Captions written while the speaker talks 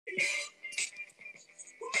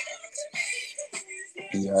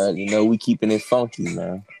Yeah, you know we keeping it funky,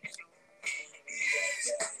 man.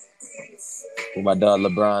 What my dog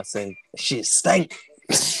LeBron say, shit stink.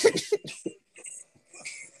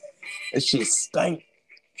 That shit stink.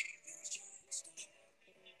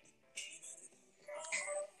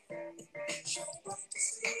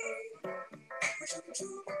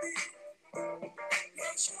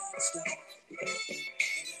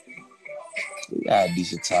 We got a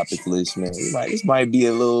decent topic list, man. This might be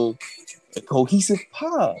a cohesive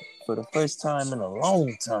pod for the first time in a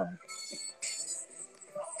long time.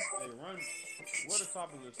 Hey, run. What the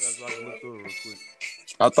topic list at so I can look through it real quick.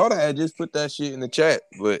 I thought I had just put that shit in the chat,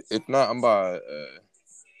 but if not, I'm by.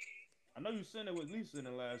 I know you sent it with Lisa in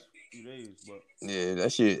the last few days, but Yeah,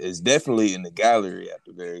 that shit is definitely in the gallery at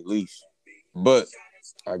the very least. But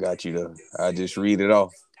I got you though. I just read it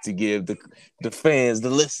off to give the fans, the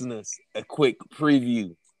listeners, a quick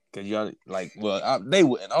preview. Cause y'all they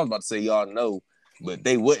wouldn't. I was about to say y'all know, but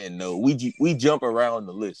they wouldn't know. We jump around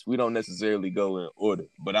the list. We don't necessarily go in order,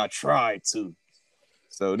 but I try to.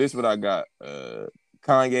 So this is what I got.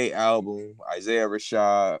 Kanye album, Isaiah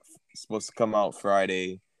Rashad, supposed to come out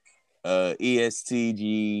Friday.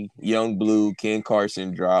 ESTG, Young Blue, Ken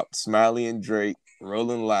Carson dropped, Smiley and Drake,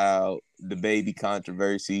 Rolling Loud, The Baby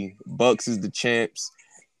Controversy, Bucks is the Champs,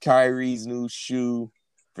 Kyrie's new shoe.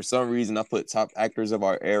 For some reason, I put top actors of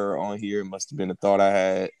our era on here. It must have been a thought I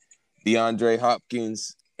had. DeAndre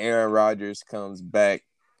Hopkins, Aaron Rodgers comes back.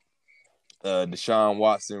 Deshaun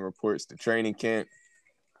Watson reports to training camp.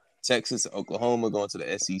 Texas, Oklahoma going to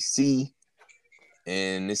the SEC.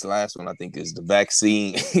 And this last one, I think, is the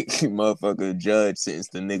vaccine. Motherfucker, judge sentence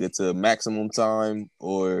the nigga to maximum time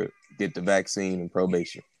or get the vaccine and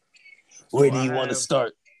probation. Where do you want to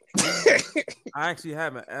start? I actually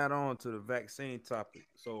have an add-on to the vaccine topic.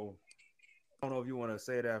 So I don't know if you want to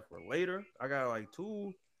say that for later. I got like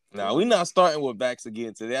two. Nah, we're not starting with Vax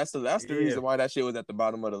again today. That's the reason why that shit was at the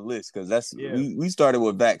bottom of the list. Because we started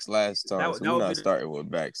with Vax last time. So we're not starting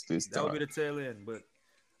with Vax this time. That would be the tail end, but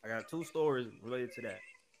I got two stories related to that.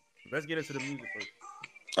 Let's get into the music first.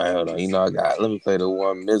 All right, hold on. You know, let me play the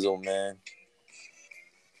one Mizzle, man.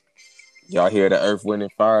 Y'all hear the Earth, Wind,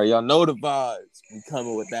 and Fire. Y'all know the vibes. We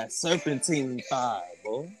coming with that serpentine fire,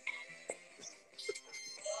 boy.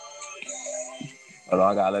 Hold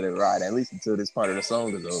on, I gotta let it ride at least until this part of the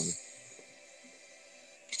song is over.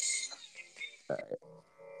 All right.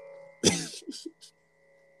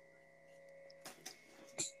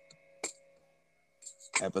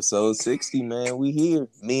 Episode 60, man. We here.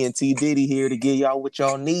 Me and T Diddy here to get y'all what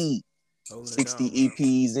y'all need. 60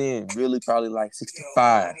 EPs in. Really probably like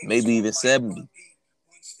 65. Maybe even 70.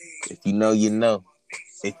 If you know, you know.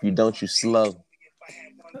 If you don't, you slow.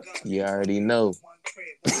 You already know.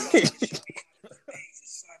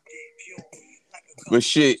 But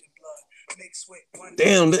shit.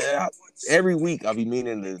 Damn, every week I'll be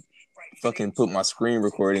meaning to fucking put my screen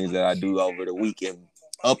recordings that I do over the weekend,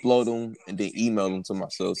 upload them, and then email them to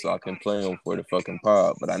myself so I can play them for the fucking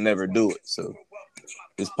pod. But I never do it. So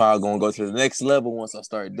this pod gonna go to the next level once I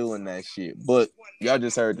start doing that shit. But y'all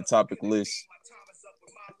just heard the topic list.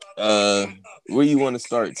 Where you want to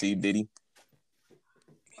start, T Diddy?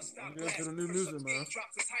 Get to the new music, man.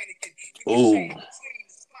 Oh.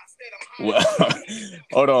 Well,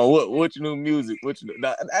 hold on. What's your new music?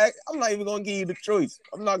 I'm not even gonna give you the choice.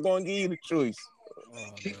 I'm not gonna give you the choice.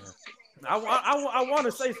 Oh, I want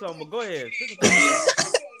to say something, but go ahead.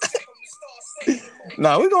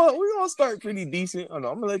 Nah, we're gonna start pretty decent. Hold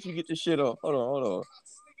on, I'm gonna let you get your shit off. Hold on.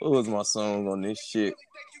 What was my song on this shit?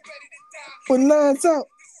 When nine's out,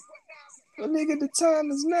 well, nigga, the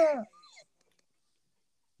time is now.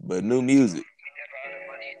 But new music.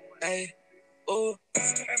 Hey, oh, we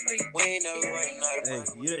ain't never running out of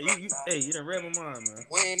funds. You done read my mind, man.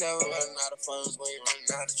 We ain't never running out of funds. We ain't running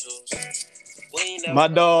out of juice. My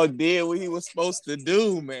dog did what he was supposed to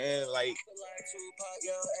do, man.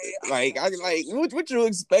 What you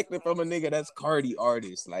expecting from a nigga that's Cardi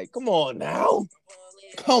artist? Like, come on now.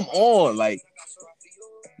 Come on. Like,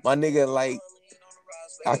 my nigga, like,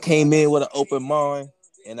 I came in with an open mind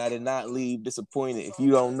and I did not leave disappointed. If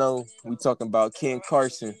you don't know, we talking about Ken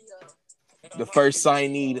Carson, the first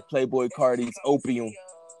signee to Playboy Cardi's Opium.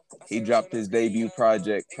 He dropped his debut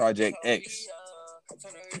project, Project X.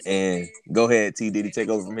 And go ahead, T Diddy, take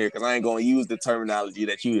over from here, because I ain't going to use the terminology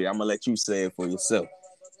that you did. I'm going to let you say it for yourself.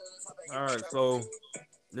 All right, so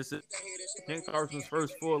this is Ken Carson's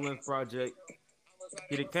first full-length project.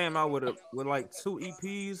 He came out with like 2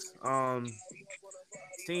 EPs,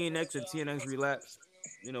 TNX and TNX Relapse.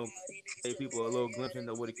 You know, gave people a little glimpse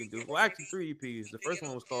into what he can do. Well, actually 3 EPs. The first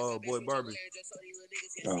one was called Boy Barbie.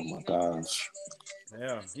 Oh my gosh.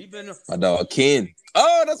 Yeah, he been. My dog Ken.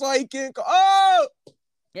 Oh, that's why he Ken. Oh,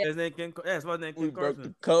 His name Ken. Yeah, that's why his name we Ken broke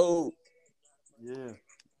Carson. the code. Yeah.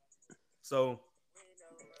 So,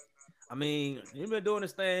 I mean, he been doing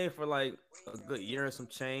this thing for like a good year and some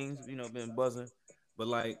change. Been buzzing, but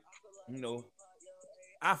like, you know,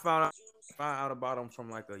 I found out about him from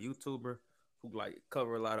like a YouTuber who like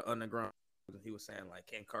cover a lot of underground. He was saying like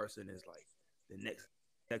Ken Carson is like the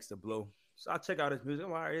next to blow. So I check out his music.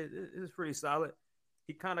 I'm like, it's pretty solid.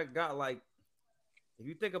 He kind of got like, if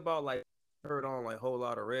you think about like heard on like Whole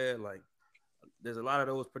Lot of Red, like there's a lot of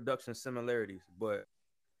those production similarities, but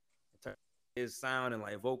in terms of his sound and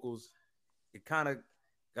like vocals, it kind of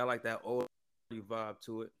got like that old vibe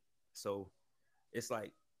to it. So it's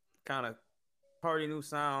like kind of party new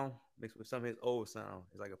sound mixed with some of his old sound.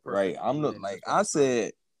 It's like a Right. perfect I'm not blend, the like I perfect sound.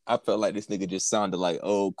 said. I felt like this nigga just sounded like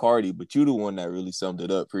old Cardi, but you the one that really summed it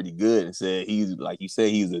up pretty good and said he's like you said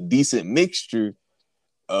he's a decent mixture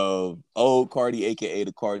of old Cardi, aka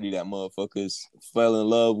the Cardi that motherfuckers fell in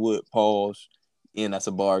love with. Pause. And that's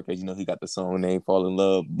a bar because he got the song name "Fall in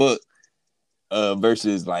Love," but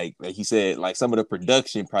versus like he said, like some of the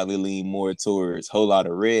production probably lean more towards Whole Lot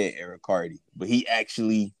of Red era Cardi, but he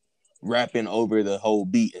actually rapping over the whole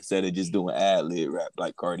beat instead of just doing ad lib rap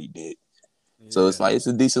like Cardi did. So it's Yeah. like it's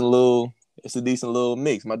a decent little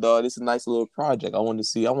mix. My dog, it's a nice little project.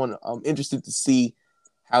 I'm interested to see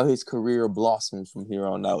how his career blossoms from here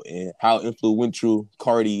on out and how influential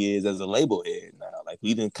Cardi is as a label head now. Like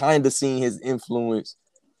we done kind of seen his influence,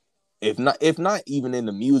 if not even in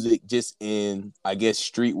the music, just in I guess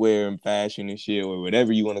streetwear and fashion and shit or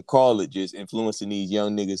whatever you want to call it, just influencing these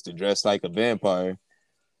young niggas to dress like a vampire.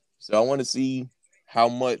 So I want to see how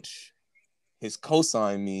much his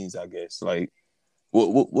cosign means, I guess. Like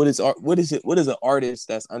what is an artist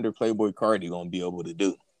that's under Playboy Cardi gonna be able to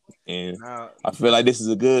do? And Now, I feel like this is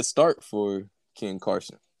a good start for Ken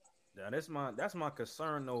Carson. that's my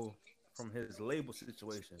concern though from his label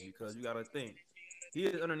situation because you got to think he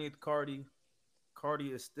is underneath Cardi. Cardi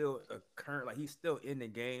is still a current like he's still in the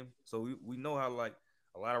game, so we know how like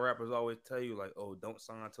a lot of rappers always tell you like, oh, don't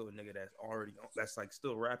sign to a nigga that's like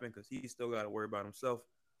still rapping because he still got to worry about himself.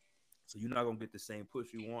 So you're not gonna get the same push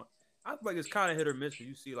you want. I feel like it's kind of hit or miss because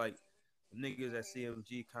you see like the niggas at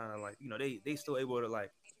CMG kind of like they still able to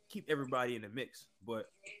like keep everybody in the mix, but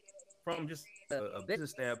from just a business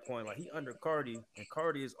standpoint, like he under Cardi and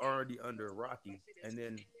Cardi is already under Rocky, and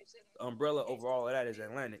then the umbrella over all of that is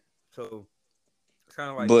Atlantic. So it's kind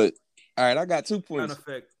of like But all right, I got two kind points. of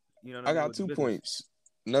affect, you know what I I mean, got with the 2 points. business.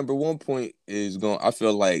 Number one point is going. I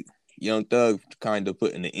feel like Young Thug kind of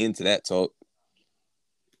putting an end to that talk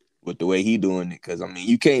with the way he doing it. Because I mean,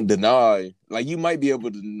 you can't deny. Like you might be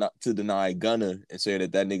able to not to deny Gunna and say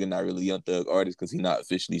that nigga not really Young Thug artist because he not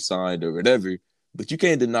officially signed or whatever. But you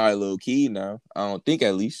can't deny Lil Key now. I don't think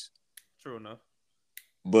at least. True enough.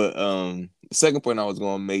 But the second point I was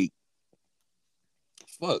gonna make.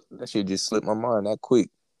 Fuck, that shit just slipped my mind that quick.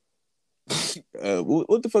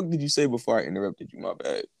 What the fuck did you say before I interrupted you? My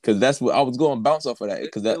bad. Because that's what I was going to bounce off of that. It,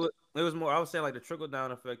 Because it that. was it was more. I was saying like the trickle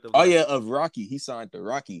down effect of Oh like yeah, of Rocky. He signed to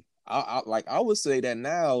Rocky. I would say that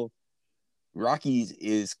now Rocky's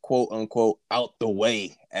is quote unquote out the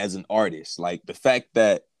way as an artist. Like the fact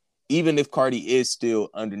that even if Cardi is still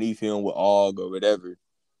underneath him with Og or whatever,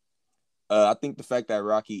 I think the fact that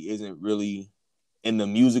Rocky isn't really in the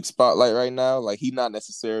music spotlight right now, like he's not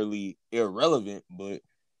necessarily irrelevant, but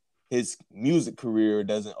his music career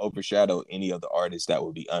doesn't overshadow any of the artists that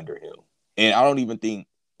would be under him. And I don't even think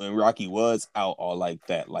when Rocky was out all like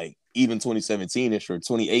that, like even 2017ish or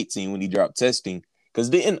 2018 when he dropped testing, because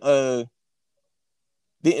didn't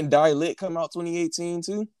Die Lit come out 2018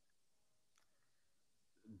 too?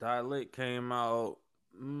 Dialect came out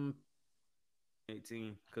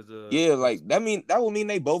 18 because Yeah, of like that would mean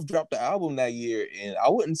they both dropped the album that year, and I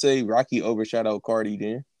wouldn't say Rocky overshadowed Cardi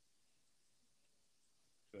then.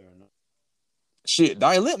 fair enough. Shit,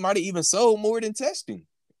 Die Lit might have even sold more than testing.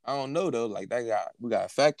 I don't know though. Like we got to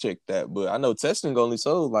fact check that, but I know testing only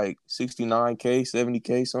sold like 69K,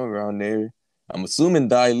 70K, somewhere around there. I'm assuming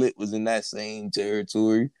Die Lit was in that same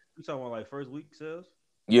territory. You talking about like first week sales?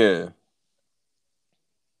 Yeah,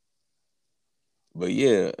 but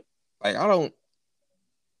yeah, like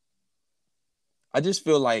I just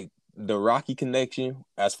feel like the Rocky connection,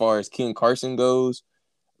 as far as Ken Carson goes,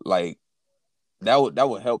 like that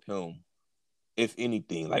would help him if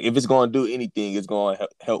anything. Like if it's gonna do anything, it's gonna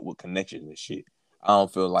help with connections and shit. I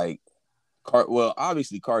don't feel like well,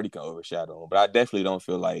 obviously Cardi can overshadow him, but I definitely don't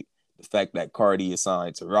feel like the fact that Cardi is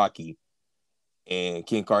signed to Rocky and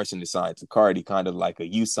Ken Carson is signed to Cardi, kind of like a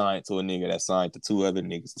you signed to a nigga that signed to two other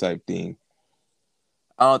niggas type thing.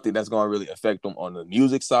 I don't think that's gonna really affect them on the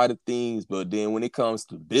music side of things. But then when it comes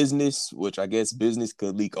to business, which I guess business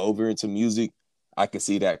could leak over into music, I can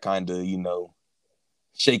see that kind of,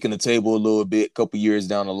 shaking the table a little bit a couple years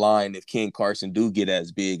down the line if Ken Carson do get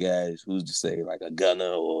as big as, who's to say, like a Gunna,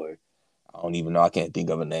 or I don't even know. I can't think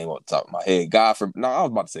of a name off the top of my head. I was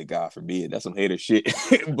about to say God forbid. That's some hater shit.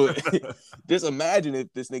 But just imagine if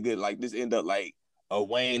this nigga like this end up like a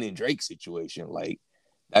Wayne and Drake situation. Like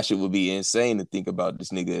that shit would be insane to think about.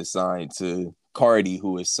 This nigga is signed to Cardi,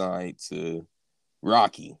 who is signed to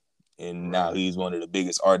Rocky, and now Right. he's one of the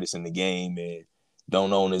biggest artists in the game and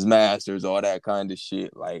don't own his masters, all that kind of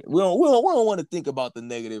shit. Like we don't want to think about the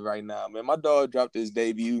negative right now, man. My dog dropped his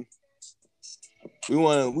debut. We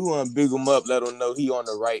want to big him up, let him know he on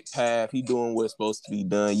the right path. He doing what's supposed to be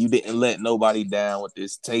done. You didn't let nobody down with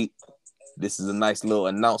this tape. This is a nice little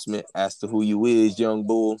announcement as to who you is, young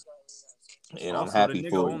bull, and I'm Also, happy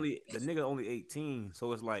for you. the nigga only 18,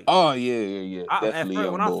 so it's like Oh yeah, I at definitely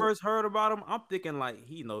first when young I bull. first heard about him, I'm thinking like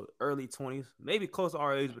he early 20s, maybe close to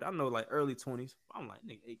our age, but I know like early 20s. I'm like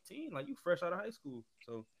nigga 18, like you fresh out of high school,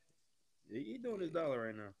 so yeah, he doing his dollar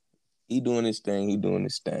right now. He doing his thing. He doing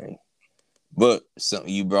his thing. But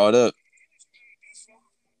something you brought up,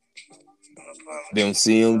 them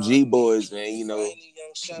CMG boys, man.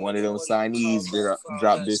 One of them signees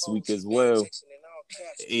dropped this week as well.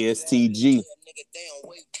 ASTG.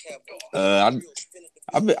 Uh,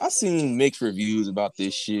 I seen mixed reviews about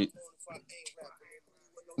this shit.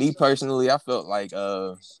 Me personally, I felt like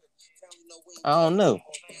I don't know.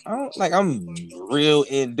 I'm real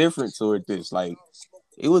indifferent toward this. Like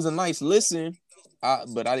it was a nice listen,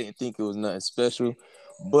 but I didn't think it was nothing special.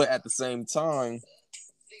 But at the same time,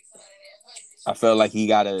 I felt like he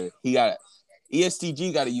got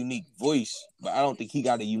ESTG got a unique voice, but I don't think he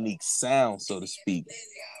got a unique sound, so to speak.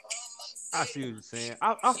 I see what you're saying.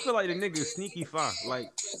 I feel like the nigga is sneaky fire.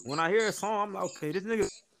 Like when I hear a song, I'm like, okay, this nigga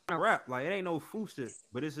rap. Like it ain't no fool shit,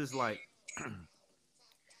 but it's just like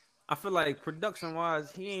I feel like production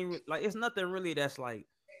wise, he ain't like it's nothing really that's That's like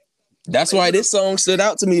it's why no, this song stood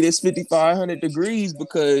out to me. This 5500 degrees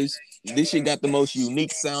because this shit got the most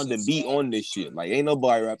unique sound and beat on this shit. Like ain't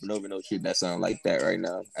nobody rapping over no shit that sound like that right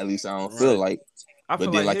now. At least I don't feel right. like. I But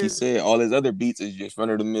feel then, like like you his said, all his other beats is just run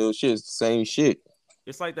of the mill shit. It's the same shit.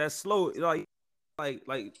 it's like that slow like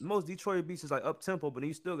most Detroit beats is like up tempo, but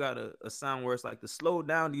you still got a sound where it's like the slow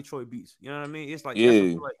down Detroit beats. You know what I mean? It's like that's what I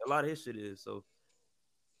Yeah, feel like a lot of his shit is. So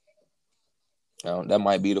that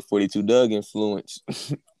might be the 42 Doug influence.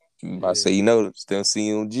 I yeah. say, still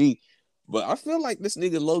CMG. But I feel like this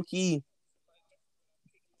nigga low key,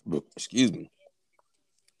 excuse me,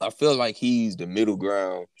 I feel like he's the middle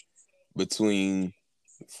ground between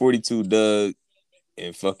 42 Doug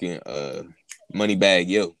and fucking Moneybag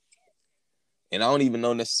Yo. And I don't even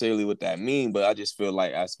know necessarily what that means, but I just feel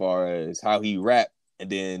like as far as how he rap and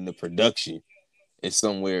then the production is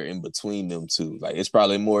somewhere in between them two. Like it's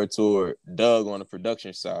probably more toward Doug on the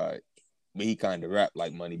production side, but he kind of rap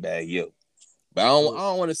like Moneybag Yo. But I So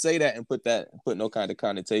don't want to say that and put no kind of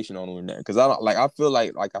connotation on him in there because I don't I feel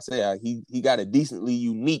like I said he got a decently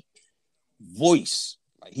unique voice.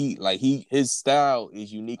 His style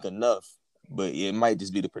is unique enough, but it might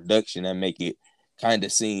just be the production that make it kind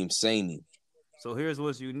of seem samey. so here's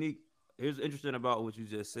what's unique. Here's interesting about what you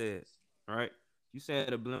just said. All right. You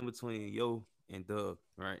said a blend between Yo and Doug,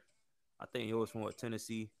 right? I think Yo is from what,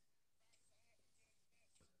 Tennessee.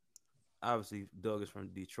 Obviously, Doug is from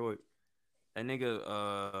Detroit. That nigga,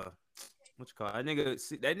 what you call it?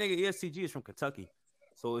 That nigga ESTG is from Kentucky.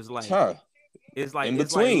 So Huh. In it's like look,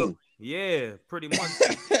 between. yeah, pretty much.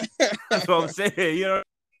 That's what I'm saying. You know,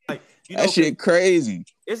 like you That know, cause shit crazy.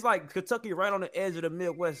 it's like Kentucky right on the edge of the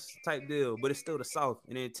Midwest type deal, but it's still the South.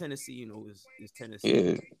 And then Tennessee, is Tennessee.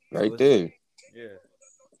 Yeah, So right it's like, there. yeah,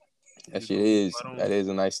 That shit is spot that on. is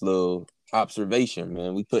a nice little observation,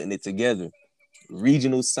 man. We putting it together.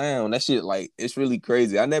 Regional sound. That shit like it's really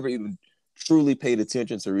crazy. I never even truly paid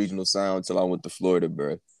attention to regional sound until I went to Florida,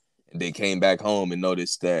 bro. And they came back home and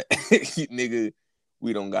noticed that nigga,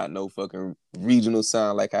 we don't got no fucking regional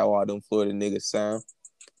sound like how all them Florida niggas sound.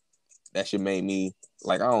 That shit made me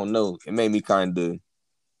like I don't know. It made me kind of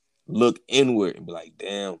look inward and be like,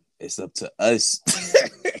 damn, it's up to us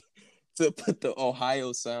to put the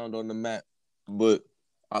Ohio sound on the map. But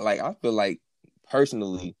I feel like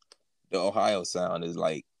personally, the Ohio sound is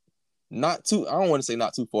like not too, I don't want to say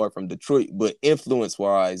not too far from Detroit, but influence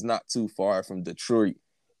wise, not too far from Detroit.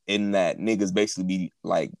 In that niggas basically be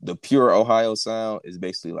like the pure Ohio sound is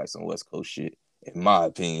basically like some West Coast shit, in my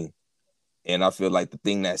opinion. And I feel like the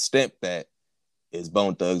thing that stamped that is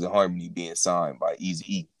Bone Thugs and Harmony being signed by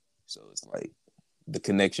Easy E. So it's like the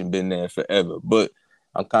connection been there forever. But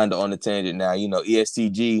I'm kind of on the tangent now.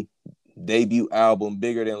 ESTG debut album,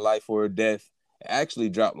 Bigger Than Life or Death, actually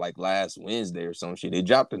dropped like last Wednesday or some shit. They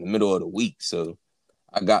dropped in the middle of the week, so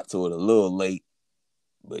I got to it a little late.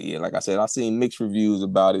 But yeah, like I said, I've seen mixed reviews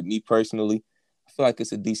about it. Me personally, I feel like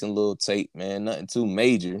it's a decent little tape, man. Nothing too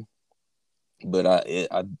major, but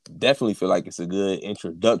I definitely feel like it's a good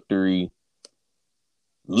introductory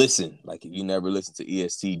listen. Like if you never listened to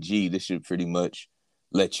ESTG, this should pretty much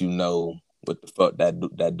let you know what the fuck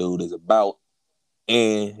that dude is about.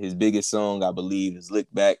 And his biggest song, I believe, is Lick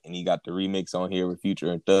Back, and he got the remix on here with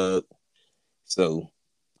Future and Thug. So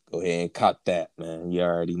go ahead and cop that, man. You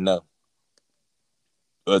already know.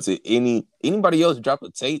 Was it anybody else drop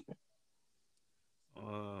a tape?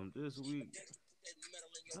 This week,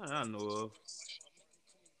 I know of.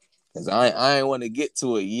 Cause I ain't want to get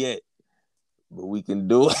to it yet, but we can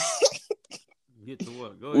do it. Get to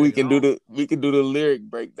what? Go we ahead. can do the lyric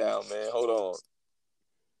breakdown, man. Hold on.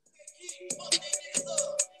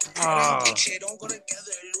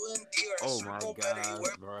 Oh my God,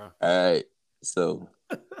 bro. All right, so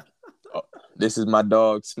this is my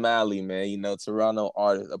dog Smiley, man. Toronto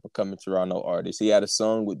artist, up and coming Toronto artist. He had a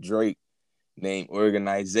song with Drake named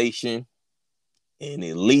Organization, and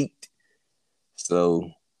it leaked.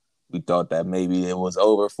 So we thought that maybe it was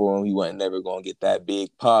over for him. He wasn't never gonna get that big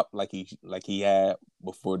pop like he had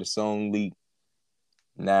before the song leaked.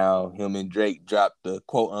 Now him and Drake dropped the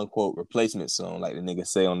quote unquote replacement song, like the nigga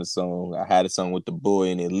say on the song. I had a song with the boy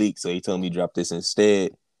and it leaked, so he told me to drop this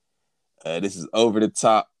instead. This is Over the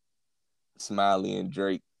Top, Smiley and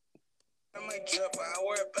Drake. I'm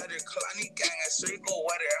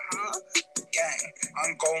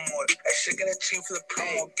going more. That shit get a team for the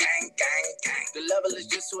promo. Gang. The level is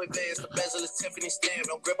just too advanced. The bezel is Tiffany stamp.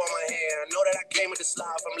 No grip on my hand. I know that I came with the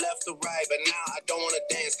slide from left to right, but now I don't want to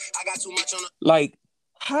dance. I got too much on the. Like,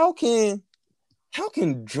 how can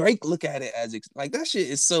Drake look at it as like that shit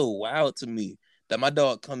is so wild to me that my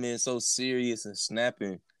dog come in so serious and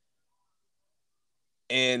snapping,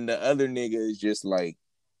 and the other nigga is just like,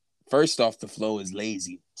 first off, the flow is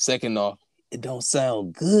lazy. Second off, it don't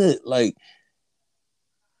sound good. Like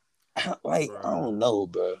I don't know,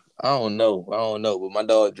 bro. I don't know. But my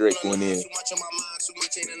dog Drake went in. Too much on my mind, too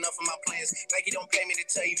much ain't enough of my plans. Nike don't pay me to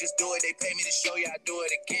tell you just do it. They pay me to show you I do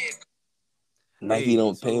it again. Nike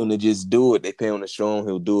don't pay him to just do it. They pay him to show him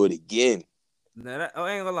he'll do it again. Now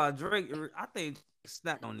I ain't gonna lie, Drake. I think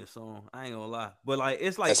snapped on this song. I ain't gonna lie, but like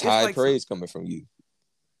it's like that's it's high like praise coming from you.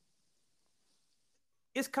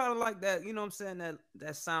 It's kind of like that, you know what I'm saying?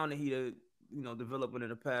 That sound that he developing in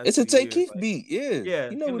the past. It's a Take years. Keith beat, yeah.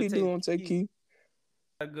 You know what he do on Take Keith.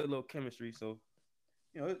 A good little chemistry, so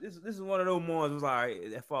this is one of those ones was like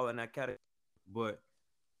that fall in that category, but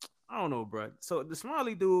I don't know, bro. So the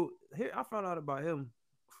Smiley dude here, I found out about him.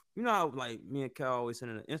 You know how like me and Cal always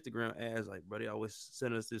sending an Instagram ads, like bro, they always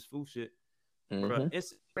send us this food shit. Mm-hmm. Bro,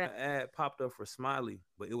 Instagram ad popped up for Smiley,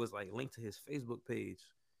 but it was like linked to his Facebook page.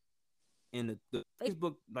 And the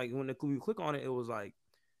Facebook, like when you click on it, it was like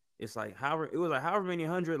however many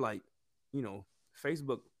hundred like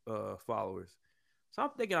Facebook followers. So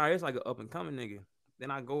I'm thinking, it's like an up and coming nigga.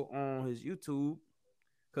 Then I go on his YouTube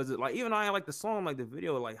because like even though I ain't like the song, like the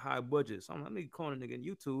video, like high budget. So I'm like, let me call a nigga in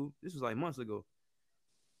YouTube. This was like months ago.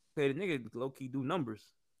 Okay, the nigga low key do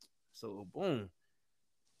numbers. So boom,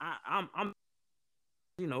 I'm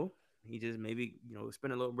he just maybe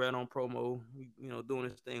spend a little bread on promo, doing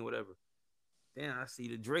his thing, whatever. Then I see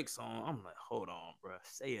the Drake song. I'm like, hold on, bro.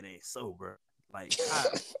 Say it ain't so, bro. Like,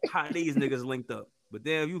 how these niggas linked up? But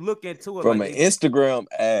then if you look into it, from like an Instagram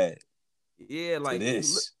ad, yeah, like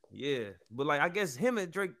this, but like I guess him and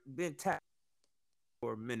Drake been tapped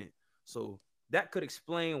for a minute, so that could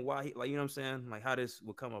explain why he, like, you know what I'm saying, like how this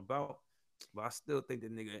would come about. But I still think the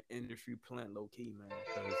nigga industry plant low key, man.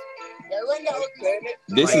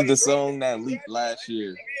 This is the song that leaked last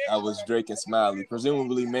year. I was Drake and Smiley,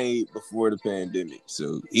 presumably made before the pandemic.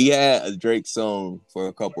 So he had a Drake song for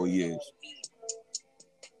a couple of years.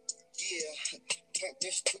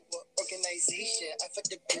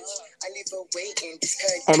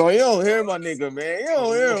 Oh no, you don't hear my nigga, man. You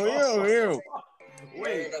don't hear him.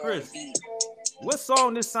 Wait, Chris, what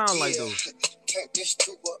song this sound like though?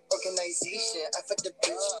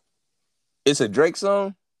 It's a Drake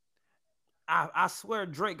song. I swear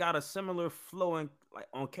Drake got a similar flow in, like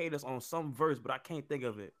on cadence on some verse, but I can't think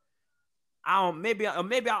of it. Maybe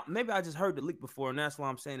I just heard the leak before, and that's why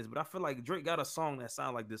I'm saying this. But I feel like Drake got a song that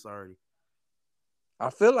sounds like this already. I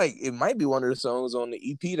feel like it might be one of the songs on the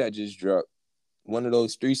EP that just dropped. One of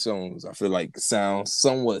those 3 songs I feel like sounds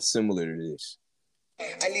somewhat similar to this.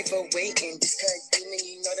 I leave her waiting, just cause demon,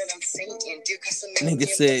 you know that I'm Satan. Dear customer, nigga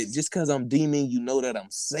said, just cause I'm demon, you know that I'm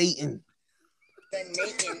Satan.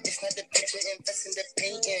 It's not the picture, invest in the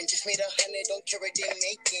painting. Just made 100, don't care what they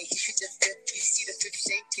making. He shoot the fifth, you see the fifth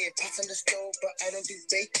shaking. Pots on the stove, but I don't do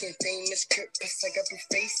bacon. Famous Kurt, plus I got blue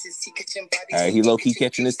faces. He catching bodies. Alright, he low key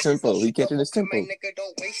catching his tempo. He catching his tempo. My nigga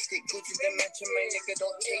don't waste it. Go to the mansion, my nigga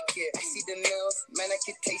don't take it. I see the mills, man, I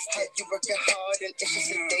can taste it. You working hard and it's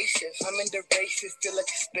just a day shift. I'm in the race, feel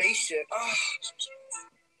like a spaceship.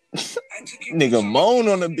 Nigga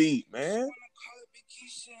moan on the beat, man.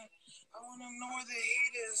 I know where the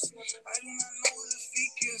hate is. I do not know where the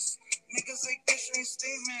fake is. Niggas like this ain't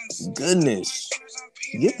statements. Goodness.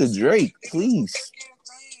 Get the Drake, please.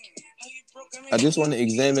 I just want to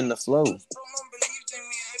examine the flow.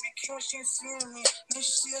 She ain't seeing me. Now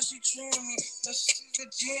she see how she treating me. Now she's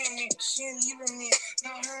legit me. She ain't leaving me.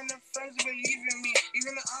 Now her and her friends believe in me.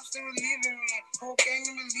 Even the ops they believe in me. Whole gang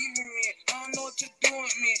believe in me. I don't know what to do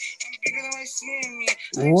with me. I'm bigger than I seeing me.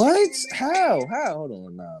 What? How? Hold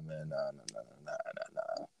on. Nah, man. Nah.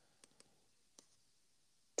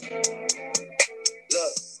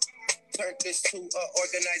 Look. Turn this to an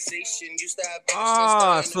organization. Used to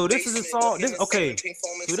have so this is a song.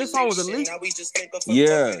 So this song was a leak.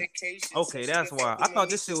 Yeah. Okay, that's why. I thought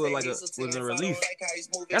this shit was a release.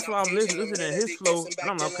 That's why I'm listening to his flow,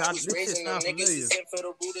 and I'm like, okay, this shit sounds familiar.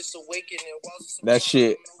 That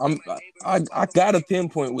shit, I gotta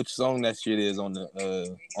pinpoint which song that shit is on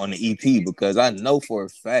the EP because I know for a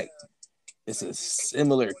fact it's a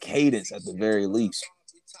similar cadence at the very least.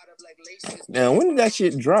 Now, when did that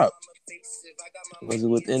shit drop? Was it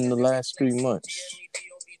within the last 3 months?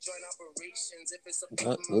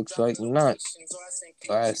 Looks like not.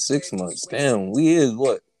 Last 6 months. Damn, we is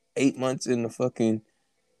what? 8 months in the fucking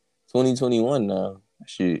 2021 now.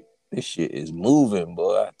 This shit is moving,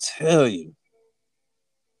 boy. I tell you.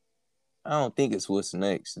 I don't think it's what's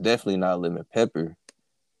next. Definitely not Lemon Pepper.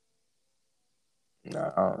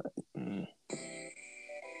 Nah,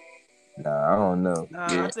 I don't know.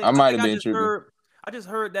 Nah, yeah, I might have been tripping. I just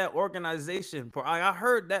heard that organization part. I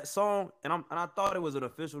heard that song, and I thought it was an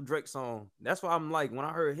official Drake song. That's why I'm like, when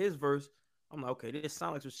I heard his verse, I'm like, okay, this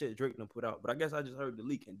sounds like some shit Drake done put out. But I guess I just heard the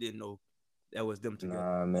leak and didn't know that was them together.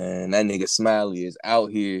 Nah, man, that nigga Smiley is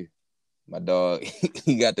out here, my dog.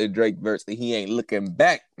 He got the Drake verse that he ain't looking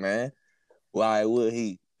back, man. Why would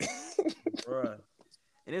he? Bruh.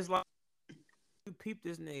 And it's like, you peep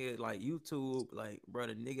this nigga like YouTube, like, bro,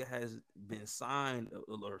 the nigga has been signed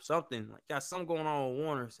or something, like got something going on with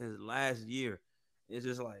Warner since last year. It's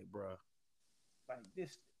just like, bro, like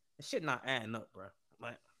this shit not adding up, bro.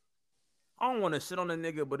 Like, I don't want to shit on the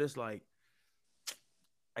nigga, but it's like,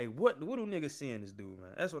 hey, what do niggas seeing this dude,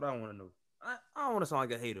 man? That's what I want to know. I don't want to sound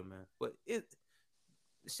like a hater, man, but the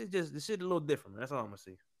shit a little different, man. That's all I'm gonna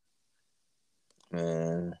see.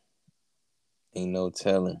 Man, ain't no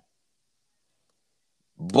telling.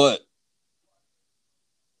 But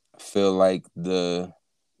I feel like the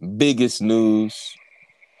biggest news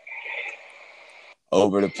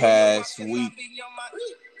over the past week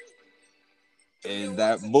is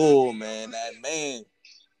that bull, man,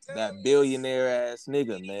 that billionaire ass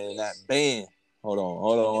nigga, man, that band. Hold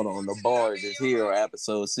on. The bars is here on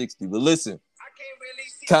episode 60. But listen,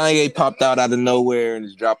 Kanye popped out of nowhere and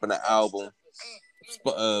is dropping an album.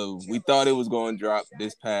 We thought it was going to drop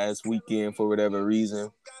this past weekend for whatever reason,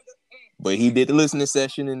 but he did the listening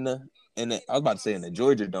session in the I was about to say in the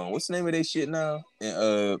Georgia Dome. What's the name of that shit now?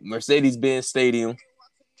 In Mercedes-Benz Stadium.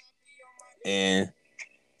 And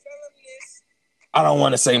I don't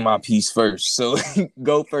want to say my piece first, so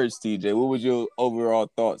go first, TJ. What was your overall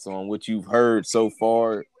thoughts on what you've heard so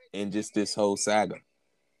far in just this whole saga?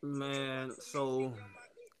 Man, so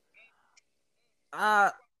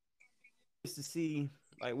I used to see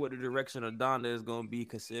like what the direction of Donda is gonna be,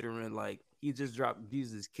 considering like he just dropped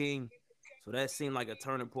Jesus King, so that seemed like a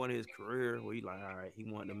turning point in his career where he like, all right, he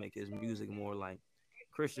wanted to make his music more like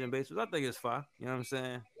Christian based, which I think it's fine. You know what I'm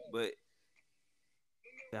saying? But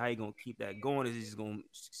how you gonna keep that going? Is he just gonna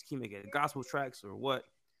keep making gospel tracks or what?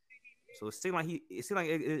 So it seemed like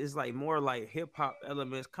it's like more like hip hop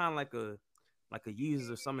elements, kind of like a Yeezus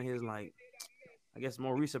or some of his like, I guess,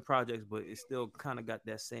 more recent projects, but it still kind of got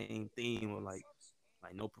that same theme of like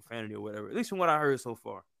no profanity or whatever. At least from what I heard so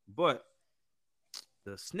far. But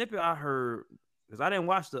the snippet I heard, because I didn't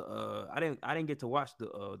watch I didn't get to watch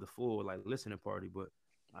the full like listening party, but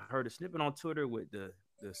I heard a snippet on Twitter with the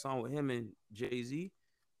song with him and Jay-Z.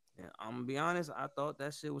 And I'm gonna be honest, I thought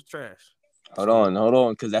that shit was trash. Hold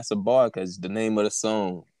on, because that's a bar, because the name of the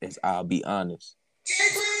song is I'll Be Honest.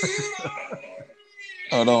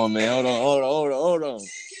 Hold on, man. Hold on.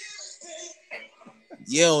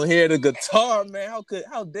 You don't hear the guitar, man.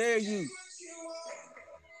 How dare you?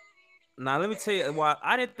 Now let me tell you why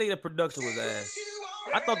I didn't think the production was ass.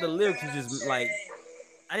 I thought the lyrics was just like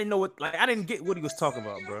I didn't know what like I didn't get what he was talking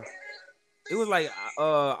about, bro. It was like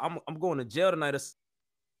I'm going to jail tonight,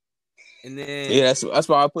 and Yeah, then that's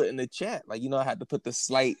why I put in the chat. Like, I had to put the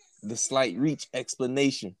slight reach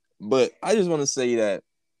explanation. But I just want to say that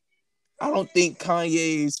I don't think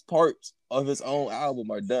Kanye's parts of his own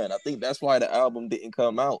album are done. I think that's why the album didn't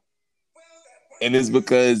come out. And it's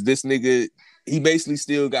because this nigga, he basically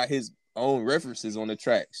still got his own references on the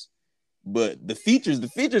tracks. But the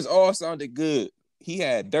features all sounded good. He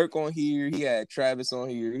had Dirk on here, he had Travis on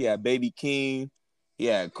here, he had Baby King, he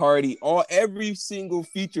had Cardi. Every single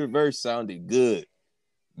feature verse sounded good.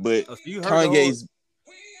 But oh, so you heard the whole.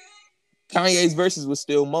 Kanye's verses was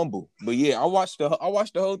still mumble. But yeah, I watched the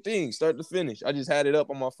whole thing, start to finish. I just had it up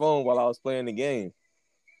on my phone while I was playing the game.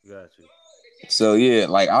 Got you. So yeah,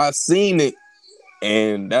 like I seen it,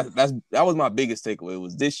 and that was my biggest takeaway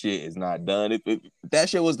was this shit is not done. If that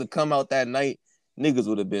shit was to come out that night, niggas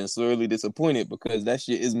would have been sorely disappointed because that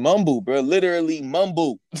shit is mumble, bro. Literally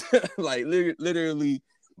mumble. Like literally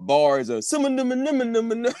bars of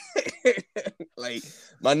like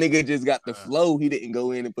my nigga just got the flow. He didn't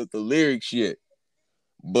go in and put the lyric shit.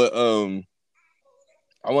 But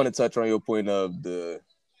I want to touch on your point of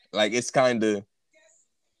it's kind of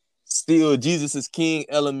still Jesus is King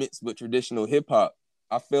elements, but traditional hip hop.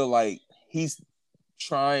 I feel like he's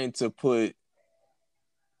trying to put,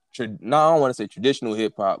 I don't want to say traditional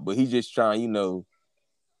hip hop, but he's just trying,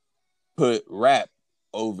 put rap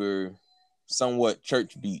over somewhat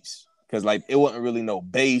church beats. Cause like it wasn't really no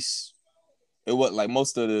bass. It wasn't like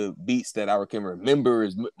most of the beats that I can remember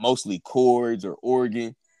is mostly chords or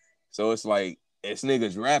organ. So it's like it's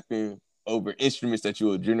niggas rapping over instruments that you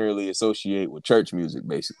would generally associate with church music,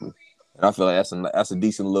 basically. And I feel like that's a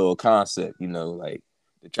decent little concept, like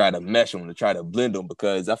to try to mesh them, to try to blend them,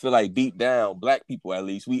 because I feel like deep down, Black people at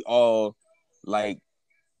least, we all like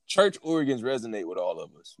church organs resonate with all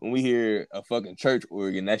of us. When we hear a fucking church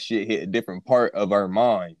organ, that shit hit a different part of our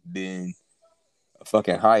mind than a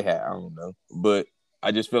fucking hi-hat. I don't know. But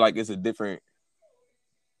I just feel like it's a different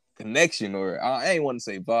connection, or I ain't want to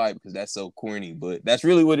say vibe because that's so corny, but that's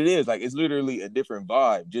really what it is. Like it's literally a different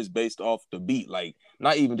vibe just based off the beat. Like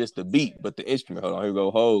not even just the beat, but the instrument. Hold on, here we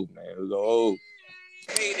go, Hov, man. Here we go, Hov.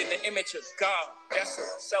 Made in the image of God. That's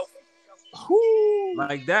a selfie.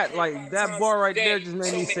 Like that bar right there just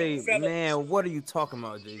made me say, man, what are you talking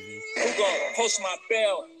about, Jay-Z? Who gonna post my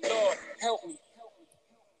bell? Lord, help me.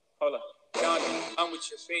 Hold on. I'm with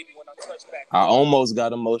your baby when I touch back. I almost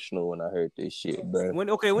got emotional when I heard this shit, bro. When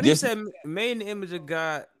he said made in the image of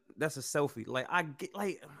God, that's a selfie. Like I get,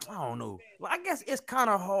 like I don't know. Like, I guess it's kind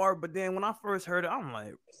of hard, but then when I first heard it, I'm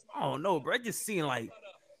like, I don't know, bro. It just seemed like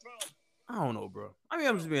I don't know, bro. I mean,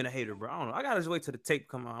 I'm just being a hater, bro. I don't know. I gotta just wait till the tape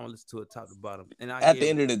come out and listen to it top to bottom. And at the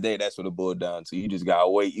end of the day, that's what it boiled down to. You just gotta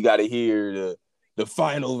wait. You gotta hear the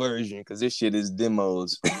final version because this shit is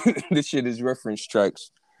demos. This shit is reference tracks.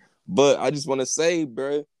 But I just want to say,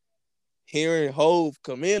 bro, hearing Hov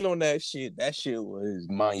come in on that shit was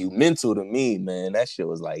monumental to me, man. That shit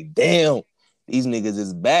was like, damn, these niggas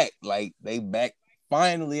is back. Like, they back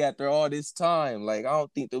finally after all this time. Like, I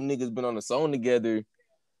don't think them niggas been on a song together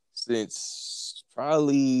since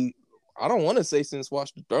probably, I don't want to say since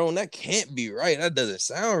Watch the Throne. That can't be right. That doesn't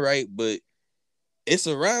sound right, but it's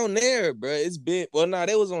around there, bro. It's been,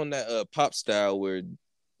 they was on that Pop Style where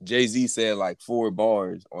Jay-Z said like 4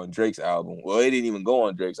 bars on Drake's album. Well, it didn't even go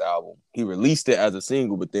on Drake's album. He released it as a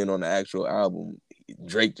single, but then on the actual album,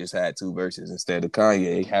 Drake just had 2 verses instead of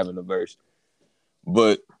Kanye having a verse.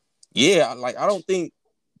 But yeah, like I don't think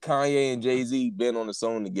Kanye and Jay-Z been on a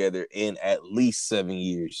song together in at least 7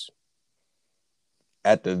 years.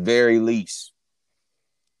 At the very least.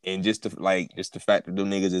 And just the fact that them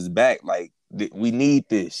niggas is back, like we need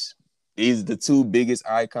this. These are the 2 biggest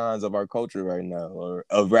icons of our culture right now, or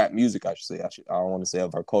of rap music, I should say. I don't want to say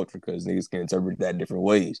of our culture because niggas can interpret that different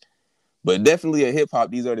ways. But definitely a hip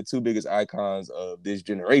hop, these are the 2 biggest icons of this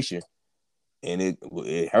generation. And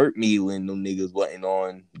it hurt me when them niggas wasn't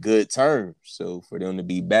on good terms. So for them to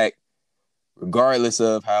be back, regardless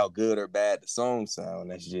of how good or bad the song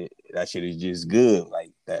sound, that shit is just good.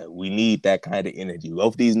 Like that, we need that kind of energy.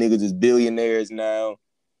 Both these niggas is billionaires now.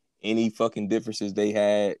 Any fucking differences they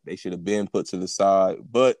had, they should have been put to the side.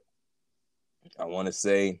 But I want to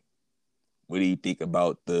say, what do you think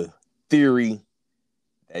about the theory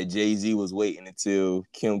that Jay-Z was waiting until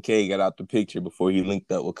Kim K got out the picture before he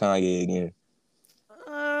linked up with Kanye again?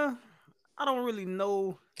 I don't really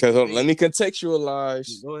know. Because let me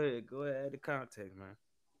contextualize. Go ahead, add the context, man.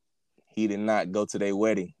 he did not go to their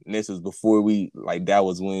wedding. And this was before that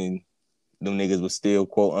was when them niggas was still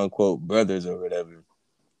quote unquote brothers or whatever.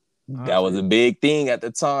 That was a big thing at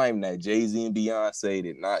the time that Jay-Z and Beyonce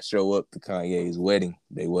did not show up to Kanye's wedding.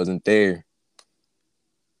 They wasn't there.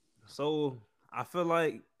 So I feel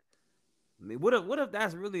like, what if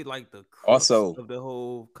that's really like the crux Also, of the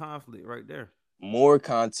whole conflict right there? More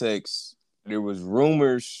context, there was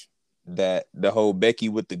rumors that the whole Becky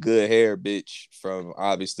with the good hair bitch from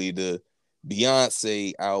obviously the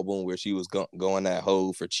Beyonce album where she was going at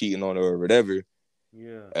Hov for cheating on her or whatever.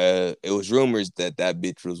 Yeah. It was rumors that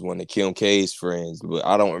bitch was one of Kim K's friends, but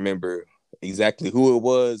I don't remember exactly who it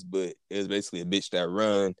was, but it was basically a bitch that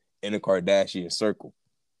run in the Kardashian circle.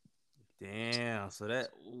 Damn. So that.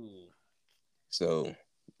 Ooh. So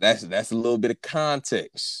that's a little bit of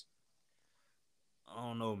context. I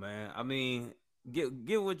don't know, man. I mean, get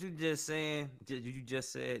what you just saying. You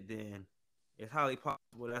just said. Then it's highly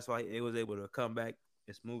possible. That's why they was able to come back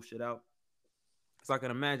and smooth shit out. So I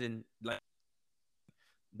can imagine like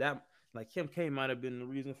that. Like Kim K might have been the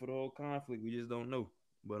reason for the whole conflict. We just don't know.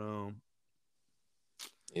 But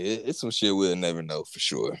yeah, it's some shit we'll never know for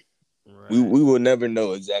sure. Right. We will never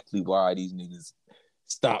know exactly why these niggas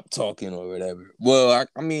stopped talking or whatever. Well,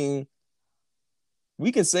 I mean,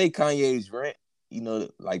 we can say Kanye's rant,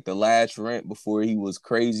 like the last rant before he was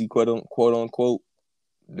crazy, quote unquote,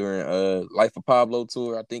 during Life of Pablo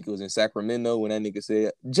tour. I think it was in Sacramento when that nigga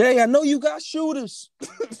said, "Jay, I know you got shooters."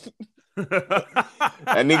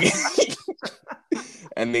 That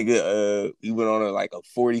nigga, he went on a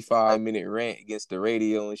 45-minute rant against the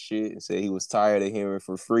radio and shit, and said he was tired of hearing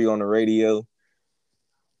for free on the radio.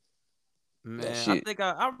 Man, I think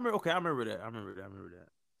I remember. Okay, I remember that.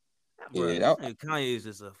 Bro, Yeah, Kanye is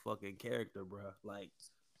just a fucking character, bro. Like,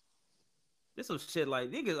 this some shit. Like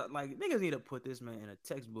niggas need to put this man in a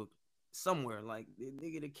textbook somewhere. Like,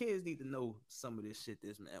 the kids need to know some of this shit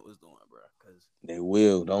this man was doing, bro. Cause they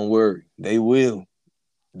will. Don't worry, they will.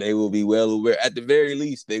 They will be well aware. At the very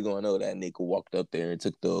least, they gonna know that nigga walked up there and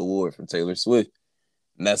took the award from Taylor Swift.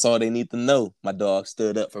 And that's all they need to know. My dog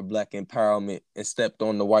stood up for black empowerment and stepped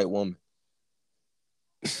on the white woman.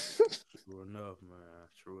 True enough, man.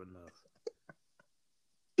 True enough.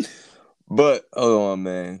 But hold on,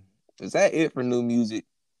 man. Is that it for new music?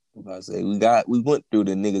 I say we went through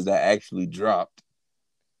the niggas that actually dropped.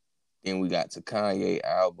 Then we got to Kanye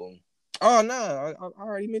album. Oh no, I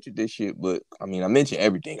already mentioned this shit, but I mean I mentioned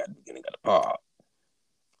everything at the beginning of the pod.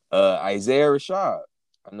 Isaiah Rashad.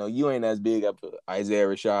 I know you ain't as big of an Isaiah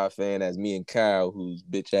Rashad fan as me and Kyle, whose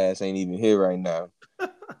bitch ass ain't even here right now.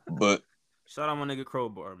 But shout out my nigga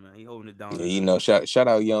Crowbar, man. He holding it down. Yeah, shout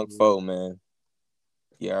out Young Foe, man.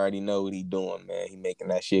 You already know what he doing, man. He making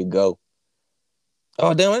that shit go.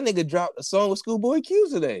 Oh, damn, that nigga dropped a song with Schoolboy Q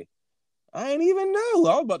today. I ain't even know.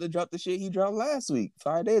 I was about to drop the shit he dropped last week,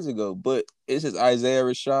 5 days ago. But it's just Isaiah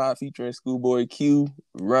Rashad featuring Schoolboy Q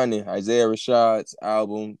running. Isaiah Rashad's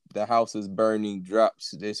album, The House is Burning,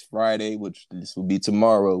 drops this Friday, which this will be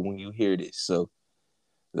tomorrow when you hear this. So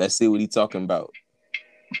let's see what he's talking about.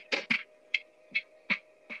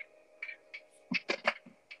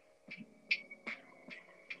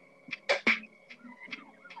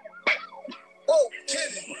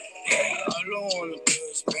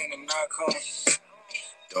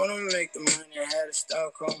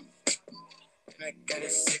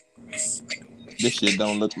 This shit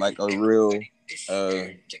don't look like a real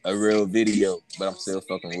video, but I'm still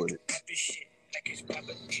fucking with it.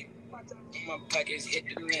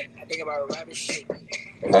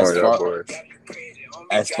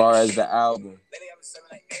 As far as the album,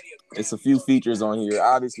 it's a few features on here.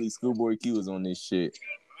 Obviously, Schoolboy Q is on this shit.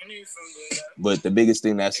 But the biggest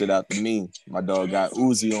thing that stood out to me, my dog got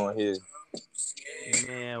Uzi on here.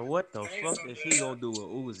 Man, what the fuck is he gonna do with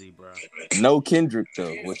Uzi, bro? No Kendrick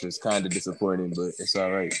though, which is kind of disappointing, but it's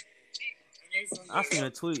all right. I seen a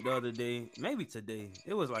tweet the other day, maybe today.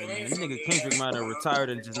 It was like, man, nigga Kendrick might have retired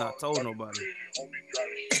and just not told nobody.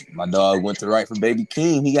 My dog went to write for Baby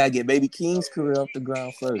Keem. He gotta get Baby Keem's career off the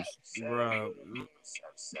ground first, bro.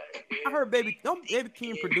 I heard Baby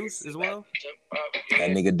Keem produce as well.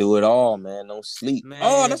 That nigga do it all, man. Don't sleep. Man.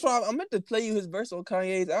 Oh, that's why I meant to play you his verse on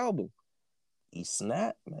Kanye's album. He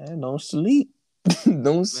snapped, man. Don't sleep.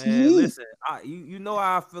 Don't sleep. Man, listen, you know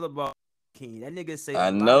how I feel about Keem. That nigga say I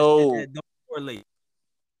know. That don't correlate.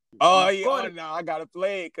 Oh yeah, no, I gotta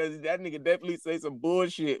play it because that nigga definitely say some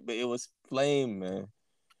bullshit, but it was flame, man.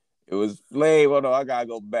 It was flame. Hold on, I gotta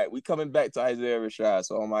go back. We coming back to Isaiah Rashad,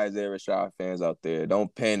 so all my Isaiah Rashad fans out there,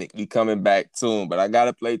 don't panic. We coming back soon, but I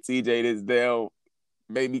gotta play TJ this damn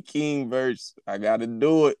Baby King verse. I gotta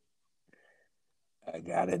do it. I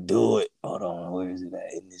gotta do it. Hold on, where is it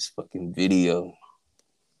at in this fucking video?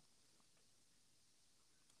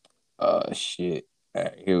 Oh shit. All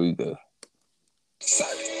right, here we go.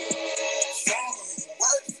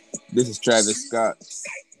 This is Travis Scott.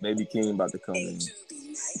 Baby King about to come in.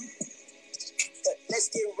 Let's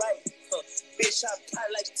get right. Bitch, I'm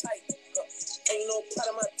tight like tight. Ain't no part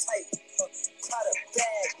of my type. Product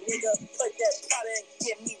bag, nigga. Put that product and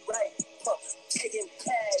get me right. Taking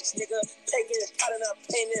cash, nigga. Taking it out and I'm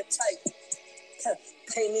paying it tight.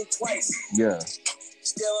 Pay me twice. Yeah.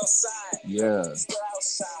 Still outside. Yeah. Still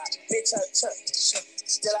outside. Bitch,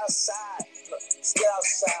 still outside. Still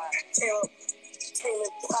outside.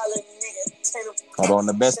 Hold on,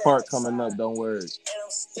 the best part coming up. Don't worry. And I'm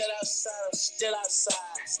still outside. I'm still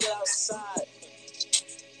outside. Still outside.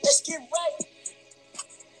 Let's get right.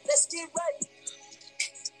 Let's get right.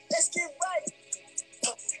 Let's get right.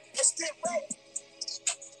 Let's get right.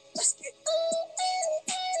 Let's get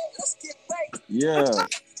right. Yeah.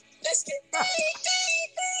 Let's get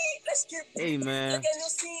Let's get Hey man.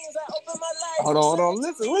 Hold on.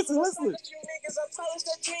 Listen. You niggas, I polish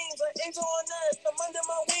their dreams. An angel on earth, I'm under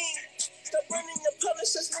my wings. Stop running the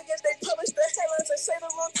publishers, niggas. They publish the headlines. They say the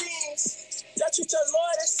wrong things. Y'all treat your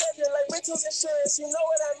Lord and Savior like rentals insurance. You know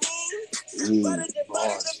what I mean? Bought the boom.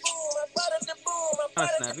 I bought the boom. I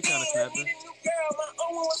bought the beam. I need a new girl. My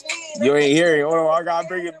own one was mean. You ain't hearing. Hold on. I gotta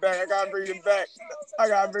bring it back.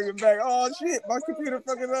 Oh shit, my computer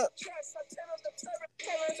fucking up.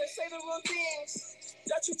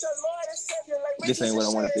 This ain't what I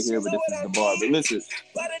wanted to hear, but this is the bar. But listen.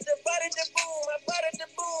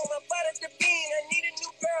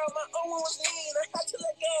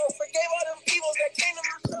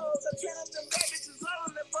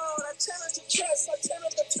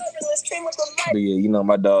 But yeah, you know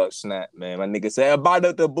my dog Snap, man. My nigga said about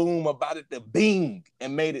it the boom, about it the beam,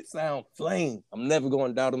 and made it sound flame. I'm never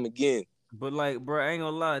gonna doubt him again. But like, bro, I ain't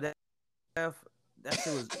gonna lie, that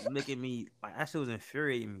shit was making me like that shit was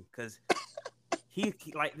infuriating me because he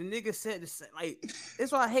like the nigga said the same, like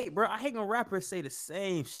it's what I hate, bro. I hate when rappers say the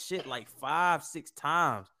same shit like 5-6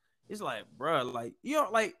 times. It's like, bro, like you know,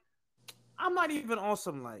 like I'm not even on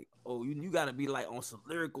some like, oh, you gotta be like on some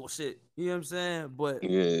lyrical shit. You know what I'm saying? But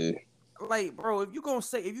yeah, like, bro, if you gonna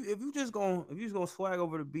say if you just gonna swag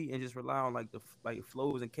over the beat and just rely on like the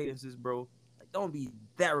flows and cadences, bro, like don't be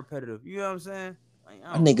that repetitive. You know what I'm saying? Like,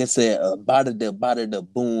 my nigga said about it the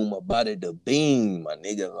boom, about it the beam. My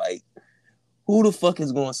nigga, like, who the fuck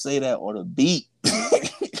is gonna say that on a beat?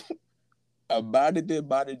 About it the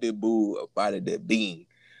boo, about it the beam.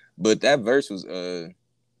 But that verse was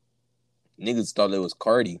niggas thought it was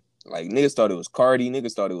Cardi. Like niggas thought it was Cardi.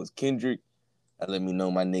 Niggas thought it was Kendrick. That let me know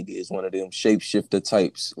my nigga is one of them shapeshifter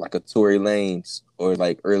types, like a Tory Lanez or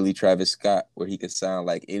like early Travis Scott, where he could sound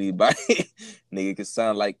like anybody. Nigga could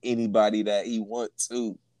sound like anybody that he want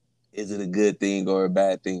to. Is it a good thing or a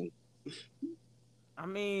bad thing? I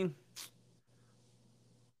mean,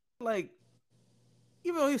 like,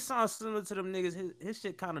 even though he sounds similar to them niggas, his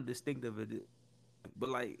shit kind of distinctive. But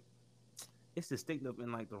like, it's distinctive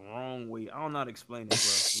in like the wrong way. I don't know how to explain it,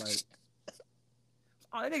 bro. Like,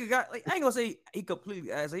 oh, that nigga got like I ain't gonna say he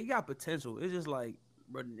completely ass. Like, he got potential. It's just like,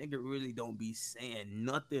 bro, the nigga really don't be saying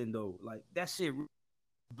nothing though. Like that shit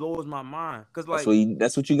blows my mind. Cause like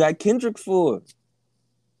that's what you got Kendrick for.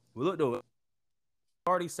 Well, look though,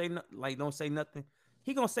 already say like don't say nothing.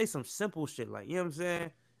 He gonna say some simple shit like you know what I'm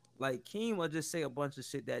saying. Like Keem will just say a bunch of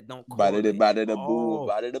shit that don't correlate. Body the boo,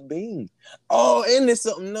 body the beam. Oh, and there's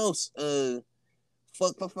something else.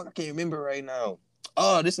 Fuck, I can't remember right now.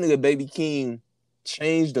 Oh, this nigga Baby King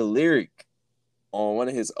changed the lyric on one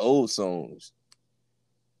of his old songs.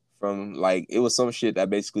 From like it was some shit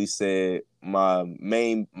that basically said my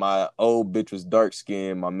old bitch was dark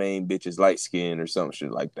skinned, my main bitch is light skinned or some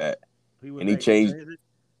shit like that. And he changed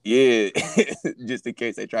yeah, just in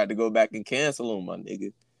case they tried to go back and cancel him, my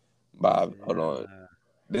nigga. Bob, hold on.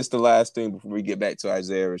 This the last thing before we get back to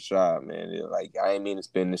Isaiah Rashad, man. Like I ain't mean to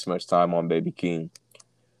spend this much time on Baby King.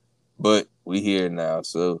 But we here now,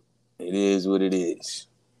 so it is what it is.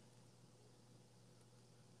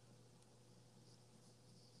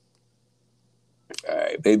 All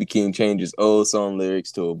right, Baby King changes old song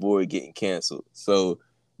lyrics to avoid getting canceled. So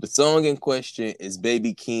the song in question is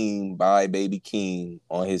Baby King by Baby King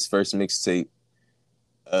on his first mixtape.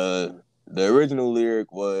 The original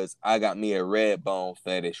lyric was, I got me a red bone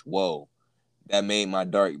fetish, whoa. That made my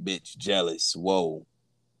dark bitch jealous, whoa.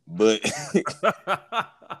 But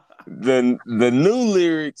the new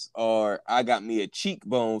lyrics are, I got me a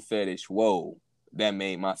cheekbone fetish, whoa. That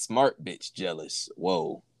made my smart bitch jealous,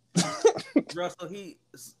 whoa. Bro, so he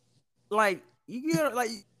like you get like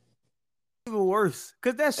even worse,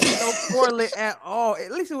 cause that shit don't correlate at all.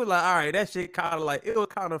 At least it was like, all right, that shit kind of like it was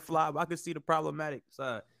kind of fly, but I could see the problematic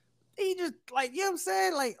side. He just like, you know what I'm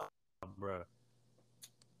saying, like, oh, bro.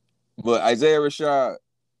 But Isaiah Rashad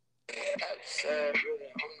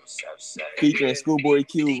featuring Schoolboy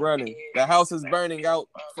Q running. The house is burning out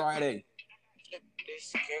Friday.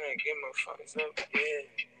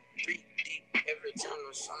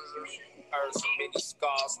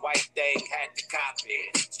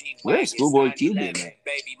 Where's Schoolboy Q been at? Yeah,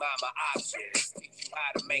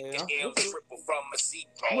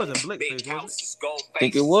 it wasn't Blickface, was it? I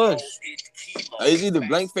think it was. It's either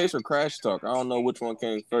Blank Face or Crash Talk. I don't know which one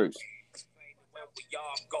came first. Yeah,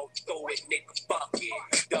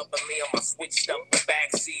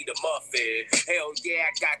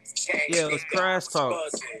 it was Crash Talk.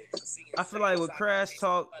 I feel like with Crash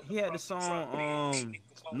Talk, he had the song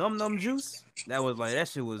Num Num Juice. That was like that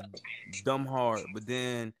shit was dumb hard. But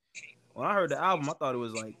then when I heard the album, I thought it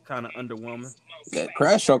was like kind of underwhelming. That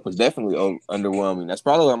Crash Talk was definitely underwhelming. That's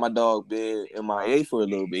probably why my dog been MIA for a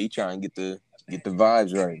little bit. He trying to get the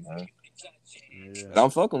vibes right, man. Yeah. But I'm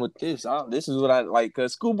fucking with this. This is what I like,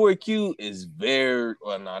 because Schoolboy Q is very,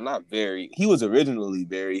 well, no, not very. He was originally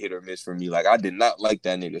very hit or miss for me. Like, I did not like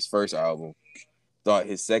that nigga's first album. Thought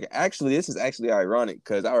his second, actually, this is actually ironic,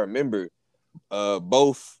 because I remember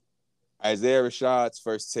both Isaiah Rashad's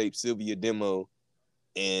first tape, Sylvia Demo,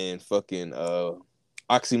 and fucking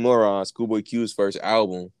Oxymoron, Schoolboy Q's first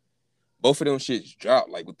album. Both of them shits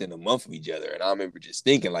dropped like within a month of each other. And I remember just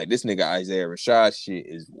thinking, like, this nigga Isaiah Rashad shit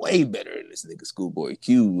is way better than this nigga Schoolboy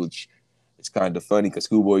Q, which is kind of funny because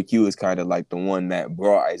Schoolboy Q is kind of like the one that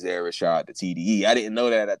brought Isaiah Rashad to TDE. I didn't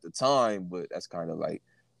know that at the time, but that's kind of like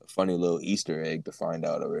a funny little Easter egg to find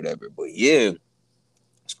out or whatever. But yeah,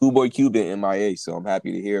 Schoolboy Q been MIA, so I'm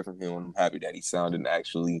happy to hear from him. I'm happy that he sounded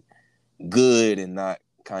actually good and not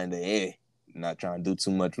kind of not trying to do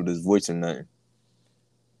too much with his voice or nothing.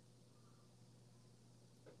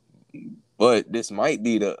 But this might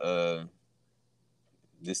be the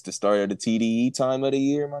start of the TDE time of the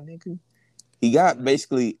year, my nigga. He got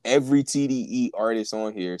basically every TDE artist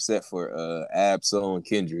on here except for Ab-Soul and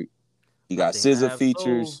Kendrick. He got SZA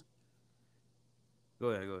features. Go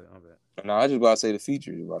ahead. My bad. No, I just about to say the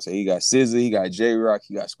features. I about to say he got SZA, he got J-Rock,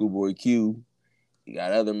 he got Schoolboy Q, he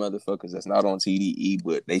got other motherfuckers that's not on TDE,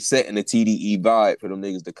 but they setting the TDE vibe for them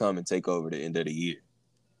niggas to come and take over the end of the year.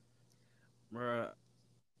 Bruh,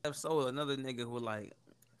 Ab-Soul, another nigga who like,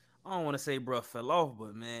 I don't want to say bro fell off,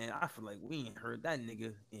 but man, I feel like we ain't heard that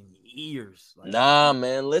nigga in years. Like, nah,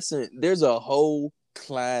 man, listen, there's a whole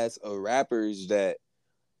class of rappers that,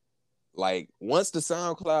 like, once the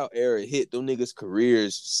SoundCloud era hit, them niggas'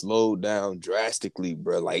 careers slowed down drastically,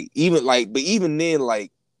 bro. Like, even then,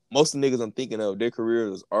 like, most of the niggas I'm thinking of, their career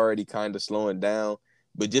was already kind of slowing down.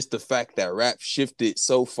 But just the fact that rap shifted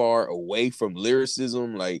so far away from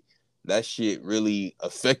lyricism, like, that shit really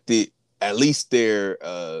affected at least their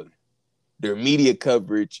media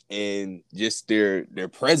coverage and just their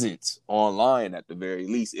presence online at the very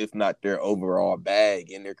least, if not their overall bag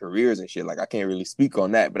in their careers and shit. Like, I can't really speak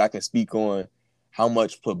on that, but I can speak on how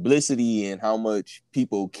much publicity and how much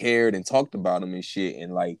people cared and talked about them and shit.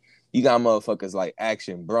 And like, you got motherfuckers like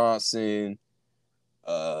Action Bronson,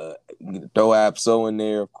 throw Ab-Soul in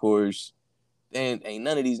there, of course. And ain't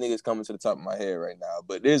none of these niggas coming to the top of my head right now.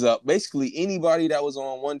 But there's basically anybody that was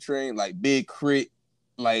on one train, like Big Crit,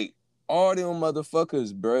 like all them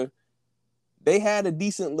motherfuckers, bro. They had a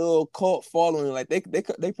decent little cult following. Like they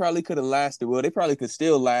probably could have lasted. Well, they probably could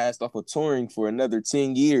still last off of touring for another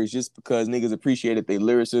 10 years just because niggas appreciated their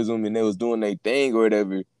lyricism and they was doing their thing or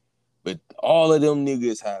whatever. But all of them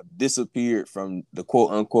niggas have disappeared from the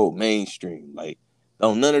quote unquote mainstream. Like,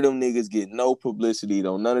 don't none of them niggas get no publicity.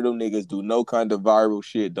 Don't none of them niggas do no kind of viral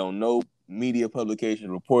shit. Don't no media publications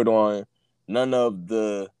report on none of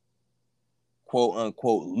the quote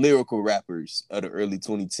unquote lyrical rappers of the early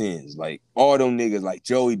 2010s. Like, all them niggas, like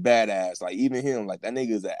Joey Badass, like even him, like that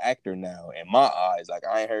nigga is an actor now in my eyes. Like,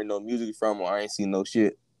 I ain't heard no music from him. I ain't seen no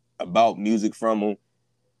shit about music from him.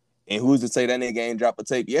 And who's to say that nigga ain't dropped a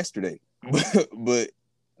tape yesterday? But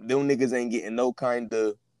them niggas ain't getting no kind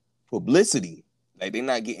of publicity. Like, they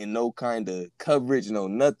not getting no kind of coverage, no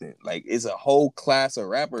nothing. Like, it's a whole class of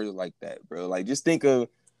rappers like that, bro. Like, just think of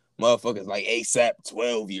motherfuckers like ASAP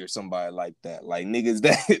 12 or somebody like that. Like, niggas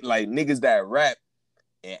that rap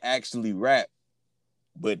and actually rap,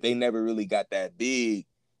 but they never really got that big.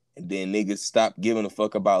 And then niggas stopped giving a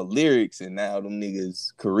fuck about lyrics, and now them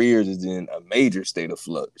niggas' careers is in a major state of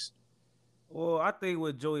flux. well, I think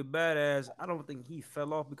with Joey Badass, I don't think he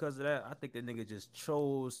fell off because of that. I think that nigga just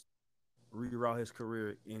chose reroute his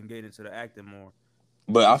career and get into the acting more.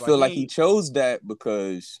 But I It's like feel he like he ain't. chose that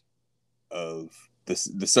because of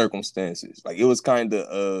the circumstances. Like it was kind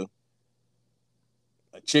of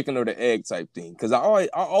a chicken or the egg type thing. Because I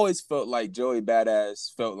always felt like Joey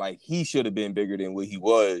Badass felt like he should have been bigger than what he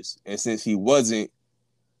was, and since he wasn't,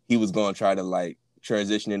 he was gonna try to like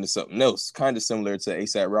transition into something else, kind of similar to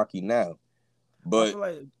ASAP Rocky now. I But feel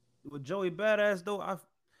like with Joey Badass though, a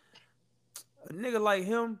nigga like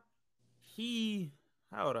him, he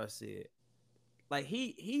how would I say it? Like he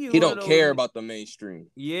is he one of don't those. care about the mainstream.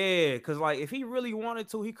 Yeah, cause like if he really wanted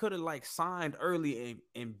to, he could have like signed early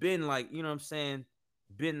and been like, you know what I'm saying,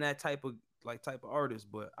 been that type of artist.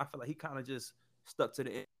 But I feel like he kind of just stuck to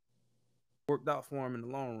the end, worked out for him in the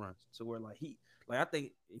long run. So where like I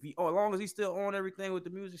think if he, as long as he's still on everything with the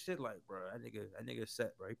music shit, like bro, that nigga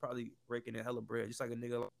set, bro. He probably raking in hella bread, just like a nigga, you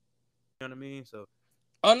know what I mean? So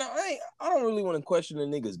Oh no, I don't really want to question the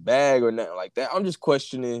nigga's bag or nothing like that. I'm just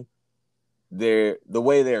questioning the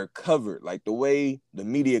way they're covered, like the way the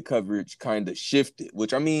media coverage kind of shifted,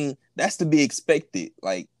 which I mean, that's to be expected.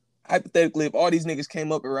 Like hypothetically, if all these niggas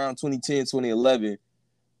came up around 2010, 2011,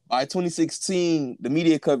 by 2016, the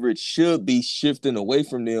media coverage should be shifting away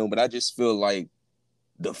from them. But I just feel like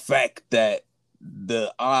the fact that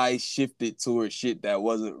the eyes shifted towards shit that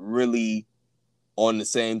wasn't really on the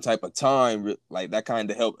same type of time, like that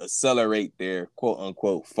kind of helped accelerate their quote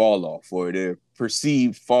unquote fall off or their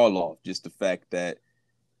perceived fall off. Just the fact that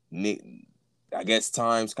I guess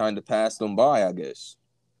times kind of passed them by. I guess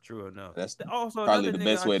true enough. that's Also probably another the nigga,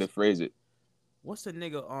 best way to phrase it. what's the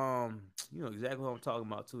nigga? You know exactly what I'm talking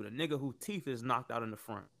about too. The nigga who teeth is knocked out in the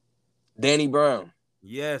front. Danny Brown,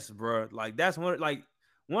 Yes, bro. Like that's one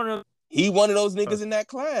of he one of those uh, niggas in that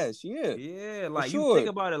class. Yeah, yeah. for Like you think sure.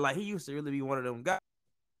 about it, like he used to really be one of them guys.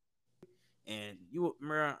 And you,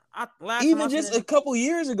 man, last time I Even seen just that a nigga, couple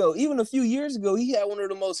years ago, even a few years ago, he had one of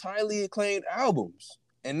the most highly acclaimed albums.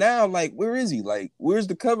 And now, like, where is he? Like, where's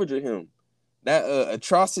the coverage of him? That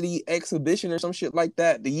atrocity exhibition or some shit like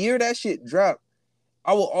that. The year that shit dropped,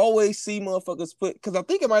 I will always see motherfuckers put, because I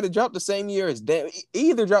think it might have dropped the same year as Damn.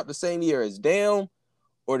 Either dropped the same year as Damn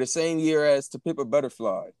or the same year as To Pimp a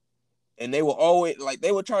Butterfly. And they will always, like,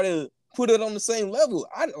 they would try to put it on the same level.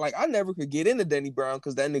 I never could get into Danny Brown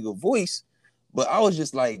because that nigga voice. But I was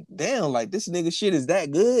just like, damn, like this nigga shit is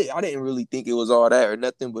that good. I didn't really think it was all that or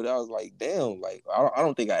nothing, but I was like, damn, like I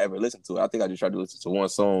don't think I ever listened to it. I think I just tried to listen to one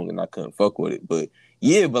song and I couldn't fuck with it. But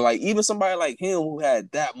yeah, but like even somebody like him who had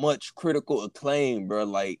that much critical acclaim, bro,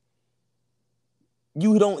 like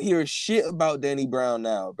you don't hear shit about Danny Brown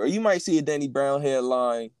now, bro. You might see a Danny Brown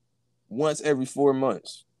headline once every 4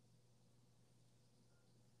 months.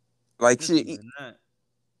 Like just shit, even that.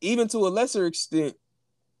 even to a lesser extent,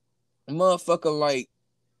 motherfucker like,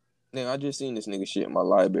 man, I just seen this nigga shit in my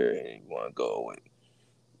library and he want to go away.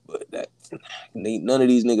 But that none of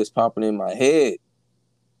these niggas popping in my head.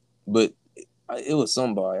 But it was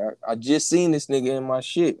somebody. I just seen this nigga in my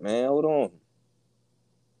shit, man. Hold on.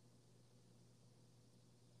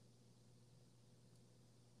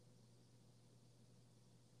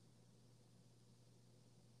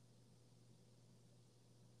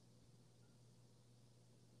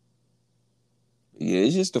 Yeah,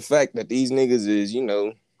 it's just the fact that these niggas is,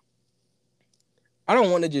 I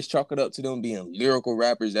don't want to just chalk it up to them being lyrical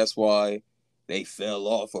rappers. That's why they fell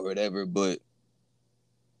off or whatever. But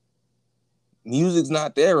music's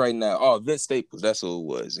not there right now. Oh, Vince Staples, that's who it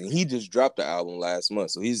was. And he just dropped the album last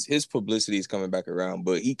month. So his publicity is coming back around.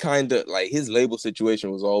 But he kind of like his label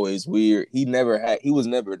situation was always weird. He was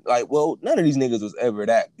never like, well, none of these niggas was ever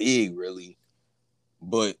that big, really.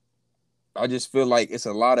 But I just feel like it's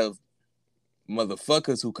a lot of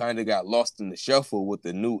motherfuckers who kind of got lost in the shuffle with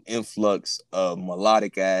the new influx of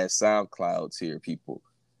melodic ass SoundCloud tier people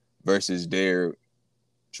versus their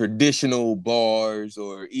traditional bars,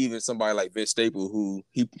 or even somebody like Vince Staples, who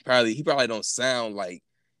he probably don't sound like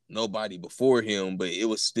nobody before him, but it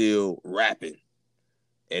was still rapping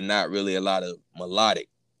and not really a lot of melodic.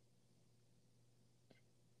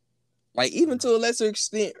 Like even to a lesser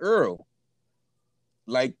extent, Earl.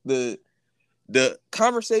 Like the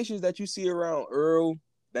conversations that you see around Earl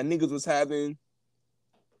that niggas was having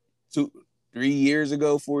 2 3 years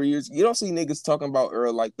ago, 4 years, you don't see niggas talking about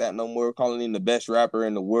Earl like that no more, calling him the best rapper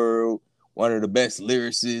in the world, one of the best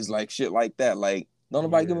lyricists, like shit like that. Like, don't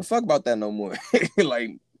nobody give Yeah. a fuck about that no more.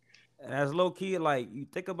 Like, And as low key, like you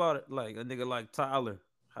think about it, like a nigga like Tyler,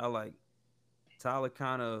 how like Tyler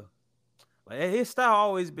kind of like his style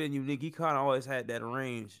always been unique. He kind of always had that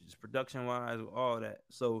range, just production wise, all that.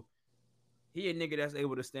 So he a nigga that's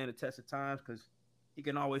able to stand the test of times because he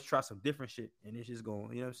can always try some different shit and it's just going,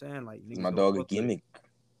 you know what I'm saying? Like is my niggas gonna dog a fuck with it. gimmick?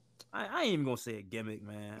 I ain't even gonna say a gimmick,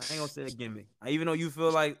 man. I ain't gonna say a gimmick. Even though you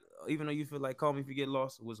feel like Call Me If You Get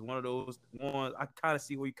Lost was one of those ones, I kind of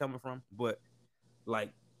see where you're coming from, but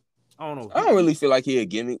like I don't know. I don't really feel like he a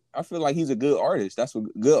gimmick. I feel like he's a good artist. That's what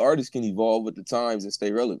good artists can evolve with the times and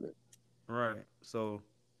stay relevant. Right. So,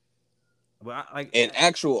 but I like And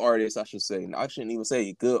actual artists, I should say. I shouldn't even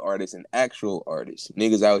say good artists and actual artists.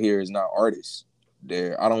 Niggas out here is not artists.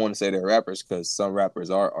 I don't want to say they're rappers because some rappers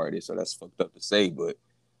are artists, so that's fucked up to say, but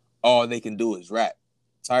all they can do is rap.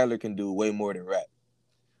 Tyler can do way more than rap.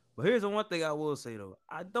 But here's the one thing I will say though.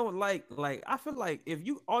 I don't like I feel like if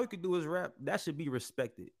you all you can do is rap, that should be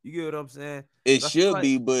respected. You get what I'm saying? It 'Cause I feel should like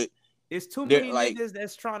be, but it's too they're many like niggas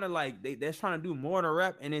that's trying to that's trying to do more than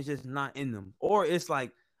rap and it's just not in them. Or it's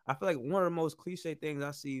like I feel like one of the most cliche things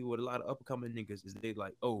I see with a lot of upcoming niggas is they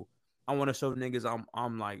like, oh, I want to show niggas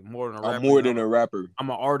I'm like more than a I'm rapper. more than a rapper. I'm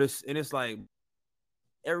an artist, and it's like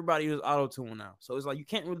everybody uses auto tune now, so it's like you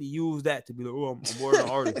can't really use that to be like, oh, I'm more than an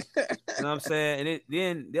artist. You know what I'm saying? And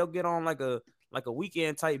then they'll get on like a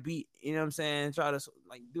weekend type beat. You know what I'm saying? Try to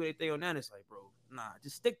like do their thing on that. It's like, bro, nah,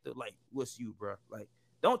 just stick to like what's you, bro. Like,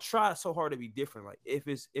 don't try so hard to be different. Like, if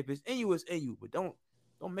it's in you, it's in you. But don't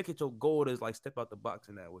make it your goal to like step out the box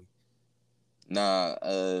in that way. Nah,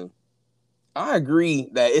 I agree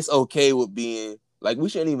that it's okay with being like we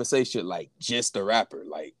shouldn't even say shit like just a rapper.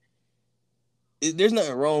 Like there's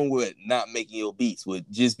nothing wrong with not making your beats, with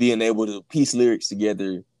just being able to piece lyrics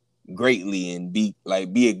together greatly and be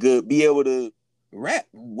able to rap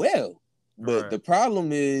well. But Right. the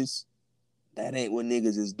problem is that ain't what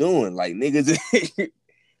niggas is doing. Like niggas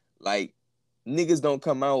like niggas don't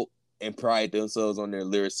come out and pride themselves on their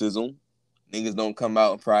lyricism. Niggas don't come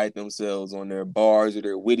out and pride themselves on their bars or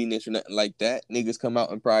their wittiness or nothing like that. Niggas come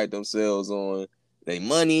out and pride themselves on their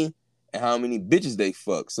money and how many bitches they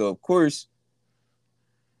fuck. So of course,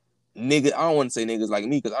 nigga, I don't want to say niggas like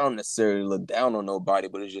me because I don't necessarily look down on nobody,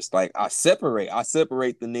 but it's just like I separate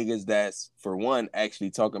the niggas that's for one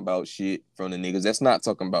actually talking about shit from the niggas that's not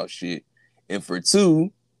talking about shit. And for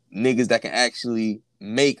two, niggas that can actually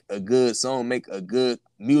make a good song, make a good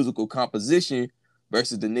musical composition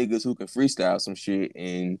versus the niggas who can freestyle some shit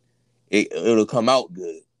and it'll come out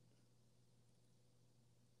good.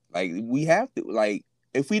 Like we have to like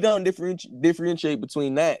if we don't differentiate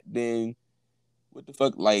between that, then what the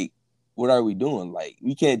fuck like what are we doing? Like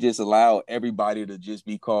we can't just allow everybody to just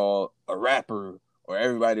be called a rapper or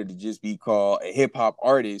everybody to just be called a hip hop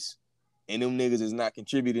artist and them niggas is not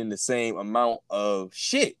contributing the same amount of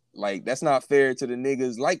shit. Like that's not fair to the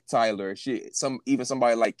niggas like Tyler or shit. Even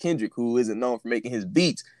somebody like Kendrick who isn't known for making his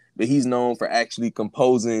beats, but he's known for actually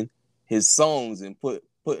composing his songs and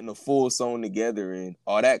putting a full song together and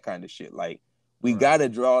all that kind of shit. Like we Right. gotta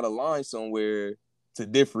draw the line somewhere to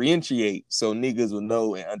differentiate so niggas will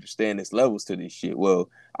know and understand there's levels to this shit. Well,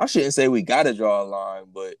 I shouldn't say we gotta draw a line,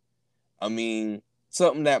 but I mean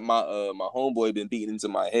something that my homeboy been beating into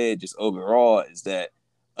my head just overall is that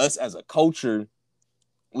us as a culture,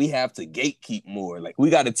 we have to gatekeep more. Like we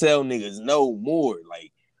gotta tell niggas no more.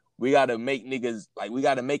 Like we gotta make niggas like we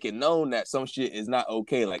gotta make it known that some shit is not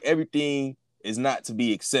okay. Like everything is not to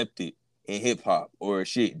be accepted in hip hop or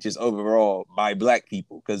shit just overall by black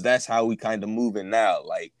people because that's how we kind of moving now.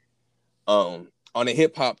 Like on a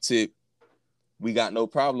hip hop tip, we got no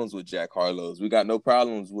problems with Jack Harlow's. We got no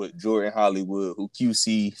problems with Jordan Hollywood, who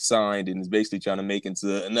QC signed and is basically trying to make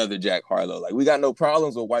into another Jack Harlow. Like we got no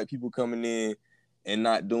problems with white people coming in and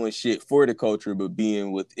not doing shit for the culture, but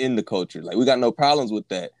being within the culture. Like we got no problems with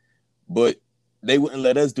that. But they wouldn't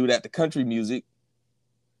let us do that to country music.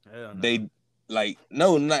 Hell no. They like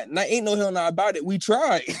no, not ain't no hell not about it. We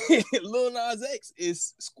tried. Lil Nas X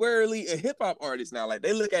is squarely a hip hop artist now. Like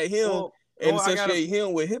they look at him and I gotta associate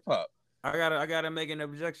him with hip hop. I gotta make an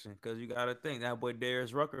objection because you gotta think that boy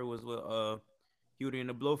Darius Rucker was with Hootie and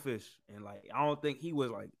the Blowfish, and like I don't think he was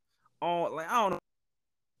like on like I don't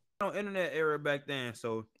know internet era back then,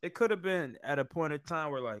 so it could have been at a point in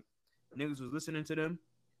time where like niggas was listening to them,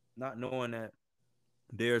 not knowing that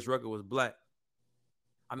Darius Rucker was black.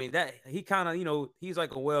 I mean that he kind of he's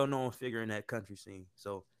like a well known figure in that country scene,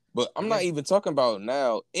 so But I I'm not guess even talking about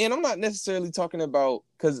now, and I'm not necessarily talking about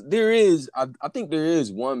because there is, I think there is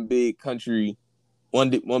one big country,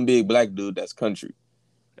 one big black dude that's country,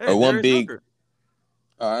 hey or one Darius big. Rucker.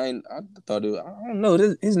 I thought it. I don't know.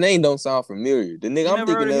 His name don't sound familiar. The You nigga I'm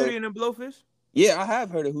never heard thinking of of, Hootie and the Blowfish? yeah, I have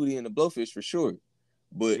heard of Hootie and the Blowfish for sure,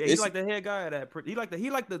 but Yeah, he it's like the head guy of that. He like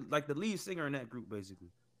the lead singer in that group basically.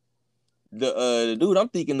 the dude I'm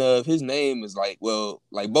thinking of. His name is like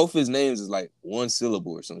like both his names is like one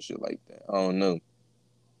syllable or some shit like that. I don't know,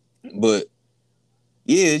 but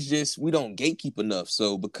yeah, it's just we don't gatekeep enough.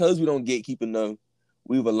 So because we don't gatekeep enough,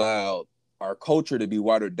 we've allowed our culture to be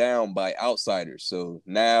watered down by outsiders. So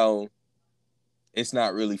now it's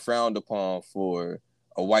not really frowned upon for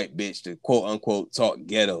a white bitch to quote unquote talk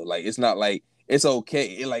ghetto. Like it's not like it's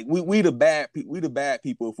okay. Like we the bad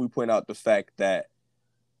people if we point out the fact that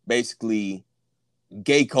basically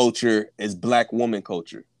gay culture is black woman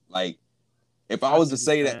culture. Like if I I was see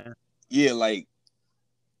to what you're say that, saying. yeah, like,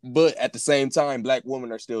 but at the same time, black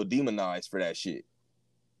women are still demonized for that shit.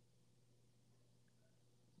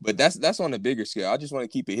 But that's on a bigger scale. I just want to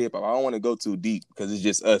keep it hip hop. I don't want to go too deep because it's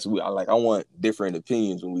just us. I want different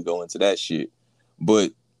opinions when we go into that shit.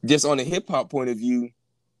 But just on a hip hop point of view,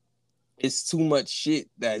 it's too much shit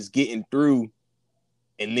that's getting through,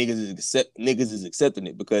 and niggas is accepting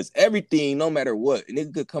it because everything, no matter what, a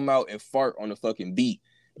nigga could come out and fart on a fucking beat,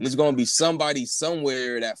 and there's gonna be somebody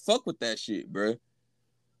somewhere that fuck with that shit, bro.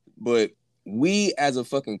 But we as a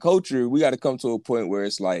fucking culture, we got to come to a point where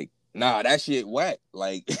it's like, nah, that shit whack.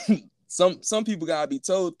 Like some people gotta be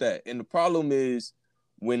told that. And the problem is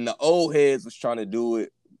when the old heads was trying to do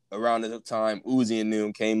it around the time Uzi and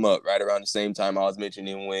them came up, right around the same time I was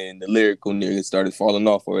mentioning when the lyrical niggas started falling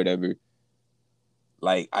off or whatever.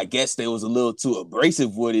 Like I guess they was a little too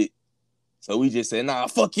abrasive with it. So we just said, nah,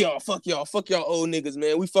 fuck y'all, fuck y'all old niggas,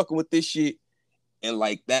 man. We fucking with this shit. And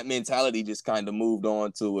like that mentality just kind of moved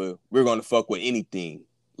on to we're gonna fuck with anything.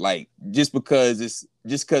 Like just because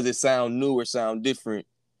it sound new or sound different,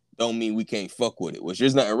 don't mean we can't fuck with it. Which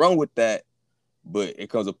there's nothing wrong with that, but it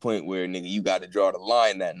comes a point where nigga you got to draw the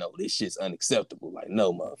line that no, this shit's unacceptable. Like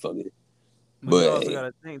no, motherfucker. But you But also hey,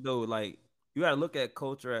 gotta think though, like you gotta look at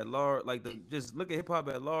culture at large, like just look at hip hop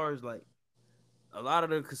at large. Like a lot of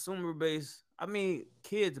the consumer base, I mean,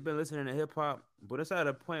 kids have been listening to hip hop, but it's at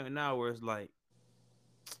a point now where it's like,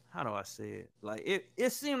 how do I say it? Like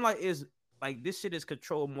it seemed like it's like this shit is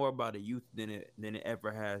controlled more by the youth than it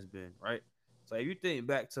ever has been, right? So if you think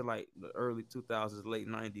back to like the early 2000s, late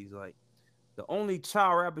 90s, like the only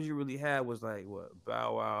child rappers you really had was like what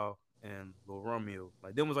Bow Wow and Lil Romeo.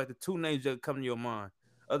 Like them was like the two names that come to your mind.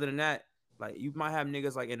 Other than that, like you might have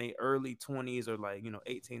niggas like in their early 20s or like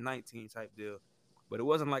 18, 19 type deal, but it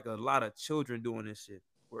wasn't like a lot of children doing this shit.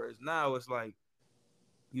 Whereas now it's like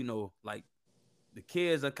like the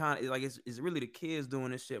kids are kind of like it's really the kids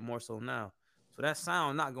doing this shit more so now. So that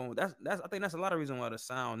sound not going. That's I think that's a lot of reason why the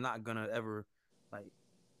sound not gonna ever like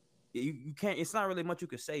you can't. It's not really much you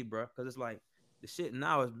can say, bro, because it's like the shit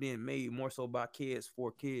now is being made more so by kids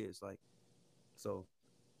for kids. Like so,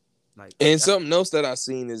 like and that's something else that I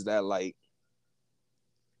seen is that like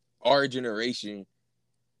our generation,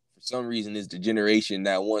 for some reason, is the generation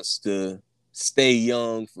that wants to stay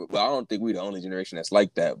young. Well, I don't think we're the only generation that's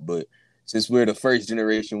like that, but since we're the first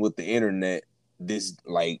generation with the internet, this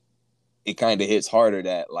like it kind of hits harder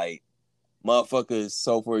that like motherfuckers.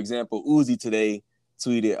 So, for example, Uzi today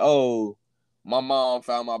tweeted, "Oh, my mom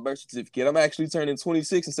found my birth certificate. I'm actually turning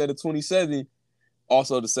 26 instead of 27."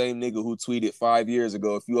 Also, the same nigga who tweeted 5 years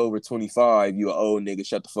ago, "If you over 25, you an old nigga.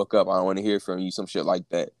 Shut the fuck up. I don't want to hear from you." Some shit like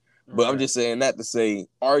that. But I'm right. just saying that to say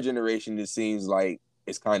our generation, it seems like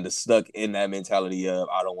it's kind of stuck in that mentality of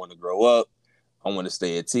I don't want to grow up. I want to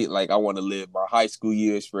stay like I want to live my high school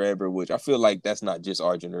years forever, which I feel like that's not just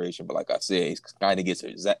our generation, but like I said, it kind of gets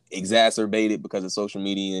exacerbated because of social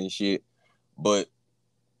media and shit. But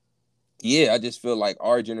yeah, I just feel like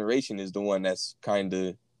our generation is the one that kind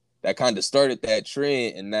of started that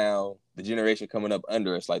trend, and now the generation coming up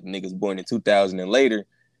under us, like the niggas born in 2000 and later,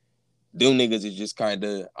 them niggas is just kind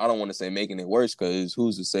of, I don't want to say making it worse because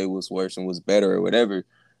who's to say what's worse and what's better or whatever,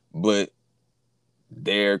 but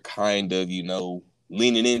they're kind of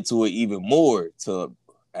leaning into it even more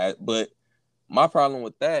but my problem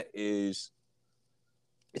with that is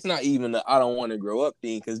it's not even the I don't want to grow up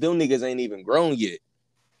thing because them niggas ain't even grown yet.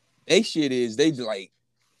 They shit is they just like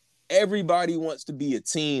everybody wants to be a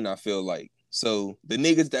teen, I feel like. So the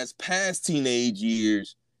niggas that's past teenage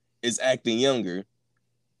years is acting younger,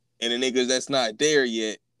 and the niggas that's not there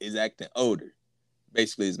yet is acting older.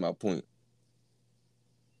 Basically, is my point.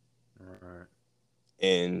 All right.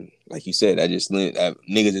 And like you said, I just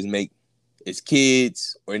niggas just make it's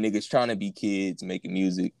kids or niggas trying to be kids making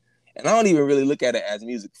music. And I don't even really look at it as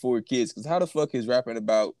music for kids, because how the fuck is rapping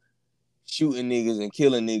about shooting niggas and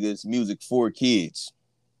killing niggas music for kids?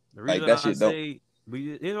 The Like reason that I shit don't. say,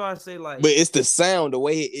 here's why I say like, But it's the sound, the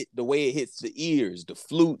way it hits the ears, the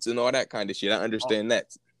flutes and all that kind of shit. I understand that.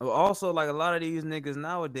 also like a lot of these niggas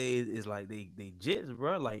nowadays is like they jits,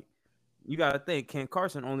 bro. Like you gotta think, Ken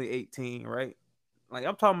Carson only 18, right? Like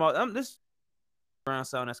I'm talking about, this brown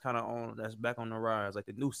sound that's kind of on that's back on the rise, like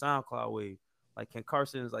the new SoundCloud wave. Like Ken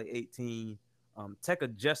Carson is like 18.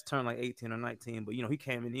 Tekka just turned like 18 or 19, but he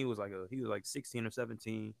came in, he was like 16 or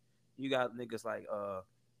 17. You got niggas like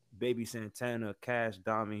Baby Santana, Cash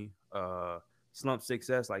Dami, Slump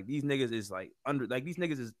Success. Like these niggas is these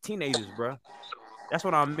niggas is teenagers, bro. That's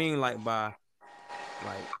what I mean, like by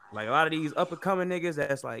like a lot of these up and coming niggas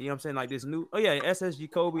that's like, what I'm saying, like this new, oh yeah,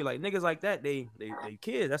 SSG Kobe, like niggas like that, they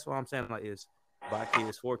kids. That's what I'm saying, like it's by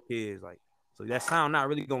kids for kids, like so that sound not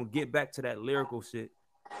really gonna get back to that lyrical shit,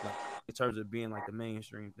 like in terms of being like the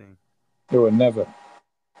mainstream thing. It would never.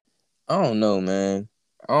 I don't know, man.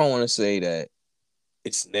 I don't want to say that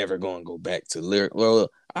it's never gonna go back to lyric. Well,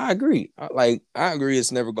 I agree. I agree.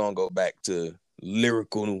 It's never gonna go back to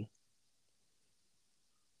lyrical,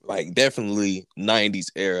 like definitely '90s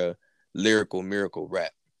era lyrical miracle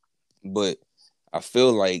rap. But I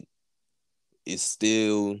feel like it's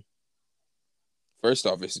still. First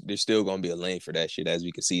off, there's still gonna be a lane for that shit, as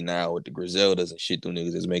we can see now with the Griseldas and shit. Them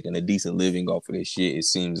niggas is making a decent living off of this shit. It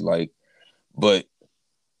seems like, but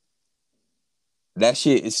that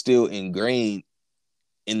shit is still ingrained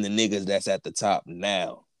in the niggas that's at the top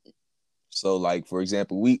now. So, like, for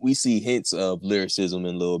example, we see hints of lyricism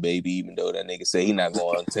in Lil Baby, even though that nigga say he not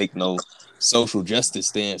going to take no social justice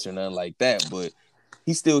stance or nothing like that. But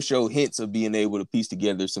he still show hints of being able to piece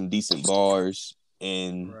together some decent bars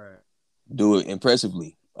and Right. do it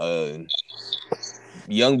impressively.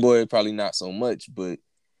 Young boy probably not so much, but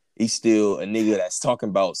he's still a nigga that's talking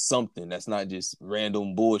about something that's not just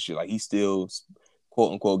random bullshit. Like he's still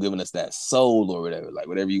quote unquote giving us that soul or whatever, like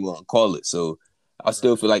whatever you want to call it. So I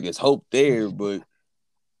still Right. feel like it's hope there, but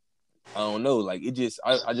I don't know. Like it just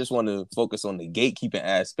I just want to focus on the gatekeeping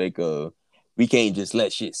aspect of we can't just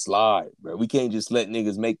let shit slide, bro. We can't just let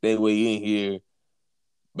niggas make their way in here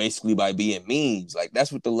basically by being memes. Like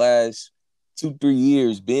that's what the last 2-3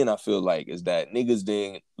 years been, I feel like, is that niggas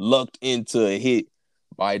then lucked into a hit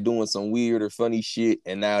by doing some weird or funny shit,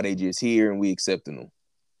 and now they just here and we accepting them.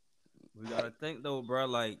 We gotta think though, bro.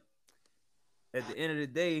 Like at the end of the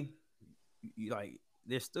day, like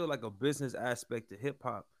there's still like a business aspect to hip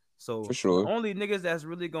hop. For So the sure. only niggas that's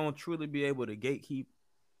really gonna truly be able to gatekeep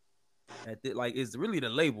like is really the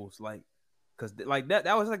labels, like because like that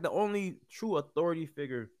was like the only true authority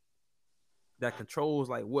figure that controls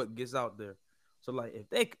like what gets out there. So like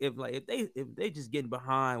if they just getting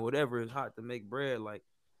behind whatever is hot to make bread, like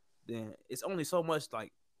then it's only so much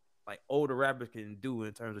like older rappers can do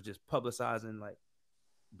in terms of just publicizing like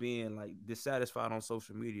being like dissatisfied on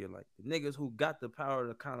social media. Like the niggas who got the power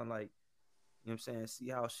to kind of like, what I'm saying, see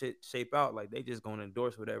how shit shape out, like they just gonna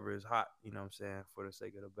endorse whatever is hot, what I'm saying, for the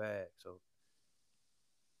sake of the bag. So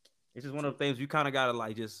it's just one of the things you kind of gotta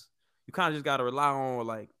like you kind of just gotta rely on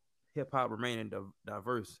like hip hop remaining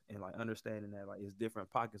diverse and like understanding that like it's different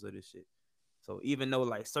pockets of this shit. So even though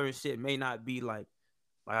like certain shit may not be like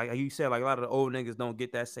you said, like a lot of the old niggas don't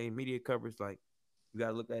get that same media coverage. Like you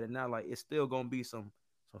gotta look at it now, like it's still gonna be some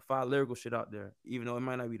fire lyrical shit out there. Even though it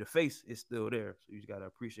might not be the face, it's still there. So you just gotta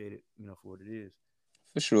appreciate it, for what it is.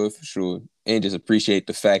 For sure, for sure. And just appreciate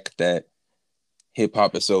the fact that hip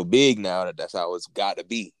hop is so big now that that's how it's got to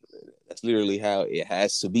be. That's literally how it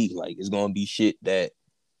has to be. Like it's gonna be shit that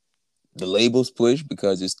the labels push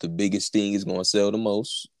because it's the biggest thing. It's gonna sell the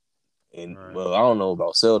most. And Right. well, I don't know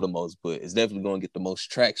about sell the most, but it's definitely gonna get the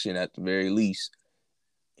most traction at the very least.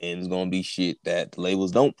 And it's gonna be shit that the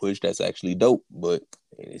labels don't push that's actually dope, but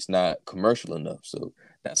it's not commercial enough. So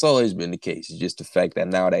that's always been the case. It's just the fact that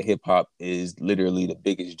now that hip hop is literally the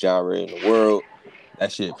biggest genre in the world,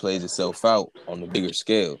 that shit plays itself out on the bigger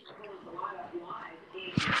scale.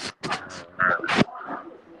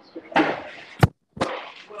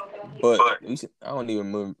 Right. But I don't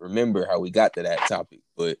even remember how we got to that topic.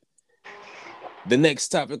 But the next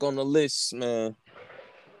topic on the list, man.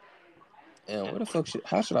 And where the fuck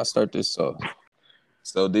how should I start this off?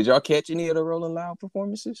 So did y'all catch any of the Rolling Loud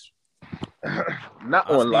performances? Not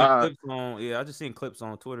I on seen live. clips on I just seen clips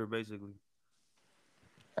on Twitter basically.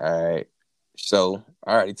 All right. So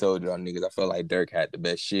I already told y'all niggas I felt like Dirk had the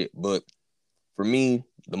best shit. But for me,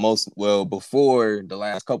 before the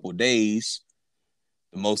last couple of days,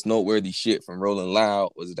 the most noteworthy shit from Rolling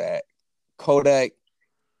Loud was that Kodak,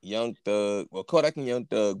 Kodak and Young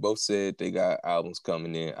Thug both said they got albums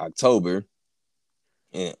coming in October.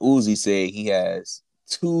 And Uzi said he has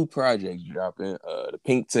 2 projects dropping, the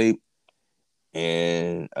Pink Tape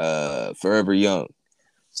and Forever Young.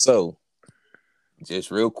 So,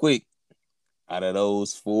 just real quick, out of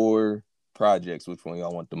those 4 projects, which one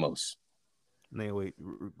y'all want the most? Nigga, wait,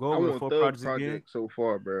 go I over the want 4 Thug projects again. project so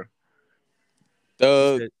far, bro. You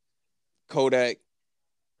Thug, said Kodak,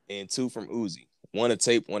 and 2 from Uzi. One a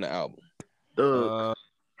tape, one an album. Thug, uh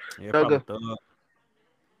yeah, Thugger. probably Thug.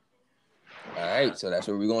 All right, so that's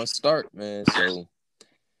where we're gonna start, man. So,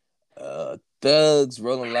 Thug's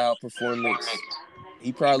Rolling Loud performance.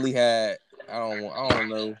 He probably had I don't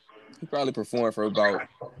know. He probably performed for about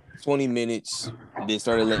 20 minutes. Then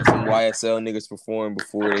started letting some YSL niggas perform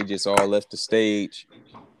before they just all left the stage.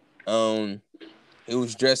 It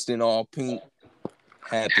was dressed in all pink.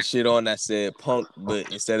 Had the shit on that said punk,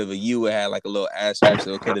 but instead of a U, it had like a little asterisk,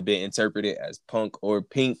 so it could have been interpreted as punk or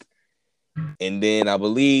pink. And then I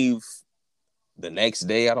believe the next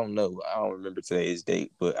day, I don't remember today's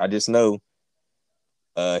date, but I just know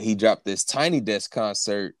he dropped this Tiny Desk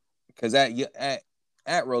concert because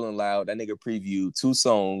at Rolling Loud, that nigga previewed 2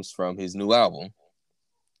 songs from his new album.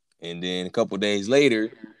 And then a couple days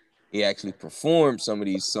later, he actually performed some of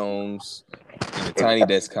these songs in the Tiny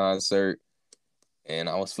Desk concert. And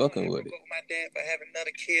I was fucking with it. My dad for having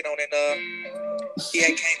another kid on, and he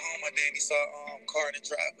had came home one day and he saw a car in the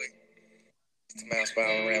driveway. The mouse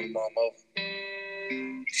file ran my mom over.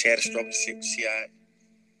 She had a stroke and shit, she all right.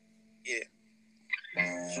 Yeah.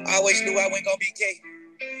 I always knew I wasn't gonna be gay.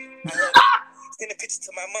 I sent a picture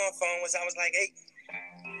to my mom's phone when I was like 8.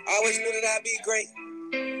 I always knew that I'd be great.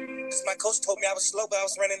 Cause my coach told me I was slow, but I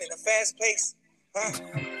was running in a fast pace. Huh?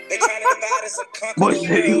 They trying to divide us and conquer Boy the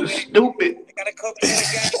said he world. was stupid. They got a couple of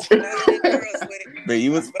guys with it. But he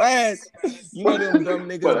was fast. You know them dumb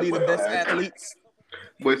niggas be the best athletes.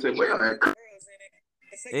 Boy said, well,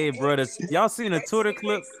 Hey, brothers, y'all seen a Twitter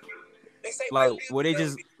clip like where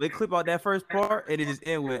they clip out that first part and it just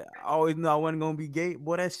end with "I always knew I wasn't gonna be gay."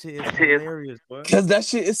 Boy, that shit is hilarious, boy. Cause that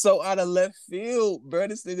shit is so out of left field, bro.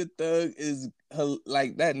 This nigga Thug is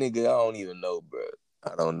like that nigga. I don't even know, bro.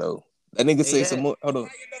 I don't know. That nigga say some more. Hold on.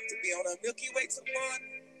 If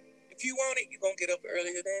you want it, you gonna get up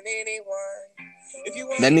earlier than anyone. If you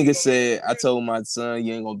want That nigga said, "I told my son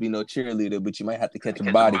you ain't gonna be no cheerleader, but you might have to catch a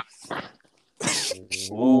body."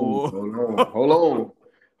 Whoa. Hold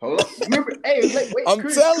on. Remember, hey, wait. I'm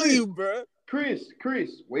Chris, telling you, bro. Chris,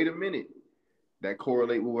 wait a minute. That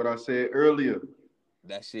correlate with what I said earlier.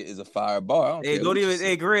 That shit is a fire bar. Hey,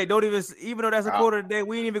 Greg, don't even though that's a quarter today,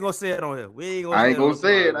 we ain't even gonna say it on here. I ain't gonna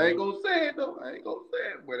say it. I ain't gonna say it though.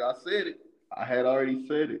 But I said it. I had already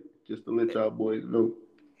said it just to let y'all boys know.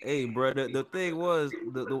 Hey, bro, the thing was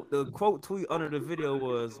the quote tweet under the video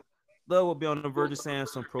was Thug will be on the verge of saying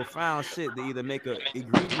some profound shit to either make a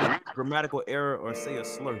egregious grammatical error or say a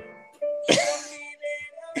slur.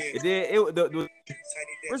 The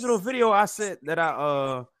original video I said that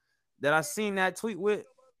I seen that tweet with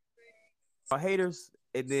haters,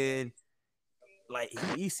 and then like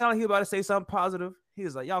he sounded like he was about to say something positive. He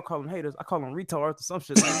was like, "Y'all call them haters, I call them retards or some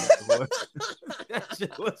shit like that." Boy. That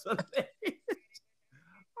shit was amazing.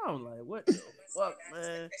 I'm like, what the fuck,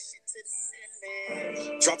 man?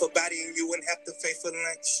 Drop a body and you wouldn't have to pay for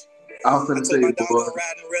lunch. I was gonna say, boy, right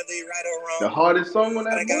or wrong. the hardest song on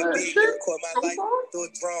that shit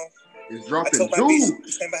is dropping Jewel.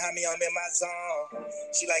 Stand behind me, I'm in my zone.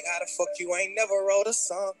 She like, how the fuck you ain't never wrote a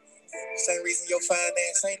song? Same reason your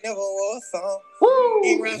finance ain't never wore a thong.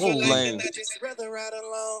 He runs for life and I just rather ride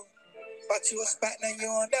alone. Bought you a spot, now you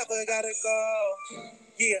don't never gotta go.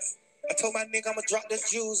 Yeah. I told my nigga I'ma drop the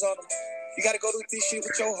jewels on him. You gotta go do this shit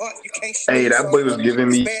with your heart. You can't. Hey, that boy was giving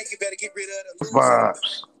me you better get rid of the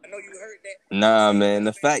vibes. I know you heard that. Nah, man.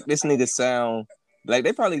 The fact this nigga sound like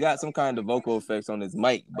they probably got some kind of vocal effects on his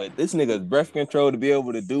mic, but this nigga's breath control to be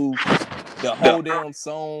able to do the whole damn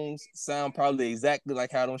songs sound probably exactly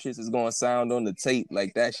like how them shits is gonna sound on the tape.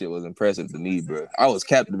 Like that shit was impressive to me, bro. I was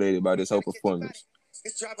captivated by this whole performance.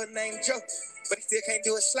 His driver named Joe, but he still can't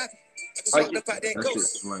do it sloppy. I just walked up out that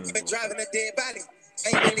ghost. Been driving a dead body.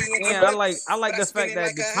 Yeah, I like the fact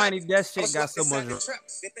that the Tiny Desk shit got so much.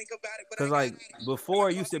 Because like before,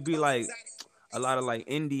 it used to be like a lot of like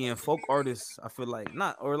indie and folk artists. I feel like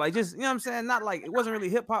not or like just you know what I'm saying. Not like it wasn't really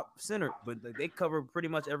hip hop centered, but they cover pretty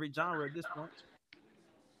much every genre at this point.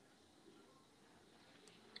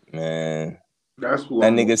 Man, that's what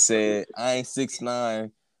that nigga said. I ain't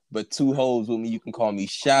 6'9", but 2 hoes with me. You can call me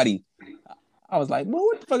Shotty. I was like, well,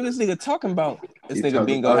 what the fuck is this nigga talking about? This nigga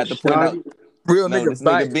Bingo had to point out.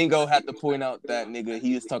 Nigga Bingo had to point out that nigga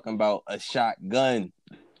he was talking about a shotgun,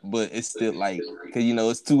 but it's still like, cause you know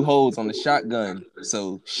it's 2 holes on the shotgun,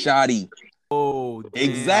 so Shotty. Oh, damn.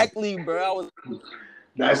 Exactly, bro.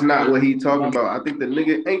 That's not what he talking about. I think the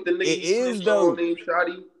nigga ain't the nigga. It is though. Named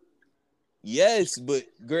Shotty. Yes, but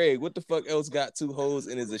Greg, what the fuck else got 2 hoes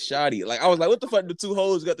and is a shotty? Like I was like, what the fuck do 2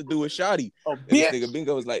 hoes got to do with shotty? Oh, and this nigga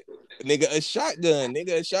Bingo was like, nigga, a shotgun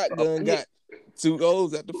got 2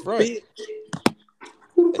 hoes at the front.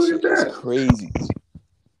 That shit is crazy.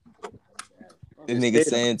 This nigga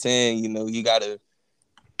Santan, you know, you gotta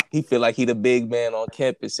He feel like he the big man on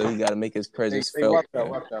campus, so he got to make his presence felt.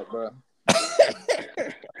 Watch out, bro.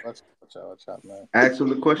 Watch out, man. Ask him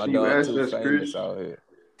the My question you dog asked too us, famous Chris. out here.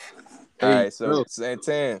 Hey, All right, so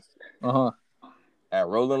Santan at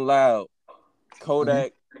Rolling Loud,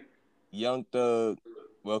 Kodak, Young Thug.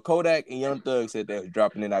 Well, Kodak and Young Thug said they was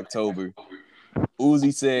dropping in October.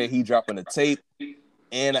 Uzi said he dropping a tape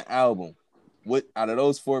and an album. What out of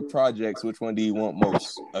those 4 projects, which one do you want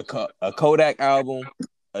most? A Kodak album,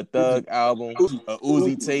 a Thug album, a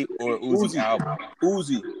Uzi tape, or a Uzi album?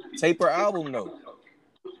 Uzi Tape or album, though?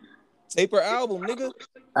 Tape or album, nigga?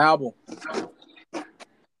 album.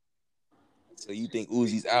 So you think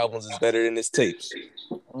Uzi's albums is better than his tapes?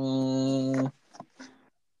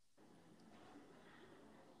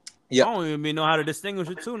 Yeah. I don't even know how to distinguish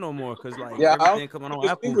the two no more, cause like Yeah, everything coming on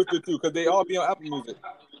Apple. Distinguish the two because they all be on Apple Music.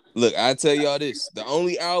 Look, I tell y'all this: the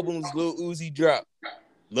only albums Lil Uzi dropped,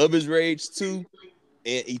 "Love Is Rage 2"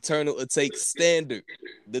 and "Eternal Atake Standard."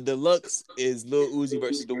 The deluxe is Lil Uzi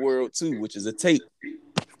versus the World 2, which is a tape.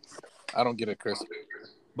 I don't get it, Chris.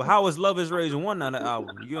 But how is Love Is Rage 1 on the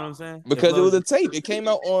album? You get what I'm saying? Because it was a tape. It came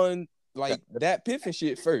out on like that Piff and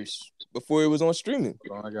shit first before it was on streaming.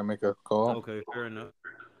 So I gotta make a call. Okay, fair enough.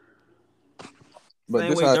 But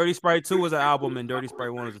Same way Dirty Sprite 2 was an album and Dirty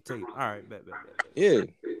Sprite 1 was a tape. All right, bet. Yeah.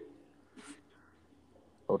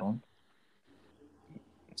 Hold on.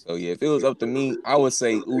 So yeah, if it was up to me, I would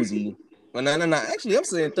say Uzi. But no. Actually, I'm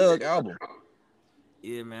saying Thug album.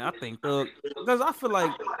 Yeah, man, I think Thug, because I feel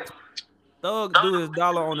like Thug do his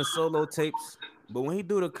dollar on the solo tapes, but when he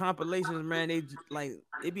do the compilations, man,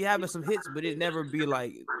 they be having some hits, but it never be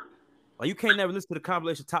like you can't never listen to the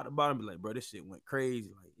compilation top to bottom and be like, bro, this shit went crazy.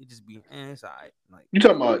 Like it just be it's all right. Like You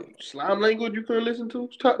talking about slime language you couldn't listen to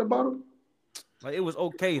top to bottom? Like it was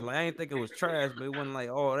okay. Like I didn't think it was trash, but it wasn't like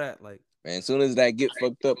all that. Like man, as soon as that Get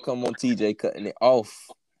Fucked Up come on, TJ cutting it off.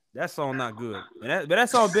 That song not good. But that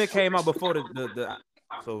song big came out before the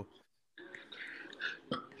so.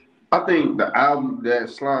 I think the album, that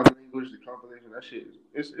slime language, the compilation, that shit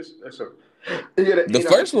it's a. The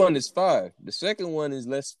first one is 5. The second one is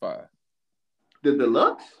less 5. The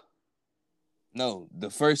deluxe? No, the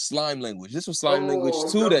first Slime Language. This was Slime Language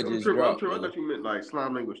 2 that just dropped. I thought you meant like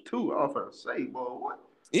Slime Language 2. I was trying to say, boy, what?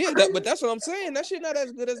 Yeah, but that's what I'm saying. That shit not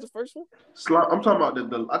as good as the first one. I'm talking about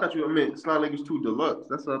I thought you meant Slime Language 2 Deluxe.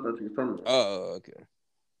 That's what I thought you were talking about. Oh, okay.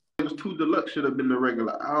 Language 2 Deluxe should have been the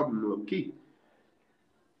regular album of key.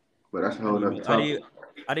 But that's a whole other topic.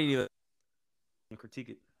 I didn't even critique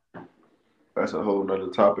it. That's a whole nother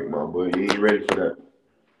topic, my boy. You ain't ready for that.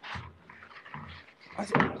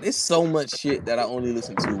 It's so much shit that I only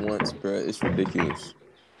listen to once, bro. It's ridiculous.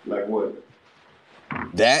 Like what?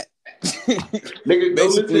 That Nigga,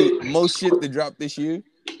 basically most shit that dropped this year.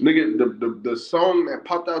 Nigga, the song that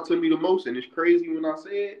popped out to me the most, and it's crazy when I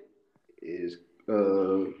say it, is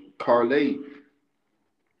Carlay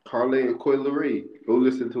and Coi Leray. Go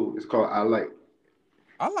listen to it. It's called I Like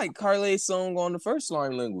Carlay's song on the first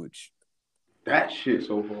Slime Language. That shit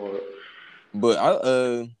so hard. But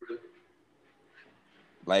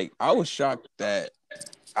I was shocked that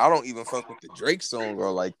I don't even fuck with the Drake song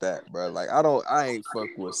or like that, bro. Like I ain't fuck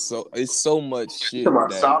with it's so much shit.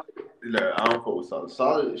 That, Solid? No, I don't fuck with Solid.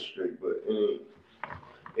 Solid is straight, but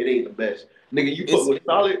it ain't the best. Nigga, you fuck with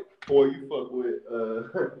Solid or you fuck with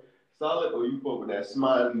Solid or you fuck with that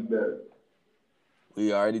Smiley better?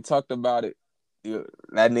 We already talked about it.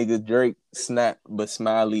 That nigga Drake snap, but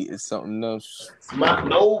Smiley is something else.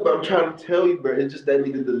 No, but I'm trying to tell you, bro. It's just that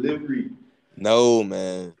nigga delivery. No,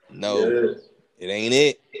 man. No. Yes. It ain't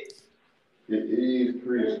it. It is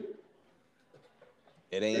crazy.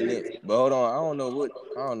 It ain't it. But hold on, I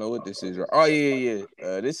don't know what this is. Oh yeah.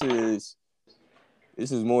 This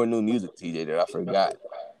is more new music, TJ, that I forgot.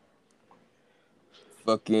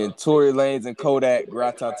 Fucking Tory Lanez and Kodak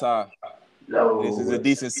Gratata. No. This is a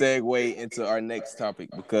decent segue into our next topic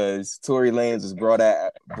because Tory Lanez was brought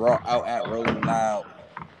out at Rolling Loud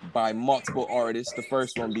by multiple artists. The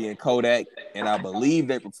first one being Kodak, and I believe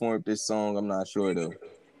they performed this song. I'm not sure though.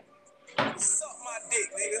 Suck my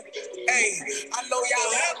dick, nigga. Hey, I know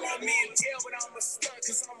y'all have on me in jail, but I'm a stunt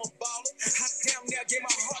cause I'm a baller. I damn near gave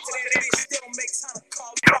my heart to that bitch, still don't make time to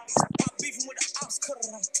call me. I'm beefing with the ops, cut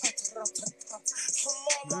it off.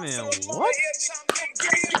 Man, what?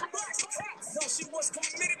 No, she was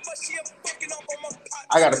committed, but she a fucking up on my pot.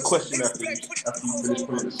 I got a question after you finish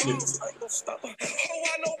playing the snippet. Oh,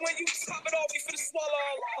 I know when you top it off, you finna swallow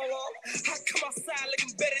all. I come outside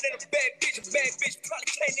looking better than a bad bitch. A bad bitch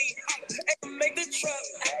probably can't eat hot and make the trap.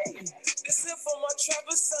 Hey, this is for my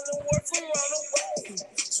trappers selling work from round the way.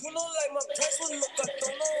 Swing on like my price will look, I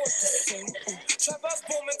don't know what to say. Trap house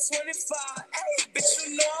booming 25. Hey, bitch,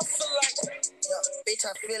 you know I'm bitch,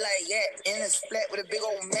 I feel like yeah. In a splat with a big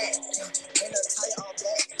old mat. In a tie all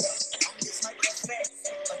black. I'm just like a fat.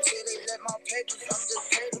 Until they let my papers, I'm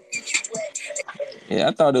just here to get you wet. Yeah,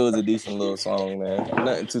 I thought it was a decent little song, man.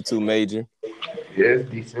 Nothing too major. Yeah, it's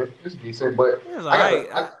decent. It's decent, but It was I alright.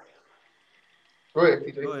 gotta. Go ahead,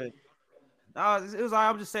 TJ. Go ahead. No, it was.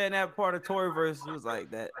 I'm just saying that part of Tory verse. It was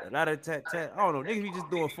like that. A lot of tat. I don't know. Niggas be just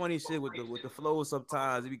doing funny shit with the flow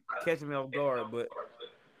sometimes. It be catching me off guard, but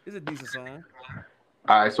it's a decent song.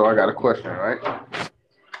 All right, so I got a question, right?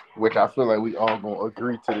 Which I feel like we all gonna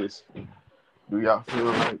agree to this. Do y'all feel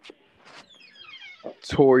like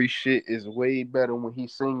Tory shit is way better when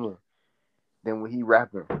he's singing than when he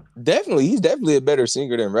rapping? Definitely, he's definitely a better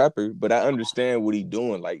singer than rapper, but I understand what he's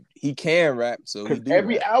doing. Like, he can rap, so he Because do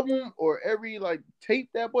every rap. album or every like tape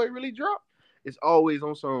that boy really dropped, it's always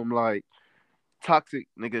on some like toxic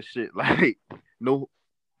nigga shit. Like no,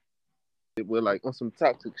 we're like on some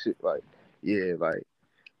toxic shit. Like yeah, like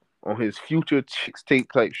on his future chicks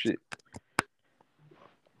tape type shit.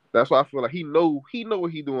 That's why I feel like he know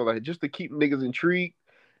what he doing. Like just to keep niggas intrigued,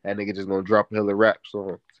 that nigga just gonna drop a hella rap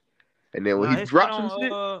songs. And then when Nah, he drops some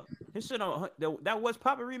shit, his shit on that was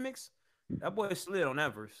Papa remix. That boy slid on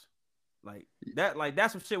that verse. Like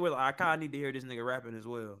that's some shit where like, I kind of need to hear this nigga rapping as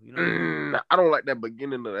well. You know what I mean? I don't like that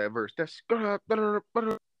beginning of that verse. That's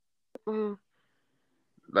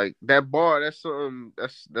like that bar. That's something.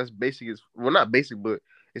 That's basic. As well, not basic, but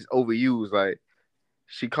it's overused. Like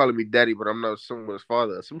she calling me daddy, but I'm not someone's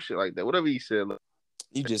father. Or some shit like that. Whatever he said. Like,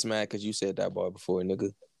 You just mad because you said that bar before,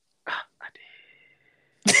 nigga. I did.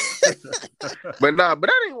 but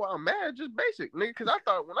that ain't why I'm mad. Just basic, nigga. Because I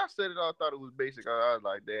thought when I said it, I thought it was basic. I was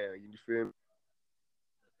like, damn, you feel me?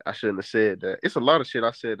 I shouldn't have said that. It's a lot of shit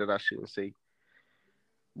I said that I shouldn't say,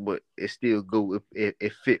 but it still go.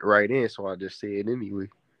 It fit right in, so I just say it anyway.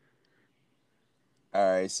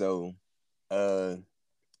 All right, so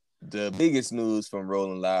the biggest news from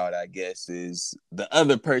Rolling Loud, I guess, is the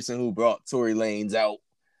other person who brought Tory Lanez out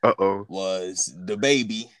was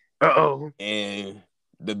DaBaby. And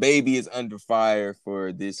DaBaby is under fire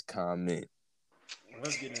for this comment.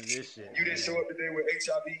 Let's get into this shit. You didn't show up today with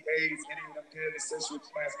HIV, AIDS, any of them deadly sexually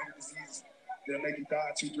transmitted diseases that'll make you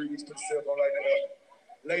die in 2-3 weeks. Put the cell phone like that up.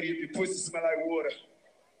 Lady, if your pussy smell like water,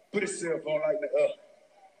 put a cell phone like that up.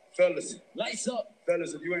 Fellas, lights up.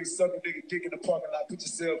 Fellas, if you ain't sucking nigga dick in the parking lot, put your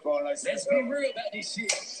cell phone like that. Let's be real about this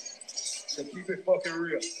shit. So keep it fucking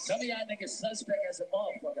real. Some of y'all niggas suspect as a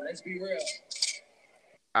motherfucker. Let's be real.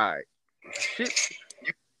 All right,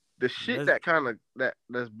 the shit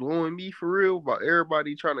that's blowing me for real about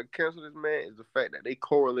everybody trying to cancel this man is the fact that they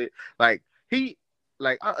correlate. Like I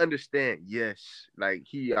understand, yes, like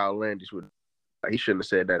he outlandish with. Like, he shouldn't have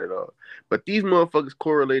said that at all. But these motherfuckers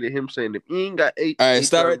correlated him saying if he ain't got eight. All right,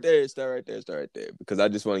 start right there. Because I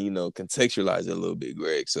just want to, contextualize it a little bit,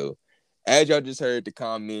 Greg. So, as y'all just heard the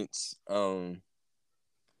comments,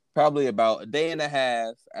 probably about a day and a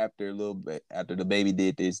half after DaBaby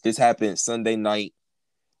did this. This happened Sunday night.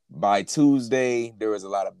 By Tuesday, there was a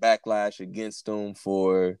lot of backlash against him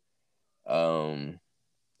for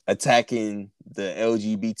attacking the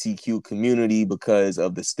LGBTQ community because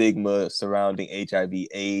of the stigma surrounding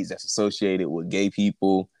HIV/AIDS that's associated with gay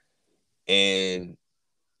people, and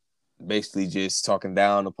basically just talking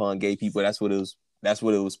down upon gay people. That's what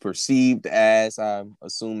it was perceived as, I'm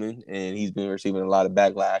assuming, and he's been receiving a lot of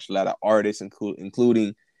backlash. A lot of artists,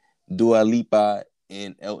 including Dua Lipa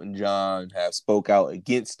and Elton John, have spoke out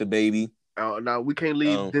against DaBaby. Now we can't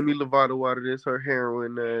leave Demi Lovato out of this. Her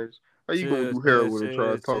heroin ass. How you gonna do heroin and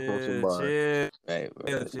try to talk on somebody?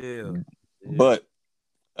 Chill. But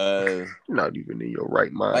not even in your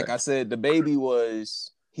right mind. Like I said,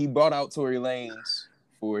 DaBaby he brought out Tory Lanez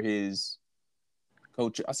for his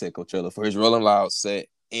Coachella, for his Rolling Loud set.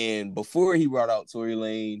 And before he brought out Tory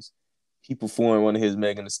Lanez, he performed one of his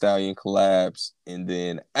Megan Thee Stallion collabs. And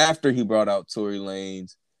then after he brought out Tory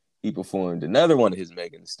Lanez, he performed another one of his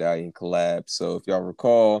Megan Thee Stallion collabs. So if y'all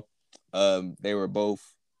recall, they were both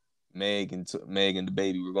Meg and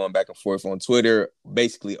DaBaby were going back and forth on Twitter,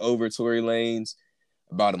 basically over Tory Lanez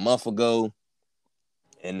about a month ago.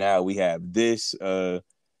 And now we have this.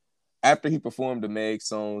 After he performed the Meg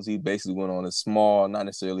songs, he basically went on a small, not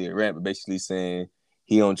necessarily a rant, but basically saying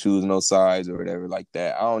he don't choose no sides or whatever like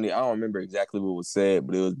that. I don't remember exactly what was said,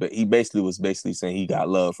 but he basically was saying he got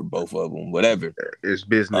love for both of them, whatever. It's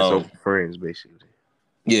business over friends, basically.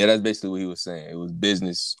 Yeah, that's basically what he was saying. It was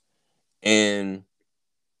business. And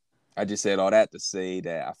I just said all that to say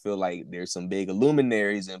that I feel like there's some big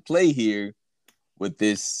luminaries in play here with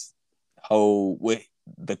this with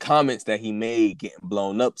the comments that he made getting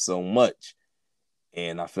blown up so much.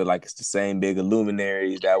 And I feel like it's the same big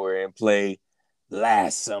luminaries that were in play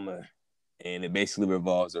last summer, and it basically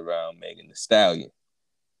revolves around Megan Thee Stallion.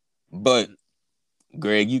 But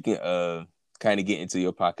Greg, you can kind of get into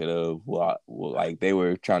your pocket of like they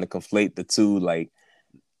were trying to conflate the two. Like,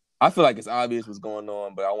 I feel like it's obvious what's going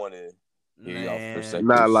on, but I want to hear y'all perspective.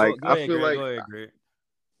 Nah, like Go I ahead, feel Greg, like go ahead, Greg.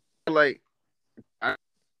 like I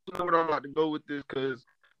know what I'm about to go with this because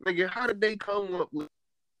nigga, how did they come up with?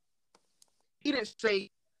 He didn't say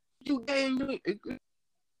you gay and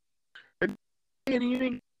you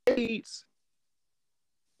ain't AIDS,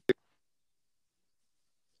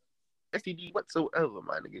 STD whatsoever,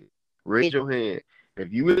 my nigga. Raise your hand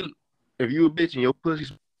if you a bitch and your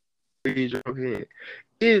pussy's raise your hand.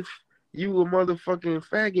 If you a motherfucking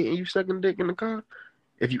faggot and you sucking dick in the car,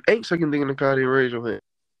 if you ain't sucking dick in the car, then raise your hand.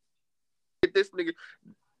 This nigga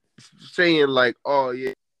saying like, oh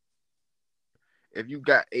yeah, if you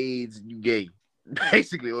got AIDS, you gay.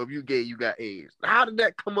 Basically, or if you gay, you got AIDS. How did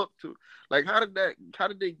that come up to? Like, how did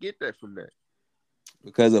they get that from that?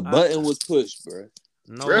 Because a button was pushed, bro.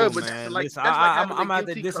 No, Bruh, but man. like, Listen, that's like I'm having a gonna have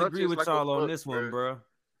to guilty disagree conscience with like y'all a on fuck, this one, bro.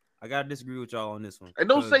 I gotta disagree with y'all on this one. And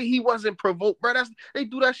don't say he wasn't provoked, bro. They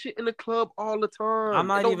do that shit in the club all the time. I'm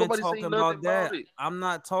not don't even nobody talking say about that. About it. I'm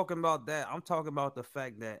not talking about that. I'm talking about the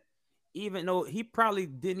fact that even though he probably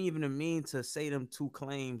didn't even mean to say them two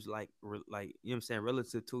claims like you know what I'm saying,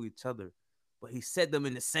 relative to each other, but he said them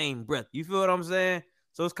in the same breath. You feel what I'm saying?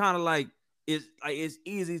 So it's kind of like it's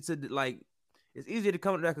easy to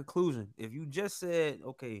come to that conclusion. If you just said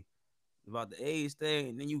okay about the AIDS thing,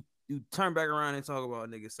 and then you turn back around and talk about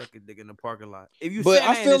niggas sucking dick in the parking lot. If you say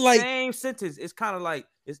that in the same sentence, it's kind of like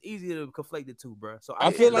it's easy to conflate the two, bro. So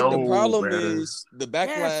I feel like the problem is the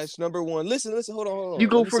backlash. Number one, listen, hold on. You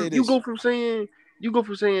go from saying,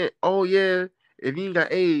 oh yeah, if you ain't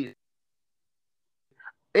got AIDS,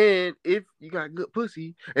 and if you got good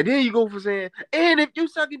pussy, and then you go for saying, and if you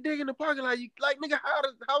sucking dick in the parking lot, you like nigga, how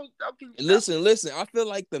can you listen? I feel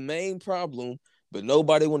like the main problem, but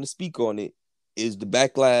nobody want to speak on it, is the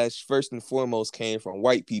backlash first and foremost came from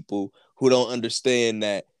white people who don't understand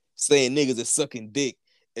that saying niggas is sucking dick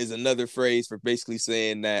is another phrase for basically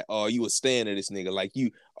saying that, oh, you a stan of this nigga. Like you,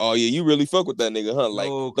 oh yeah, you really fuck with that nigga, huh? Like,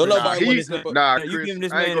 no, don't Chris, nobody want to step up. You giving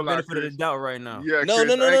this man the benefit of the doubt right now. Yeah, no,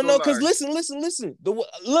 Chris, no. Because listen. Look,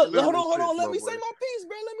 hold on. Let me say boy. my piece,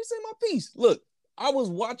 bro. Let me say my piece. Look, I was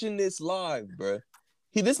watching this live, bro.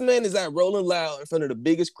 This man is at Rolling Loud in front of the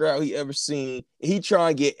biggest crowd he ever seen. He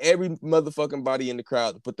trying to get every motherfucking body in the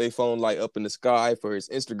crowd to put their phone light up in the sky for his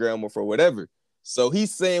Instagram or for whatever. So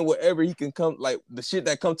he's saying whatever he can come, like the shit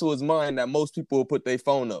that come to his mind that most people will put their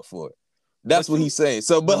phone up for. That's what he's saying.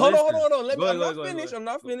 So, but hold on. I'm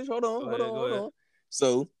not finished. Hold on.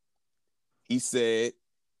 So he said,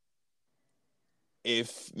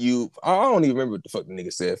 if you, I don't even remember what the fuck the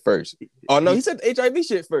nigga said first. Oh no, he said the HIV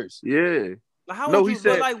shit first. Yeah. He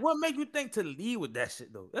said, but like, what make you think to lead with that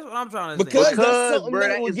shit though? That's what I'm trying to say. Because that's something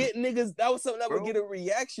that would get niggas. That was something that would get a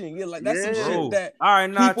reaction. Yeah, like that's some shit that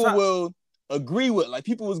people will agree with. Like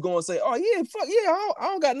people was gonna say, "Oh yeah, fuck yeah, I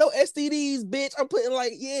don't got no STDs, bitch." I'm putting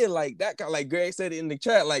like like that kind. Like Greg said it in the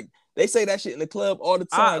chat. Like they say that shit in the club all the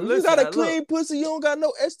time. You got a clean pussy, you don't got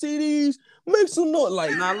no STDs. Make some noise.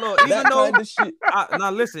 Like that kind of shit.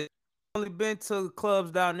 Listen. Only been to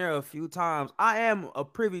clubs down there a few times. I am a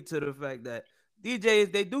privy to the fact that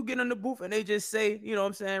DJs, they do get in the booth and they just say, you know what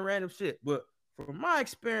I'm saying, random shit. But from my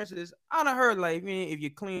experiences, I done heard like, if you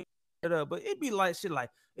clean it up, but it'd be like shit like,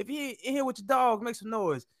 if you in here with your dog, make some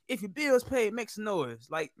noise. If your bills paid, make some noise.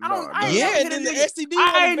 Like I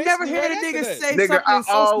ain't never heard a nigga say something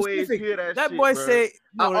so specific. That boy said,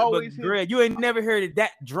 but Greg, you ain't never heard it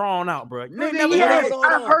that drawn out, bro. You ain't never heard it.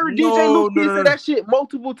 I've heard DJ Luke say that shit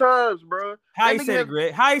multiple times, bro. How he said it,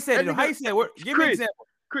 Greg? How he said it? How he said it? Give me an example.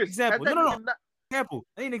 Chris, example. No. Example.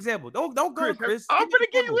 I need an example. Don't go, Chris. I'm gonna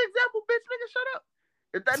give you an example, bitch. Nigga, shut up.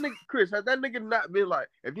 If that nigga, Chris, has that nigga not been like,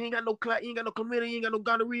 if you ain't got no clout, you ain't got no chlamydia, you ain't got no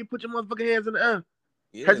gonorrhea, put your motherfucking hands in the air.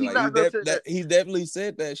 Yeah, has he not said that? He's definitely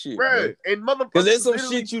said that shit, bro. And motherfuckers, because there's some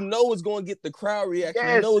shit you know is gonna get the crowd reaction.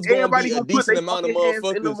 Yes, you know it's gonna be a decent amount of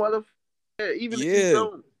motherfuckers. Even if you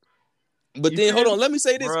don't. But then hold on, let me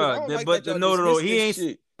say this. Bruh, I don't like that no, he ain't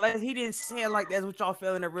shit. Like he didn't say it like that's what y'all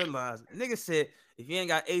failing to realize. Nigga said if you ain't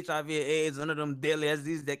got HIV or AIDS, none of them deadly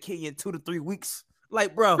diseases that kill you in 2 to 3 weeks.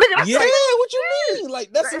 Like, bro, yeah, what you mean?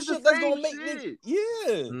 Like that's some shit that's gonna make niggas.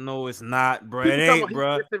 Yeah, no, it's not, bro. It ain't,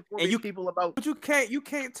 bro. And but you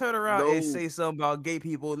can't turn around and say something about gay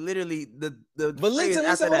people. Literally, the but listen,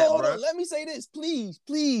 hold on. Let me say this, please.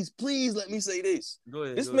 Let me say this. Go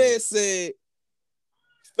ahead. This man said,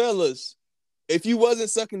 fellas, if you wasn't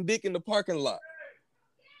sucking dick in the parking lot,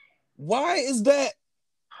 why is that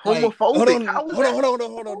homophobic. Hold on. How is that No,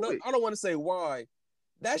 homophobic? I don't want to say why.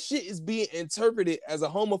 That shit is being interpreted as a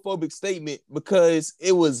homophobic statement because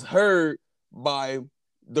it was heard by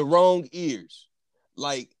the wrong ears.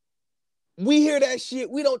 Like, we hear that shit,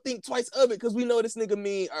 we don't think twice of it because we know this nigga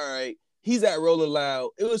mean, all right, he's at Rolling Loud.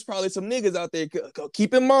 It was probably some niggas out there.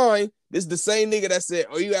 Keep in mind, this is the same nigga that said,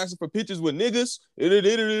 are you asking for pictures with niggas?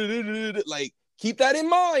 Like, keep that in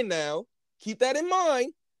mind now. Keep that in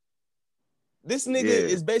mind. This nigga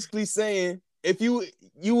is basically saying, if you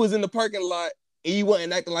was in the parking lot and you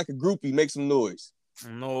wasn't acting like a groupie, make some noise.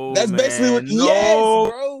 No, that's basically what. no, yes,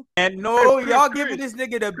 bro. And no, Chris, y'all giving this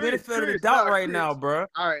nigga the benefit of the doubt right Chris. now, bro.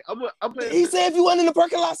 All right, I'm playing. He said if you wasn't in the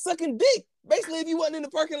parking lot sucking dick. Basically, if you wasn't in the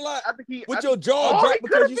parking lot with your jaw dropped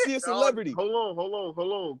because you see a celebrity. Hold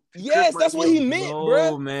on. Yes, that's what he meant,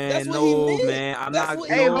 bro. That's what he meant. Man, I'm that's not. What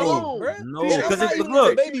hey, he hold meant, on. bro. No, because it's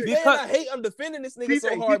look, baby man, I hate I'm defending this nigga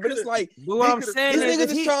so hard, but it's like what I'm saying this is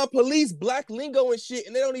nigga just trying to police black lingo and shit,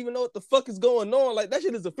 and they don't even know what the fuck is going on. Like that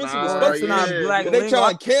shit is offensive as fuck. Not black they lingo.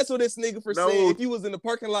 trying to cancel this nigga for saying if you was in the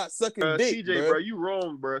parking lot sucking dick, TJ, bro, you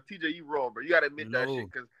wrong, bro. TJ, you wrong, bro. You gotta admit that shit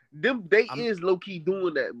because they is low key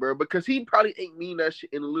doing that, bro. Because he probably ain't mean that shit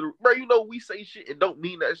in a literal. Bro, you know we say shit and don't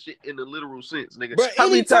mean that shit in a literal sense, nigga. Bro,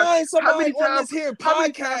 anytime somebody on this here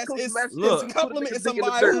podcast is complimenting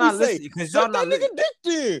somebody, I'm not we say, listening because y'all not listening.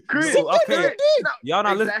 Dick Chris, okay, y'all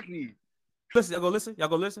not listening. Listen, y'all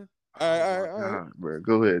go listen. All right. Bro,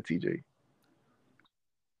 go ahead, TJ.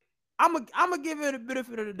 I'm gonna give it a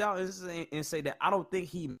benefit of the doubt and say that I don't think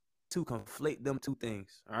he to conflate them two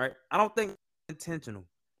things. All right, I don't think it's intentional,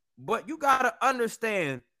 but you gotta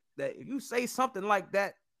understand that if you say something like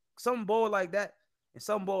that, some boy like that, and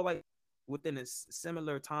some boy like within a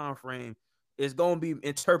similar time frame, is gonna be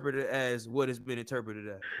interpreted as what it's been interpreted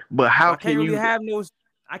as. But how I can't really have no?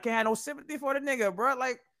 I can't have no sympathy for the nigga, bro.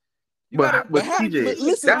 Like, but TJ,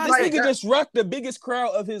 listen, this nigga just rocked the biggest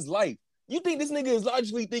crowd of his life. You think this nigga is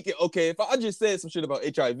logically thinking, okay, if I just said some shit about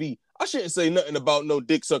HIV, I shouldn't say nothing about no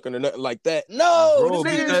dick sucking or nothing like that. No, bro,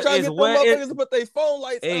 this nigga just trying to get them motherfuckers to put their phone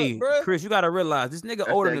lights up, bro. Chris, you gotta realize this nigga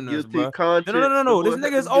older than us, bro. No. No. This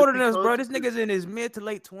nigga is older than us, bro. This nigga's in his mid to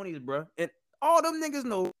late 20s, bro. And all them niggas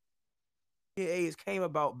know AIDS came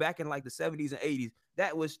about back in like the 70s and 80s.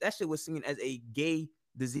 That shit was seen as a gay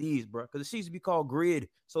disease, bro. Because it used to be called GRID.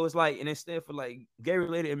 So it's like, and it stands for like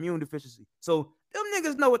gay-related immune deficiency. So them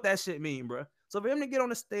niggas know what that shit mean, bro. So for him to get on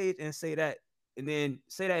the stage and say that, and then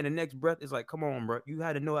say that in the next breath, it's like, come on, bro. You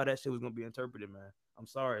had to know how that shit was gonna be interpreted, man. I'm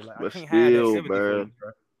sorry, like but I can't have that sympathy for you,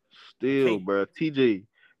 bro. Still, bro, TJ,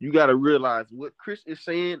 you gotta realize what Chris is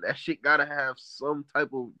saying. That shit gotta have some type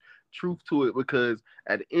of truth to it because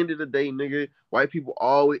at the end of the day, nigga, white people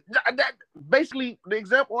always that basically the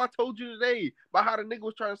example I told you today about how the nigga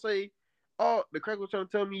was trying to say, oh, the crack was trying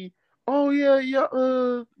to tell me, oh yeah,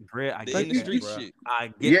 Bro, I get that, bro. Shit.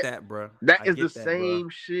 I get that, bro. That is the same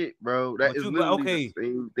shit, bro. That is literally the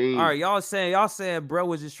same thing. All right, y'all saying bro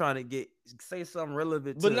was just trying to say something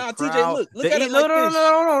relevant to but nah, the crowd. TJ, look at it like this.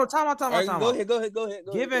 No, time out. Go ahead.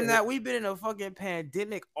 Given that we've been in a fucking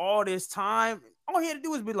pandemic all this time, all he had to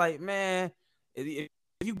do is be like, man, if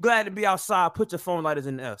you glad to be outside, put your phone lighters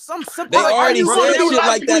in the air. They already said shit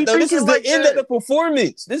like that, though. This is the end of the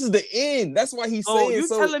performance. This is the end. That's why he's saying. You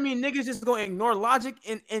telling me niggas just gonna ignore logic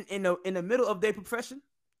in the middle of their profession?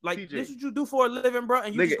 Like TJ, this is what you do for a living, bro.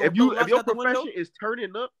 And you nigga, if your profession is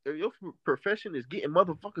turning up, if your profession is getting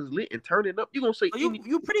motherfuckers lit and turning up, you gonna say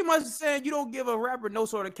you pretty much saying you don't give a rapper no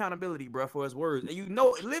sort of accountability, bro, for his words. And you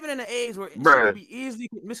know, living in an age where it can be easily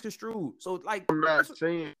misconstrued. So like, I'm not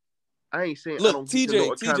saying. I ain't saying look, I don't TJ, get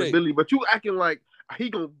no accountability, but you acting like he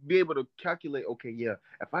gonna be able to calculate. Okay, yeah,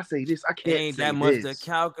 if I say this, I can't. Ain't say that much this. to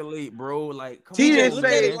calculate, bro. Like, come TJ on, look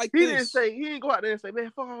man. at it like he didn't say he ain't go out there and say,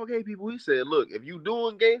 man, fuck all gay people. He said, look, if you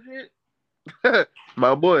doing gay shit,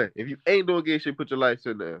 my boy, if you ain't doing gay shit, put your lights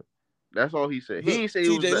in there. That's all he said. He ain't say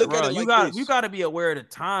TJ, it was look bro, at it like you gotta be aware of the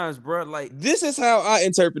times, bro. Like, this is how I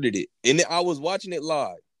interpreted it, and I was watching it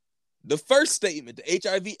live. The first statement, the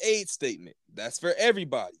HIV/AIDS statement, that's for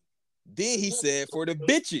everybody. Then he said for the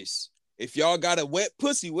bitches, if y'all got a wet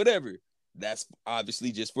pussy, whatever, that's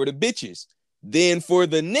obviously just for the bitches. Then for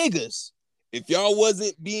the niggas, if y'all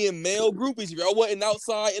wasn't being male groupies, if y'all wasn't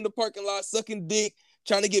outside in the parking lot sucking dick,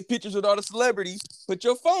 trying to get pictures with all the celebrities, put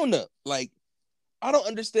your phone up. Like, I don't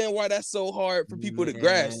understand why that's so hard for people to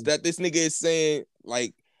grasp that this nigga is saying,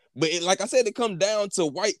 like, but like I said, it come down to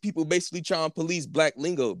white people basically trying to police black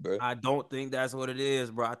lingo, bro. I don't think that's what it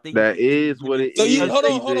is, bro. I think that is what it is. So you hold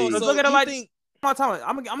on. So look at it like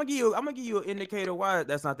I'm gonna give you an indicator why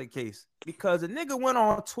that's not the case. Because the nigga went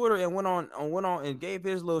on Twitter and went on and gave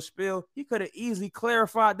his little spiel. He could have easily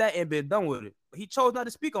clarified that and been done with it. But he chose not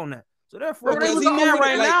to speak on that. So therefore, Because what he you saying knew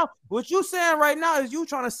right it, like- now, what you saying right now is you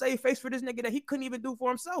trying to save face for this nigga that he couldn't even do for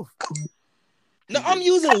himself. No, I'm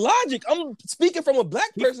using logic. I'm speaking from a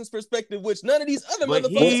black person's perspective, which none of these other But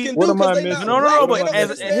motherfuckers can what do am I because they missing? not No, black. but They don't as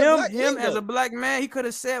understand black him as lingo. a black man, he could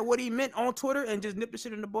have said what he meant on Twitter and just nipped the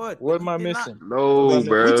shit in the bud. What He am I did not. missing? No, What am I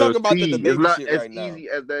bro. We talking about the T, DaBaby it's not shit as right now. easy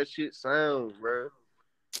as that shit sounds, bro.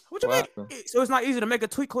 What you What mean? happened? So it's not easy to make a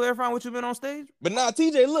tweet clarifying what you've been on stage? But nah,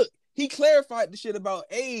 TJ, look, he clarified the shit about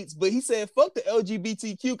AIDS, but he said fuck the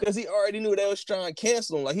LGBTQ because he already knew they was trying to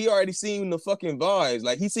cancel him. Like he already seen the fucking vibes.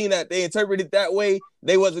 Like he seen that they interpreted it that way.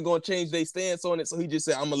 They wasn't gonna change their stance on it. So he just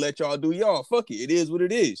said, I'm gonna let y'all do y'all. Fuck it. It is what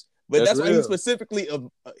it is. But that's why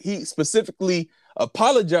he specifically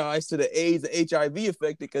apologized to the AIDS and HIV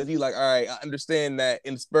affected because he's like, all right, I understand that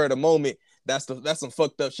in the spur of the moment, that's some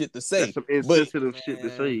fucked up shit to say. That's some insensitive shit to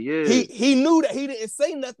say. Yeah. He knew that he didn't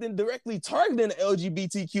say nothing directly targeting the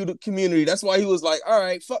LGBTQ community. That's why he was like, all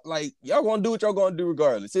right, fuck, like y'all gonna do what y'all gonna do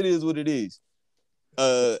regardless. It is what it is.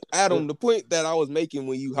 Adam, the point that I was making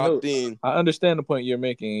when you hopped in, I understand the point you're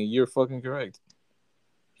making, and you're fucking correct.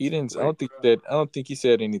 He didn't. I don't think he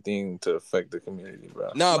said anything to affect the community, bro.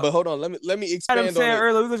 nah, but hold on, let me I'm expand on saying it.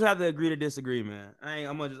 earlier, we're gonna have to agree to disagree, man.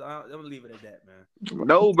 I'm gonna leave it at that, man.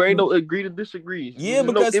 No, bro, ain't no agree to disagree. Yeah,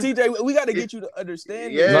 because TJ, we gotta get you to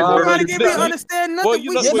understand this. Yeah, Nah, bro. You gotta bro, get me to understand nothing. Boy,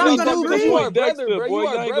 you know, Yes, boy, we you do, talking because to you boy are brother, Dexter, bro. boy. You You are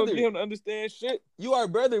ain't gonna brother. get him to understand shit. You are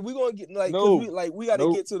brother. We gonna get like, No. we gotta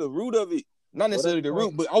Nope. get to the root of it. Not necessarily the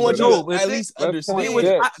root, but I But want you no, to but at see- least let's point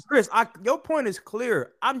understand. that. Chris, your point is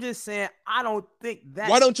clear. I'm just saying I don't think that.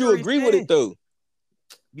 Why don't you agree with it though?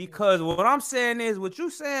 Because what I'm saying is what you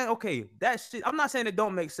saying. Okay, that shit. I'm not saying it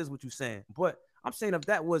don't make sense what you saying, but I'm saying if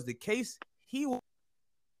that was the case, he would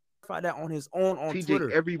find that on his own on TJ,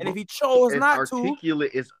 Twitter. every And if he chose as not to,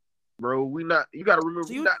 articulate as bro, we not. You gotta remember, So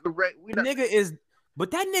we you- not direct. We the not. nigga is. But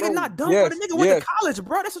that nigga Bro, not dumb, yes, bro. The nigga went yes. to college,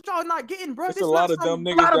 bro. That's what y'all not getting, bro. It's This a not lot of something-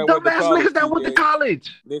 dumb A lot niggas of that went to dumbass college. niggas that went to TJ.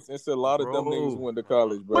 college. It's a lot of dumb Bro. niggas who went to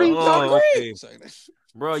college, bro. What are you talking? Okay.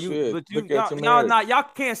 Bro, Shit, but look at y'all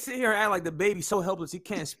can't sit here and act like the baby's so helpless he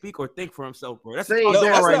can't speak or think for himself, bro. That's what Say y'all it. No,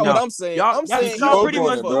 doing that's right not now. what I'm saying. Y'all, I'm saying y'all he pretty don't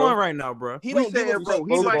much give a doing fuck. right now, bro. He We don't give a saying, bro, fuck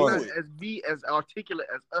he to might do not it. be as articulate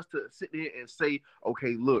as us to sit there and say,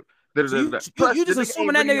 okay, look. So you Plus, just the nigga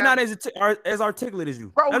assuming ain't that really nigga have- not as articulate as you.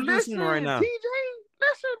 Bro, That's what you listen, assuming right now. TJ,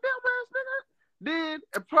 listen, dumbass nigga. Then,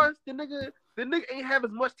 and plus, the nigga ain't have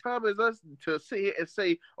as much time as us to sit here and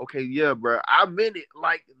say, okay, yeah, bro, I meant it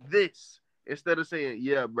like this. Instead of saying,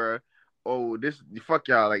 yeah, bro, oh, this, fuck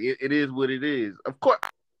y'all, like, it is what it is. Of course,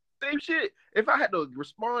 same shit. If I had to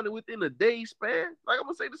respond within a day span, like, I'm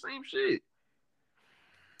gonna say the same shit.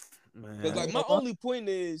 Because Man. like my only point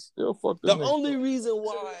is Still fuck the them niggas. only reason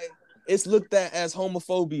why it's looked at as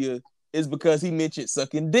homophobia is because he mentioned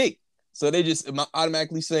sucking dick. So they just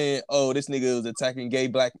automatically saying, oh, this nigga was attacking gay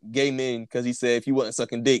men because he said if he wasn't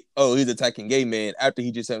sucking dick, oh, he's attacking gay men after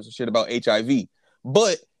he just said some shit about HIV.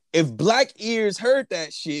 But if black ears heard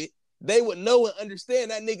that shit, they would know and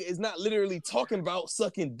understand that nigga is not literally talking about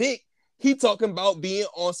sucking dick. He talking about being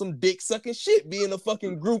on some dick sucking shit, being a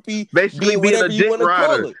fucking groupie, Basically, being whatever a you dick want to rider.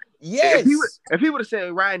 call it. Yes. If he would have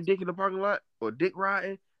said riding dick in the parking lot or dick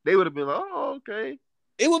riding, they would have been like, oh, okay.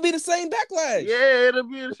 It would be the same backlash. Yeah, it'll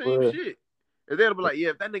be the same Bruh. shit. And they'll be like,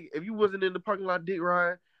 yeah, if you wasn't in the parking lot dick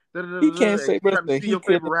riding, He can't say, bro, trying to see he your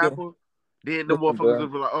can't favorite rapper, then the listen, motherfuckers bro.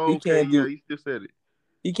 would be like, oh, He okay, can't yeah, do- he still said it.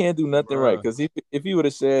 He can't do nothing Bruh. right. Because if he would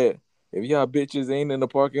have said, if y'all bitches ain't in the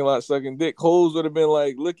parking lot sucking dick, hoes would have been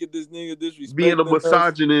like, look at this nigga disrespecting Being a us.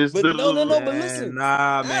 misogynist. But no, Man, but listen.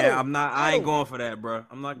 nah, man, Adam, I ain't Adam. going for that, bro.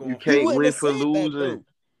 I'm not going. You for He can't wouldn't win have for said that losing. though.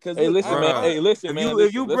 Because Hey, listen, man. Bruh. Hey, listen, man.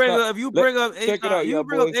 If you Listen, bring let's up, not- if you bring up check it HIV, out, you y'all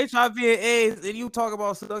bring up boys. HIV and AIDS, and you talk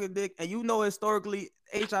about sucking dick, and you know historically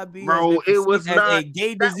HIV Bro, has been it was perceived as not- a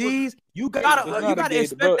gay that was- disease. You It's gotta not a gay-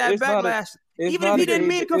 expect bro, that it's not a- backlash, It's even not if he a didn't gay-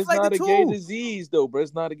 mean to It's conflate not the a gay two. disease, though, bro.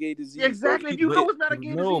 It's not a gay disease. Exactly. Bro. If you But- know it's not a gay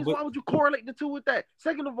no, disease, but- why would you correlate the two with that?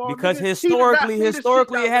 Second of all, Because nigga, he did not say this shit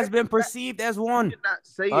historically, it has direct- been perceived as He one. did not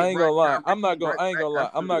say it I ain't gonna lie. directly I'm not gonna lie.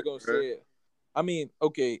 I'm not gonna say it. I mean,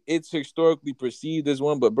 okay, it's historically perceived as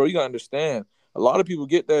one, but bro, you gotta understand. A lot of people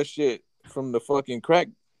get that shit from the fucking crack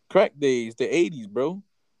days, the 80s, bro.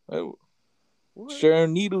 Like,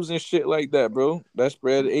 sharing needles and shit like that, bro. That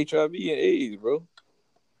spread HIV and AIDS, bro.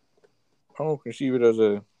 I don't conceive it as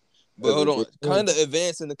a. But hold on, kind of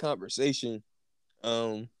advancing the conversation.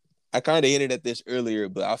 I kind of hinted at this earlier,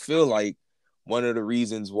 but I feel like one of the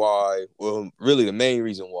reasons why, well, really the main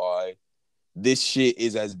reason why this shit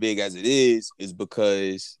is as big as it is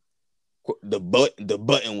because the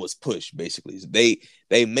button was pushed. Basically,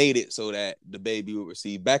 they made it so that DaBaby would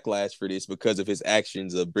receive backlash for this because of his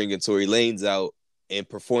actions of bringing Tory Lanez out and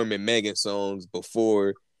performing Megan songs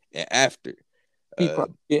before and after.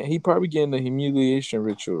 He probably getting the humiliation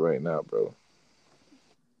ritual right now, bro.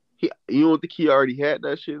 You don't think he already had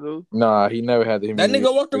that shit though? Nah, he never had the That humiliation.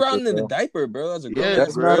 nigga walked around ritual, in the diaper, bro. That's a grown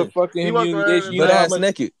That's ass not man. a fucking He walked around humiliation. You Butt know how ass much?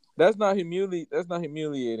 naked. That's not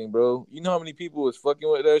humiliating, bro. You know how many people was fucking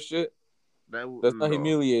with that shit? That's not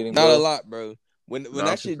humiliating, Not bro. a lot, bro. When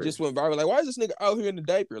that shit just went viral, like, why is this nigga out here in the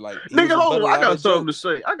diaper? Like, he nigga, was hold on. I got something jokes.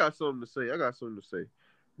 to say. I got something to say.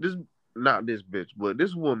 This, not this bitch, but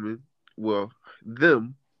this woman. Well,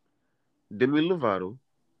 Demi Lovato.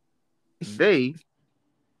 They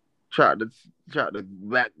tried to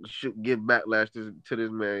give backlash to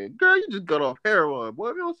this man. Girl, you just got off heroin, boy.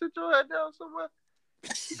 If you don't sit your head down somewhere,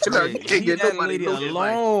 you can't get that nobody lady no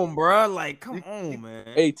alone, bro. Like, come on, man.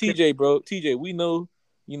 Hey, TJ, bro. TJ, we know,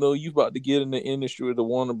 you about to get in the industry with the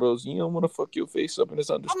Warner Bros. You don't want to fuck your face up, and it's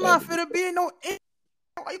I'm understandable. not finna be in no.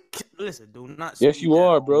 Listen, do not. Yes, you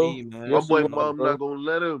are, bro. Me, man. My Yes, boy you are, mom bro. not gonna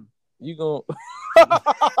let him. You gonna?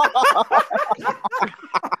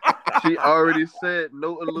 She already said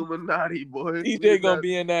no Illuminati, boy. TJ gonna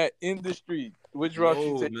be in that industry. Which route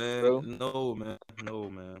you take, man. bro? No,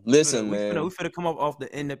 man. Listen, we man. finna come up off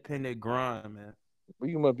the independent grind, man.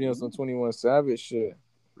 We must be on some 21 Savage shit.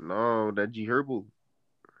 No, that G Herbo.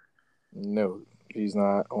 No, he's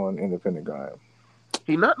not on independent grind.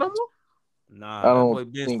 He not no more. Nah, I that don't boy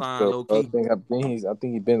been think signed so. low key. I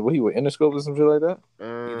think he been. What he with Interscope or some shit like that?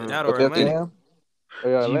 Either that But or that's Atlantic. him. Oh,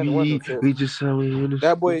 yeah, Atlanta one of we just saw him.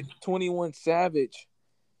 that boy 21 Savage.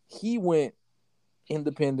 He went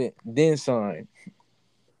independent, then signed.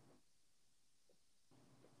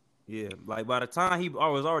 Yeah, like by the time he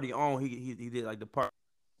was already on, he did like the part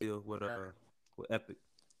deal with Epic.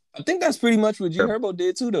 I think that's pretty much what G Herbo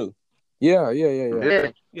did too, though. Yeah. Yeah,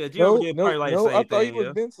 Gio did probably like the same I thought thing. he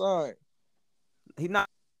was been signed. He not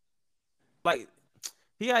like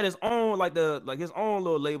he had his own his own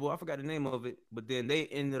little label. I forgot the name of it, but then they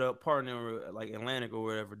ended up partnering with like Atlantic or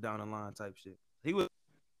whatever down the line type shit. He was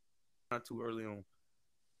not too early on.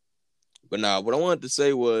 But nah, what I wanted to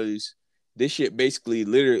say was this shit it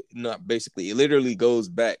literally goes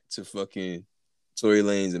back to fucking Tory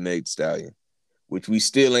Lanez and Meg Thee Stallion, which we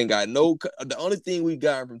still ain't got the only thing we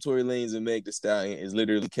got from Tory Lanez and Meg Thee Stallion is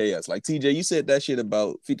literally chaos. Like TJ, you said that shit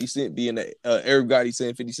about 50 Cent being Eric Gotti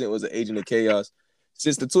saying 50 Cent was an agent of chaos.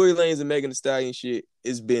 Since the Tory Lanez and Megan Thee Stallion shit,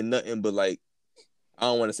 it's been nothing but like, I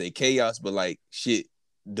don't want to say chaos, but like shit,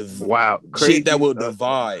 shit that will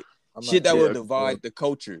divide. Shit that will divide the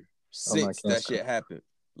culture since that shit happened.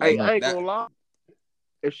 Like, I ain't gonna lie.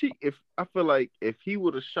 If I feel like if he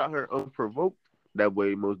would have shot her unprovoked, that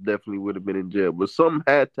way most definitely would have been in jail. But something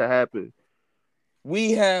had to happen.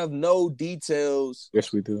 We have no details.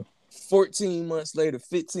 Yes, we do. 14 months later,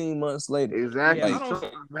 15 months later. Exactly.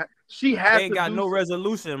 Yeah, she ain't got no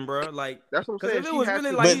resolution, bro. Like, that's what I'm saying. If it was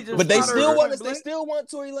really like, he just but they still want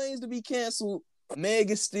Tory Lanez to be canceled. Meg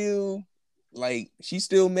is still like, she's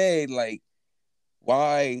still mad. Like,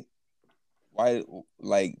 why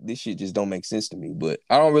like this shit just don't make sense to me. But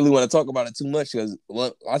I don't really want to talk about it too much because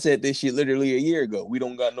I said this shit literally a year ago. We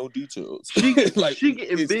don't got no details. She getting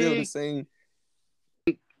it's big. Still the same.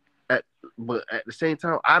 But at the same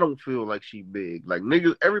time, I don't feel like she big. Like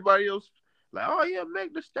niggas, everybody else, like, oh yeah,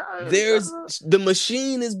 Meg Thee Stallion. The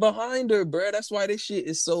machine is behind her, bro. That's why this shit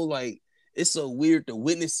is so like, it's so weird to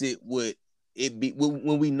witness it. Would it be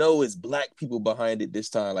when we know it's black people behind it this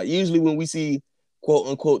time? Like usually when we see quote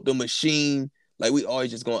unquote the machine, like we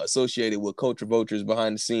always just gonna associate it with culture vultures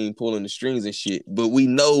behind the scene pulling the strings and shit. But we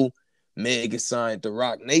know Meg is signed to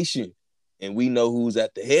Rock Nation, and we know who's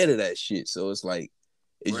at the head of that shit. So it's like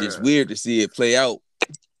it's just weird to see it play out.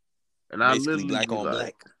 And I basically literally black on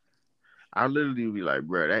black. I literally be like,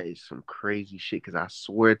 bro, that is some crazy shit. Cause I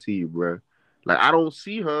swear to you, bro, like I don't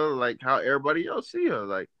see her like how everybody else see her.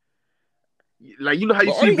 Like you know how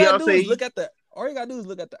you see Beyonce. All you gotta do is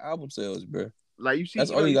look at the album sales, bro. Like you see,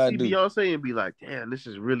 that's all you gotta do. Beyonce and be like, damn, this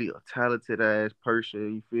is really a talented ass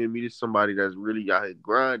person. You feel me? This is somebody that's really out here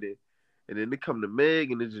grinding. And then they come to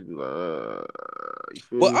Meg and they just be like, you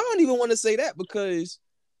feel me? I don't even want to say that because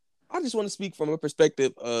I just want to speak from a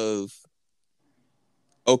perspective of,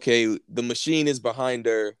 okay, the machine is behind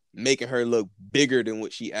her, making her look bigger than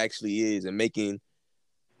what she actually is, and making,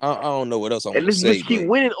 I don't know what else I want to say. And this bitch keep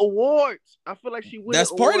winning awards. I feel like she wins.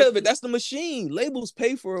 That's part of it. That's the machine. Labels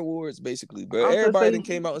pay for awards, basically, bro. Everybody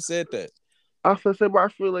came out and said that. I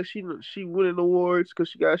feel like she winning awards because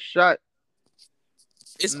she got shot.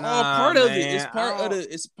 It's all part of it.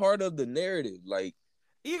 It's part of the narrative. Like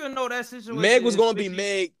even though that situation Meg was is gonna be fishy,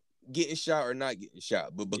 Meg getting shot or not getting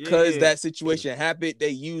shot, but because yeah, that situation happened, they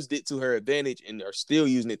used it to her advantage and are still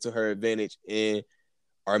using it to her advantage and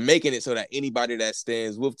are making it so that anybody that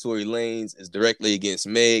stands with Tory Lanez is directly against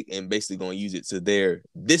Meg and basically going to use it to their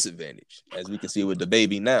disadvantage, as we can see with the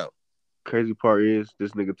baby now. Crazy part is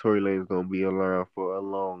this nigga Tory Lanez gonna be around for a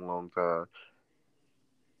long, long time.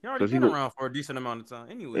 he already been around for a decent amount of time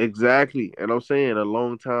anyway. Exactly, and I'm saying a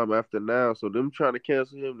long time after now. So them trying to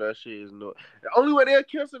cancel him, that shit is no. The only way they'll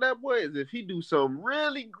cancel that boy is if he do some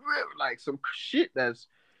really grim, like some shit that's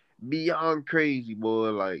beyond crazy, boy.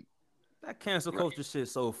 Like That cancel culture shit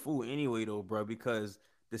so fool anyway though, bro, because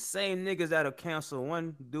the same niggas that'll cancel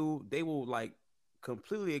one dude, they will like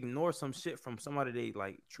completely ignore some shit from somebody they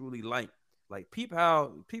like truly like. Like peep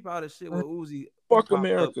how the shit with Uzi Fuck popped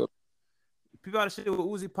America. up. Peep how the shit with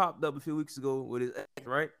Uzi popped up a few weeks ago with his ex,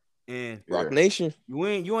 right? And Rock Nation. you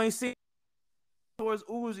ain't see towards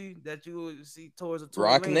Uzi that you would see towards a Tory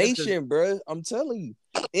Rock Lanez, Nation, bro. I'm telling you.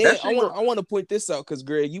 And I want to point this out because,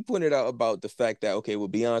 Greg, you pointed out about the fact that, okay,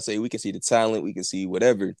 with Beyonce, we can see the talent, we can see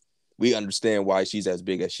whatever. We understand why she's as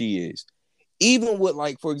big as she is. Even with,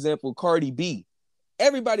 like, for example, Cardi B,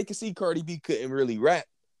 everybody could see Cardi B couldn't really rap,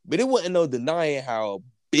 but it wasn't no denying how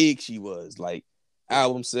big she was, like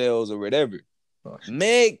album sales or whatever.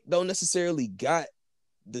 Meg don't necessarily got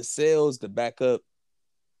the sales to back up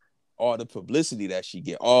all the publicity that she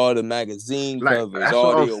get, all the magazine covers,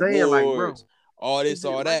 all the awards, like, bro, all this,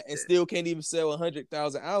 all that, and still can't even sell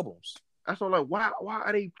 100,000 albums. That's what I'm like. Why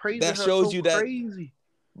are they praising that her shows so you crazy?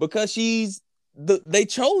 Because they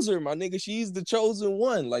chose her, my nigga. She's the chosen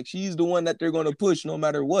one. Like she's the one that they're gonna push no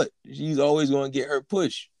matter what. She's always gonna get her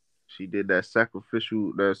push. She did that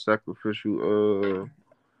sacrificial.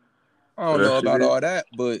 I don't know about all that,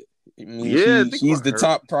 but I mean, yeah, she's the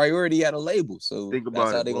top priority at a label, so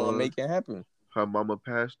that's how they're gonna make it happen. Her mama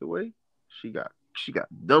passed away. She got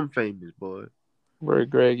dumb famous, boy. Very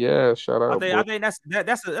Greg, yeah, shout out. I think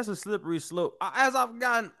that's a slippery slope. As I've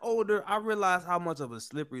gotten older, I realize how much of a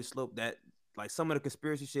slippery slope that like some of the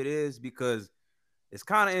conspiracy shit is because it's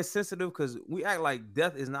kind of insensitive because we act like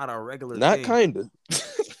death is not a regular thing. Not kind of.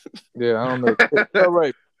 Yeah, I don't know. All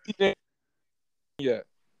right. Yeah.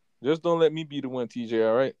 Just don't let me be the one, TJ,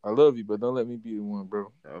 all right? I love you, but don't let me be the one,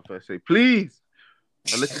 bro. I was gonna say, please.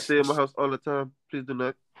 Unless you stay in my house all the time, please do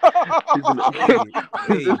not.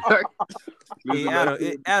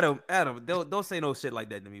 Adam, don't say no shit like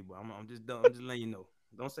that to me, bro. I'm just letting you know.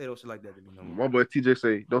 Don't say no shit like that to me no more. My boy TJ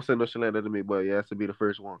say, don't say no shit like that to me, but you have to be the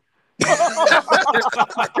first one.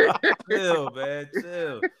 Chill, man.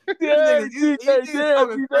 Chill. Yeah, you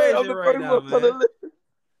talking crazy right now, man.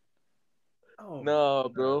 Oh, no,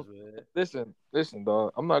 bro. Gosh, listen,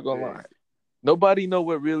 dog. I'm not gonna lie. Nobody know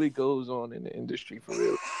what really goes on in the industry for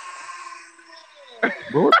real.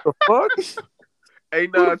 Bro, what the fuck? Hey,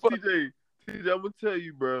 nah, TJ, I'm gonna tell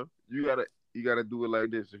you, bro. You gotta do it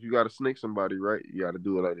like this. If you gotta snake somebody, right? You gotta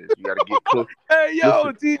do it like this. You gotta get close. Hey,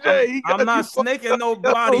 yo, TJ. I'm not snaking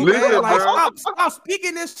nobody, listen, man. Like, bro. stop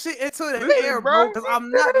speaking this shit into the air, bro. Because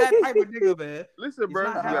I'm not that type of nigga, man. Listen,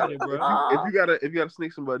 bro. If you gotta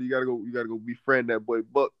snake somebody, you gotta go befriend that boy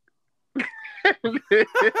Buck. I'm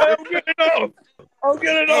getting off. I'm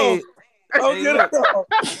getting off.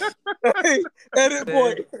 Hey, edit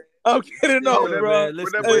boy. I'm getting off, bro.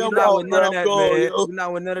 Listen, hey, I'm not with none of that, man. I'm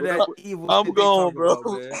not with none of that evil shit. I'm going, bro.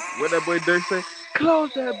 What that boy Dirk say?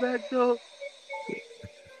 Close that back door.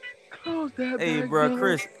 Close that back door. Hey, bro,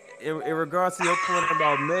 Chris, in regards to your point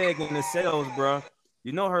about Meg and the sales, bro,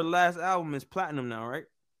 you know her last album is platinum now, right?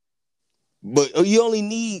 But you only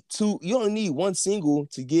need one single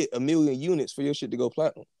to get 1 million units for your shit to go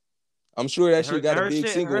platinum. I'm sure that shit got a big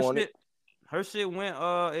single on it. Her shit went,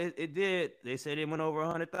 it did. They said it went over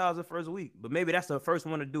 100,000 first week, but maybe that's the first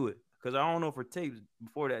one to do it because I don't know if her tapes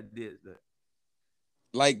before that did that.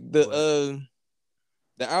 Like the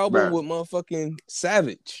album with motherfucking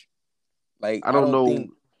Savage. Like I don't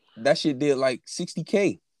think that shit did like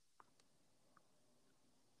 60K.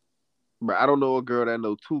 Bro, I don't know a girl that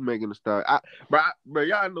know two Megan Thee Stallion. Bro,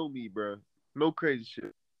 y'all know me, bro. No crazy shit.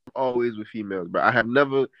 I'm always with females, bro. I have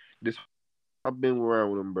never I've been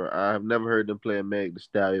around with them, bro. I have never heard them play a Meg Thee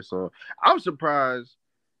Stallion song. I'm surprised,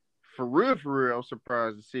 for real. I'm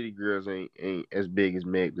surprised the City Girls ain't as big as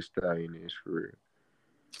Meg Thee Stallion is, for real.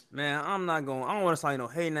 Man, I don't want to sound no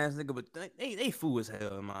hating ass nigga, but they fool as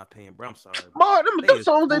hell in my opinion, bro. I'm sorry. Bro, them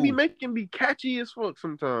songs they be making be catchy as fuck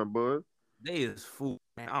sometimes, bro. They is fool,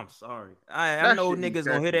 man. I'm sorry. I know niggas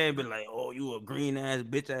gonna hit that and be like, "Oh, you a green ass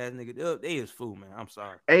bitch ass nigga." They is fool, man. I'm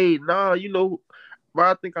sorry. Hey, nah, you know, bro.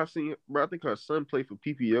 I think her son played for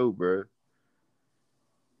PPO, bro.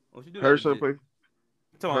 What you do? Her son played.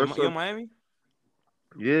 Her Talking about Young son, Miami?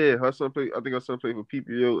 yeah, her son play. I think her son played for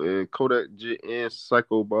PPO and Kodak Jit and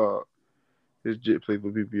Psycho Bob. His Jit played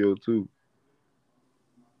for PPO too.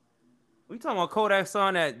 We talking about Kodak's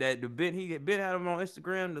son that the bit had him on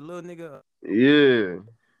Instagram, the little nigga. Yeah,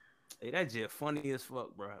 Hey, that Jit funny as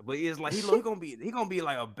fuck, bro. But it's like he gonna be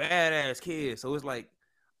like a badass kid. So it's like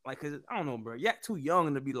cause I don't know, bro. Yak too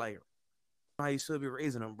young to be like how you should be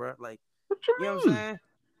raising him, bro. Like, what you you know what mean, I'm saying,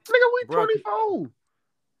 nigga? We bro? 24.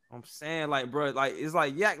 I'm saying like, bro, like it's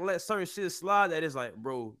like Yak let certain shit slide that is like,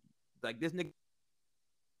 bro, like this nigga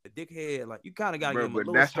a dickhead. Like you kind of gotta give Bro, him a but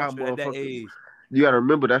little that's how structure at that motherfuckers. age. You gotta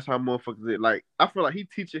remember that's how motherfuckers. Like I feel like he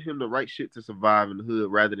teaching him the right shit to survive in the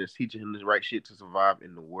hood rather than teaching him the right shit to survive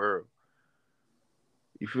in the world.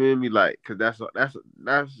 You feel me? Like, cause that's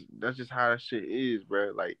just how that shit is,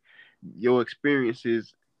 bro. Like your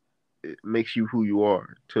experiences it makes you who you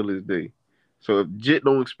are till this day. So if Jit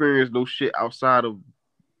don't experience no shit outside of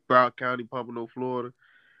Broward County, Pompano, Florida,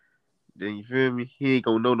 then you feel me? He ain't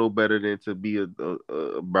gonna know no better than to be a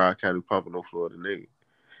Broward County, Pompano, Florida nigga.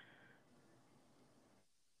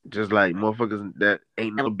 Just like motherfuckers that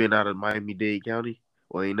ain't never been out of Miami-Dade County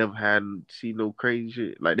or ain't never had see no crazy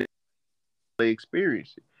shit like that. They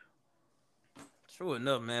experience it. True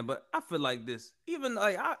enough, man. But I feel like this, even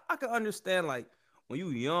like I can understand like when you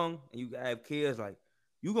young and you have kids, like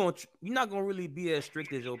you're not gonna really be as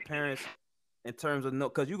strict as your parents in terms of no,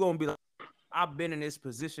 because you're gonna be like, I've been in this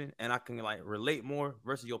position and I can like relate more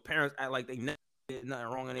versus your parents act like they never did nothing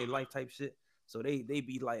wrong in their life type shit. So they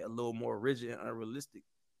be like a little more rigid and unrealistic.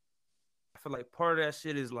 I feel like part of that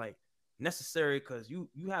shit is like necessary because you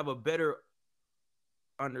have a better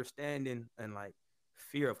understanding and like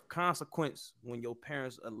fear of consequence when your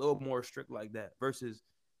parents are a little more strict like that versus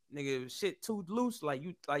nigga shit too loose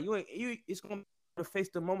you ain't it's gonna face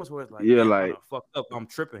the moments where it's like Yeah, damn I like done fucked up I'm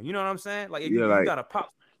tripping, you know what I'm saying, like if yeah, you like got a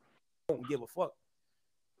pop don't give a fuck.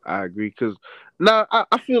 I agree. Cause now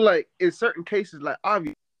I feel like in certain cases, like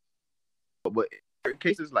obviously, but in certain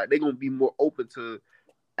cases, like they gonna be more open to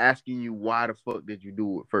asking you why the fuck did you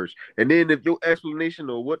do it first, and then if your explanation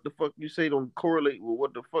or what the fuck you say don't correlate with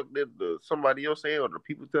what the fuck did somebody else say or the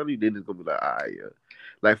people tell you, then it's gonna be like, ah, yeah.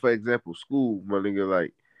 Like for example, school, my nigga,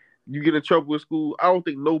 like you get in trouble with school, I don't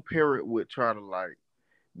think no parent would try to like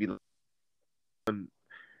be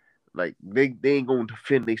like they ain't gonna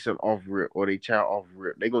defend they son off rip or they child off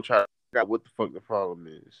rip. They gonna try to figure out what the fuck the problem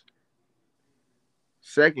is.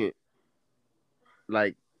 Second,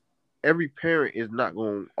 like every parent is not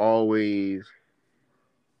gonna always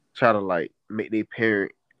try to like make their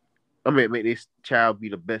parent. I mean, make this child be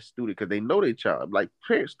the best student because they know their child. Like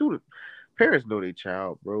parents know their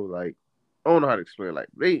child, bro. Like I don't know how to explain. Like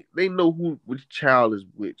they know which child is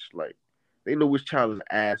which. Like they know which child is an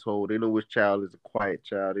asshole. They know which child is a quiet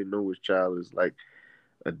child. They know which child is like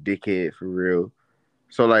a dickhead for real.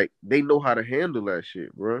 So like they know how to handle that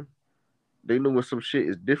shit, bro. They know when some shit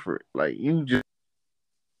is different. Like you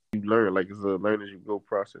learn. Like it's a learn as you go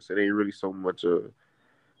process. It ain't really so much a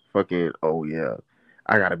fucking oh yeah,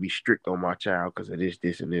 I gotta be strict on my child because of this,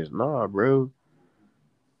 and this. Nah, bro.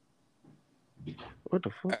 What the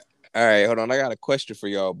fuck? All right, hold on. I got a question for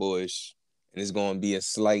y'all boys, and it's gonna be a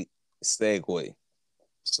slight segue.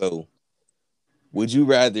 So, would you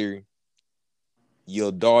rather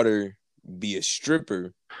your daughter be a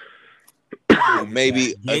stripper who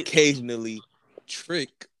maybe occasionally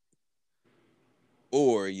trick,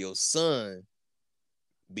 or your son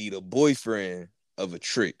be the boyfriend of a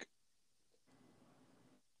trick?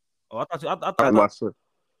 Oh, I My thought son.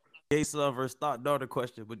 gay son versus thought daughter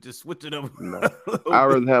question, but just switch it up. Nah. I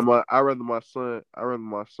rather my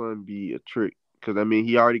son be a trick because I mean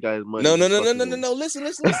he already got his money. No. Listen.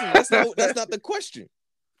 That's not the question.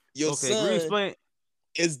 Your Okay, can you son explain?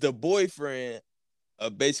 is the boyfriend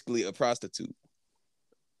of basically a prostitute.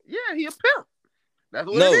 Yeah, he a pimp. That's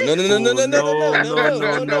what No, it is.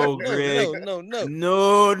 No, Greg. No.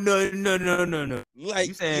 Like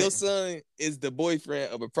You saying your son is the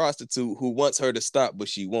boyfriend of a prostitute who wants her to stop, but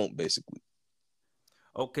she won't. Basically,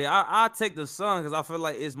 okay? I'll take the son because I feel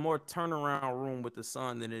like it's more turnaround room with the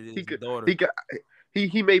son than it is the daughter.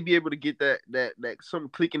 He may be able to get that some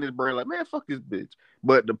click in his brain like, man, fuck this bitch.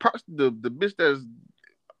 But the bitch that's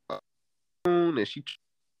and she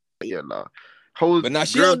nah. But now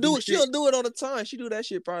she don't do it. She don't do it all the time. She do that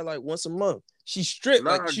shit probably like once a month. She strip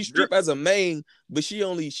as a main, but she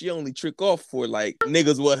only trick off for like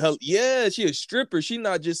niggas what hell. Yeah, she a stripper. She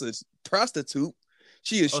not just a prostitute.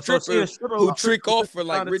 She a stripper, who trick off for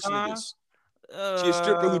like rich niggas. She a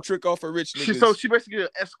stripper who trick off for rich niggas. She basically an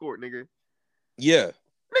escort, nigga. Yeah. Nigga,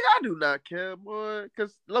 I do not care, boy.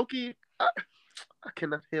 Cause Loki, I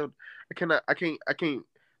can't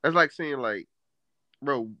That's like saying like,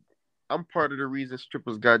 bro, I'm part of the reason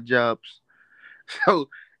strippers got jobs. So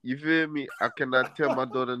you feel me? I cannot tell my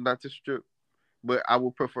daughter not to strip, but I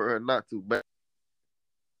would prefer her not to. But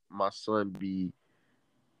my son be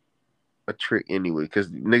a trick anyway, because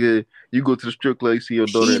nigga, you go to the strip club, you see your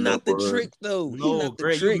daughter He in there. not the trick though. He No, not the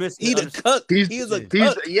Greg, you trick. missed He it. the cuck. He is a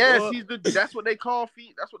cuck. Yes, boy. he's the. That's what they call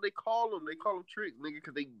feet. That's what they call them. They call them tricks, nigga,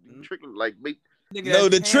 because they tricking like make. Nigga No,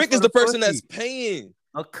 that's the paying trick for is the person pussy. that's paying.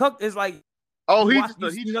 A cuck is like, Oh, you he watch,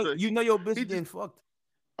 just a, you know your bitch he getting just fucked.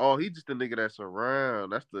 oh he just the nigga that's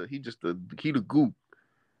around. He the goop.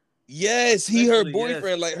 Yes, he her Essentially,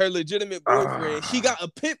 boyfriend, like her legitimate boyfriend. She got a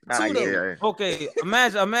pimp too though. Yeah. Okay,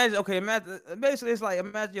 imagine. Okay, imagine. Basically, it's like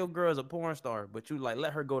imagine your girl's a porn star, but you like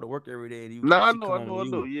let her go to work every day, and Nah, I she come know. on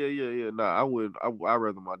you. Yeah. Nah, I would. I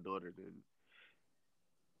rather my daughter than.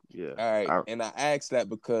 Yeah. All right, and I asked that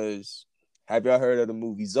because have y'all heard of the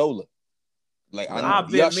movie Zola? Like I've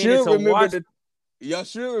been y'all meaning should to remember watch. y'all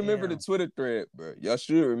should remember the Damn. Twitter thread, bro. Y'all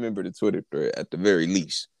should remember the Twitter thread at the very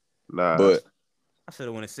least. Nah. But I should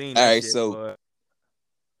have went and seen all that right, shit. so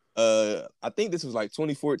But I think this was like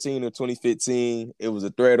 2014 or 2015. It was a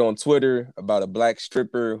thread on Twitter about a black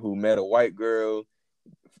stripper who met a white girl.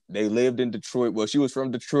 They lived in Detroit. Well, she was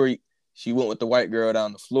from Detroit. She went with the white girl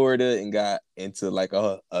down to Florida and got into like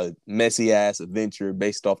a messy ass adventure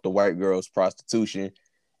based off the white girl's prostitution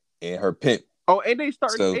and her pimp. Oh, ain't they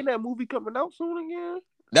starting? So- ain't that movie coming out soon again?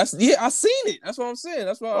 I seen it. That's what I'm saying.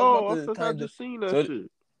 That's why I was about to I just seen that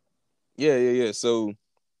shit. Yeah. So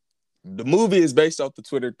the movie is based off the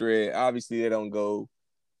Twitter thread. Obviously, they don't go.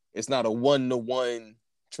 It's not a 1-to-1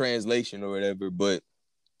 translation or whatever, but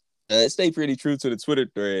it stayed pretty true to the Twitter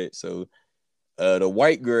thread. So the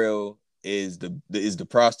white girl is the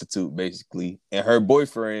prostitute basically, and her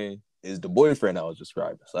boyfriend is the boyfriend I was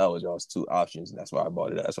describing. So that was y'all's two options, and that's why I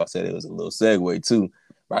brought it up. That's why I said it was a little segue too.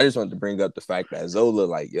 But I just wanted to bring up the fact that Zola,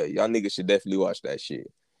 like, y'all niggas should definitely watch that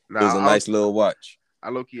shit. It was a nice little watch. I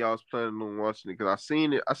low-key, I was planning on watching it because I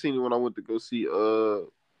seen it when I went to go see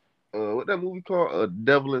what that movie called?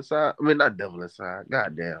 Devil Inside. I mean, not Devil Inside.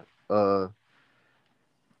 Goddamn.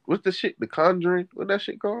 What's the shit? The Conjuring. What that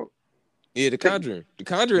shit called? Yeah, The Conjuring. The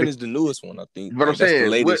Conjuring is the newest one, I think. But I'm saying, the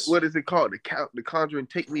latest. what is it called? The Conjuring,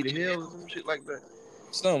 Take Me to Hell, or some shit like that.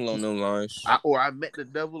 Something along those lines. I Met the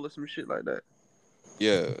Devil, or some shit like that.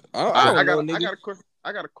 Yeah, I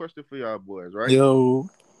got a question for y'all boys, right? Yo,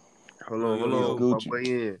 hold on, my way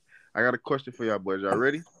in. I got a question for y'all boys. Y'all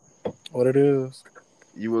ready? what it is?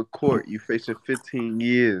 You in court. You facing 15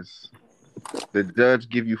 years. The judge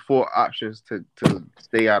give you 4 options to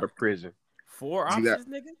stay out of prison. 4 options,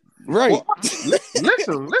 nigga. right. Well,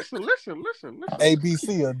 listen. A, B,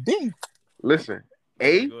 C, or D. Listen.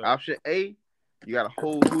 Option A. You got to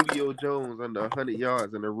hold Julio Jones under 100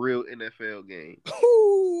 yards in a real NFL game.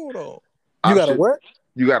 Hold on. You got to what?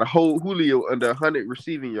 You got to hold Julio under 100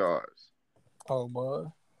 receiving yards. Oh, boy.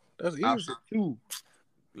 That's easy. Option 2.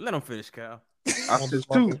 Let him finish, Cal. Option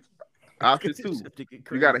 2.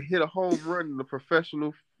 You got to hit a home run in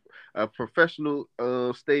a professional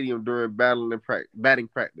stadium during batting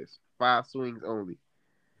practice. 5 swings only.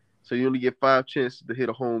 So you only get 5 chances to hit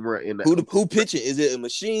a home run in that. Who pitching? Is it a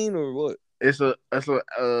machine or what? It's a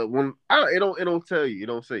one. It don't tell you. It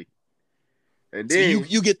don't say. And then so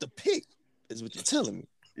you get the pick. Is what you're telling me.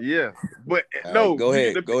 Yeah, but all no. Right, go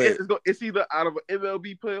ahead. Go ahead. It's either out of an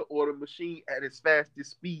MLB player or the machine at its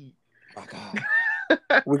fastest speed. My God.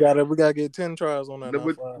 we gotta get 10 tries on that.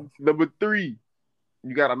 Number 3,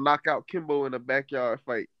 you gotta knock out Kimbo in a backyard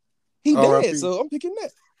fight. He dead, so I'm picking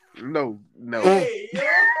that. No. Hey,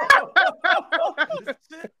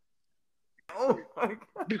 oh my God.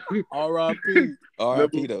 R.I.P.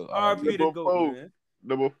 R.I.P. though. R.I.P. to go, man.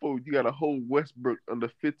 Number 4, you gotta hold Westbrook under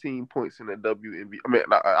 15 points in the WNBA. I mean,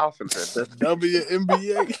 I'll say that.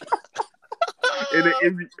 WNBA.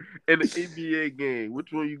 in the NBA game.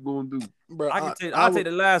 Which one you gonna do? Bro, I'll take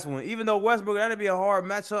the last one. Even though Westbrook, that'd be a hard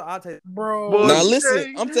matchup. I'll take bro. Now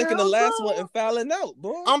listen, I'm taking the last one and fouling out,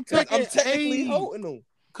 bro. I'm technically holding them.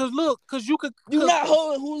 Cause you could. You not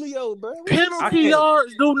holding Julio, bro. Penalty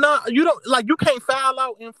yards do not. You don't like. You can't foul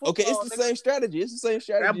out in football. Okay, it's the same strategy.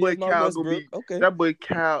 That boy Cal gonna be. Okay. That boy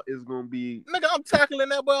Cal is gonna be. Nigga, I'm tackling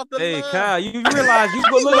that boy off the line. Hey, Cal, you realize you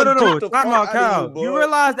go no. Time out, Cal. You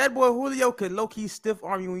realize that boy Julio could low key stiff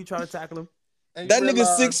arm you when you try to tackle him. That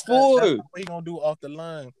nigga's 6'4". What he gonna do off the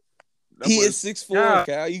line? He is 6'4",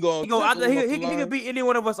 Cal. He can beat any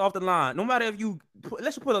one of us off the line. No matter if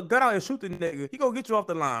let's put a gun out and shoot the nigga. He gonna get you off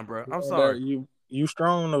the line, bro. I'm sorry. You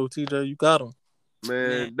strong though, TJ. You got him.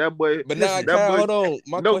 Man, that boy. But now, that Kyle, boy, hold on.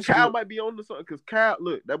 My question. Kyle might be on to something because Kyle,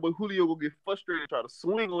 look, that boy Julio gonna get frustrated, try to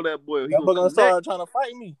swing on that boy. He That boy gonna connect. start trying to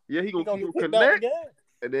fight me. Yeah, he gonna get kicked out connect, again.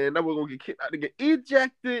 and then that boy gonna get kicked out to get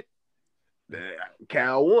ejected.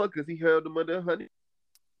 Kyle won because he held him under 100.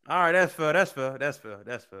 All right, that's fair.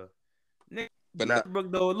 Nigga, But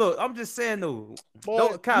Westbrook, though, look, I'm just saying though.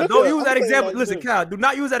 Boy, Kyle, look don't here, use I'm that saying example. like Listen, this. Kyle, do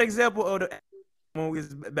not use that example of the when we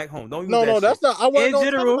was back home. Don't use No, that. that's not. I wasn't In gonna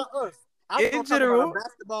general, talk about us. I'm in gonna talk general, about a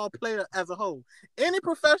basketball player as a whole. Any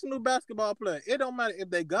professional basketball player, it don't matter if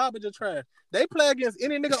they garbage or trash. They play against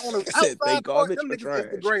any nigga on the said they outside court. garbage Them or niggas is the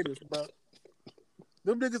trash. greatest, bro.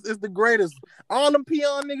 Them niggas is the greatest. All them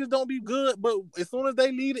peon niggas don't be good, but as soon as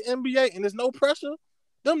they leave the NBA and there's no pressure,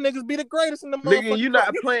 them niggas be the greatest in the motherfucking Nigga, you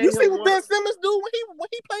not playing. You see him what Ben Simmons do when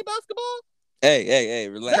he play basketball? Hey,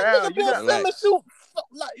 relax. That Kyle, nigga Ben Simmons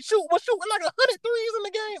shooting like 100 threes in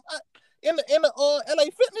the game in the LA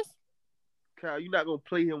Fitness. Kyle, you not gonna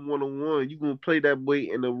play him 1-on-1. You gonna play that boy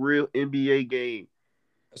in a real NBA game.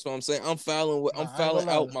 That's what I'm saying. I'm fouling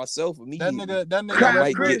out myself immediately. That nigga.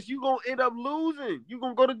 Kyle, Chris, you gonna end up losing. You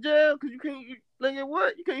gonna go to jail because you can't. You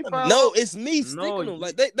can't foul. No, it's me sticking them.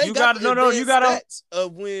 Like they you got gotta, stats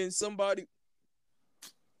of when somebody.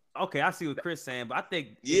 Okay, I see what Chris saying, but I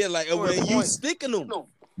think like when you sticking them.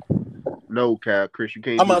 No, Kyle, Chris, you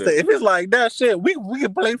can't. I'm gonna say if it's like that shit, we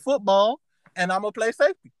can play football and I'm gonna play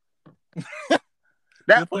safety.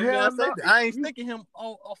 I ain't sticking him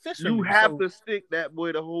officially. You have to stick that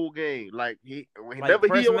boy the whole game. Like whenever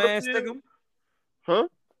he on man the stick field, him. Huh?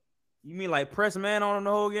 You mean like press man on him the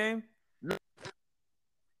whole game?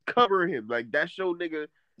 Cover him like that's your nigga.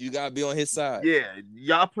 You gotta be on his side. Yeah,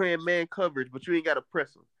 y'all playing man coverage, but you ain't gotta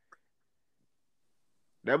press him.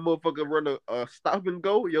 That motherfucker run a stop and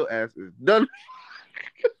go, your ass is done.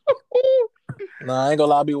 Nah, I ain't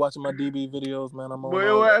gonna lie. I be watching my DB videos, man. I'm on. Boy,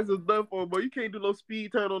 your ass is done for, boy. You can't do no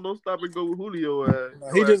speed turn on no stop and go with Julio ass.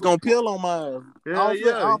 He just gonna peel on my ass.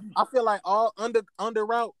 Yeah, I feel like all under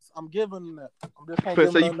routes, I'm giving that. I'm just can't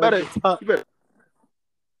so give you better.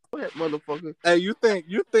 Go ahead, motherfucker. Hey, you think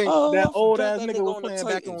that old ass nigga was playing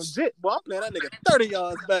back on Jit? Boy, I'm playing that nigga 30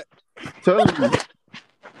 yards back. Tell you.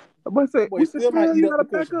 I'm about to say, boy, still might eat you up gotta the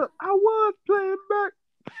back cushion. up. I was playing back.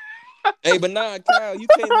 Hey, but nah, Kyle, you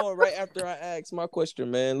came on right after I asked my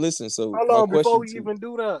question, man. Listen, so how long before we even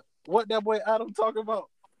do that? What that boy Adam talking about?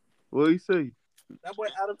 What he say? That boy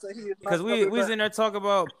Adam said he is because we was in there talking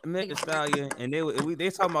about Megan Thee Stallion, and they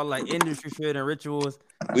talking about like industry shit and rituals.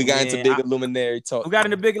 We got into big luminary talk. We got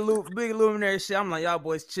into big luminary shit. I'm like, y'all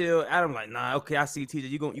boys chill. Adam like, nah, okay, I see TJ.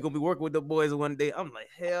 You gonna be working with the boys one day. I'm like,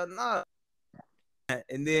 hell nah.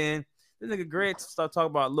 And then this nigga Greg start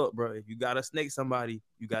talking about, look, bro, if you gotta snake somebody,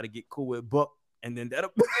 you gotta get cool with Buck, and then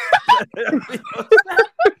that'll.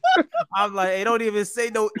 I'm like, hey, don't even say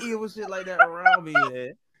no evil shit like that around me,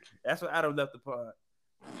 man. That's what Adam left the pod.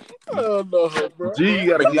 Oh no, bro. Gee,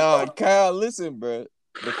 you gotta Kyle, listen, bro.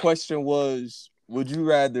 The question was, would you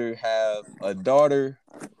rather have a daughter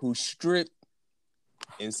who strip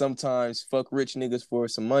and sometimes fuck rich niggas for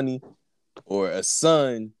some money, or a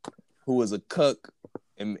son who is a cuck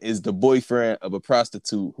and is the boyfriend of a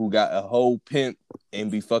prostitute who got a whole pimp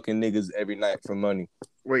and be fucking niggas every night for money?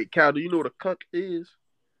 Wait, Cal, do you know what a cuck is?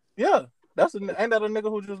 Yeah, ain't that a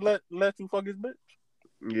nigga who just let you fuck his bitch?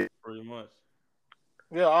 Yeah, pretty much.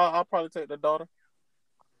 Yeah, I'll probably take the daughter.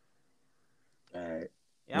 All right.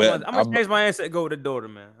 Yeah, I'm gonna change my answer and go with the daughter,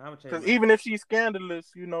 man. Because even if she's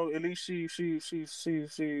scandalous, you know, at least she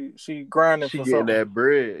grinding. She for getting something. that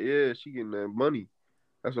bread. Yeah, she getting that money.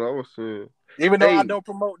 That's what I was saying. Even though I don't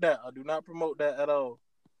promote that, I do not promote that at all.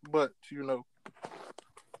 But you know,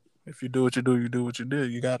 if you do what you do, you do what you do.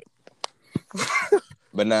 You got it.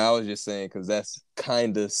 But now I was just saying because that's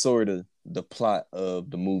kind of sort of the plot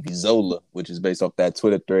of the movie Zola, which is based off that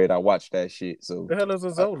Twitter thread. I watched that shit. So the hell is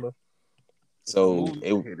a Zola? So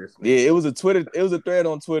it was a thread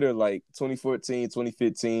on Twitter like 2014,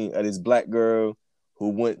 2015 of this black girl who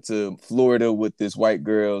went to Florida with this white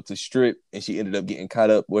girl to strip, and she ended up getting caught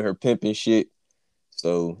up with her pimp and shit.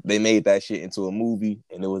 So they made that shit into a movie,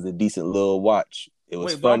 and it was a decent little watch. It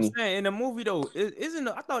was funny. But I'm saying in the movie though,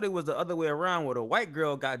 I thought it was the other way around, where the white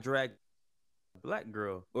girl got dragged, black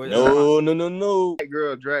girl. No. White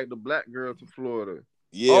girl dragged the black girl to Florida.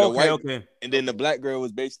 Yeah, okay. And then the black girl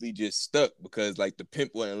was basically just stuck because like the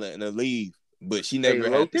pimp wasn't letting her leave, but she never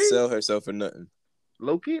had to sell herself or nothing.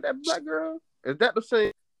 Low key, that black girl, is that the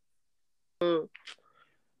same?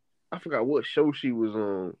 I forgot what show she was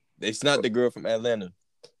on. It's not the girl from Atlanta.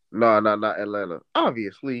 No, not Atlanta.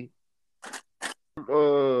 Obviously.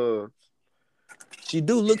 She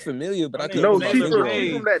do look familiar, but I can't. No,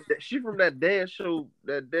 she's from that dance show.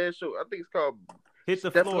 That dance show, I think it's called Hit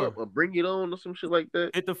the Step floor. Up or Bring It On or some shit like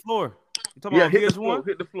that. Hit the floor. You talking Yeah, about hit the VH1? floor.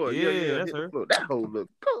 Hit the floor. Yeah, that's hit her. the floor. That whole look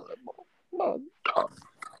good. My God.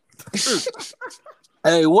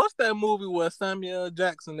 Hey, what's that movie where Samuel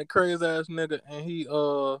Jackson, the crazy ass nigga, and he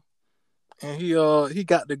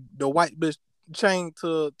got the white bitch chained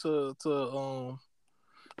to he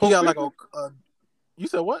Pulp got like Fiction? you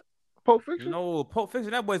said what? Pulp Fiction? No, Pulp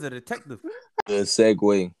Fiction. That boy's a detective. Good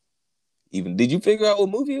segue. Even did you figure out what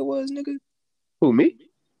movie it was, nigga? Who, me?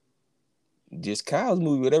 Just Kyle's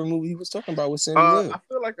movie, whatever movie he was talking about with Samuel. I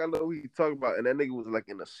feel like I know who you talking about, and that nigga was like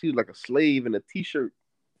like a slave in a t-shirt.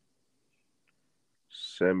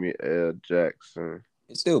 Samuel L. Jackson.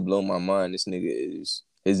 It still blow my mind. His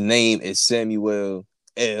name is Samuel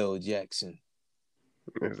L. Jackson.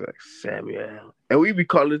 It's like Samuel, and we be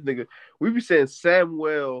calling this nigga. We be saying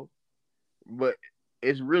Samuel, but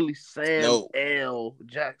it's really Sam L.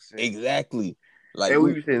 Jackson. Exactly. Like, and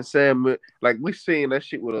we be saying Sam, like we saying that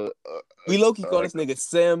shit with a we low-key call this nigga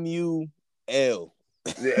Samuel L.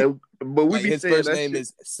 Yeah, but we like be his saying first that name shit.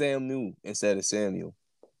 is Samuel instead of Samuel.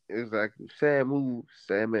 Exactly. Samuel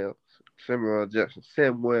L. Jackson.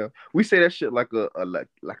 Samuel. We say that shit like a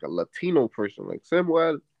Latino person, like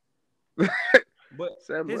Samuel. But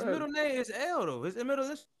Samuel. his middle name is L though. His middle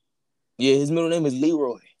is his middle name is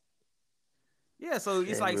Leroy. Yeah, so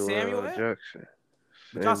it's like Samuel L. Jackson.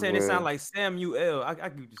 But y'all saying it sound like Samuel. I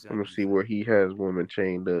get you saying. I'm gonna see where he has women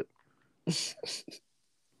chained up.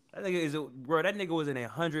 That nigga was in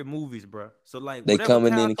 100 movies, bro. So like they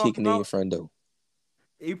coming in and kicking in your front door.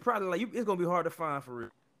 You probably it's gonna be hard to find for real.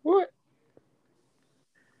 What?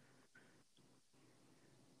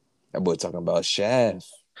 That boy talking about Shaft.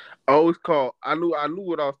 Oh, it's called. I knew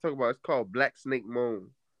what I was talking about. It's called Black Snake Moan.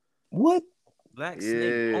 What? Black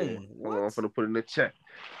Snake Moan. What? I'm gonna put it in the chat.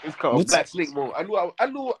 It's called Black Snake Moan. I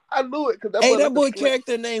knew it because that boy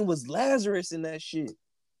character name was Lazarus in that shit.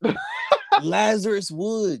 Lazarus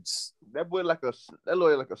Woods. That boy like a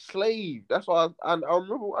slave. That's why I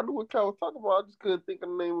remember. I knew what Cal was talking about. I just couldn't think of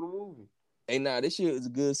the name of the movie. Hey, this shit is a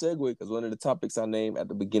good segue because one of the topics I named at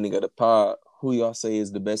the beginning of the pod, who y'all say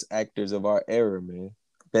is the best actors of our era, man?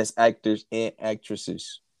 Best actors and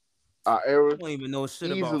actresses. Our era. I don't even know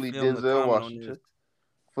shit easily about film Denzel Washington.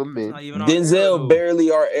 For men. Denzel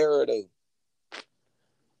barely our era though.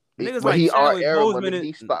 Niggas but like he our Chadwick era. Boseman.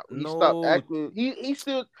 He stopped acting. He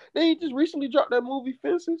still. Then he just recently dropped that movie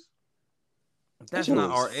Fences. That's not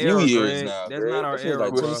our era. Few years Greg. now. That's Greg. not our that era, era,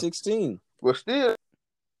 like 2016. But still,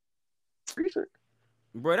 recent.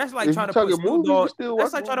 Bro, that's like trying to put Snoop Dogg.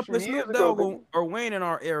 That's like trying to put Snoop Dogg or Wayne in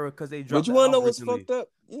our era because they dropped. But you want to know what's fucked up?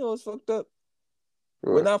 You know what's fucked up?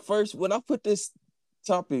 What? When I put this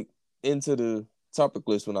topic into the topic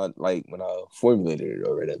list, when I formulated it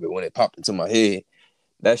or whatever, when it popped into my head,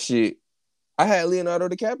 that shit, I had Leonardo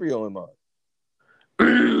DiCaprio in mind.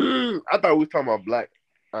 I thought we were talking about black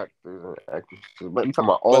actors and actresses, but you talking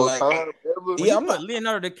about all time? Ever? Yeah, I'm put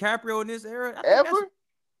Leonardo DiCaprio in this era. Ever?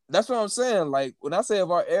 That's what I'm saying. Like when I say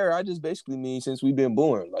of our era, I just basically mean since we've been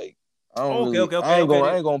born. Like I ain't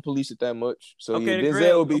gonna police it that much. So yeah,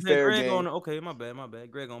 Denzel will be fair game. My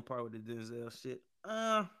bad. Greg on par with the Denzel shit.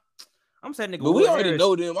 I'm saying nigga. But we already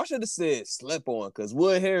know them. I should have said slept on because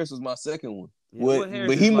Wood Harris was my second one. Yeah,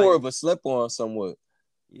 but he more of a slept on somewhat.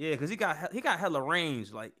 Yeah, because he got hella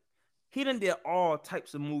range. Like he done did all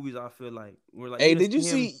types of movies. I feel like hey, did you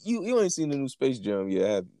see you ain't seen the new Space Jam yet,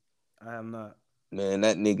 have you? I have not. Man,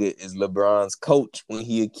 that nigga is LeBron's coach when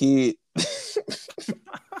he a kid.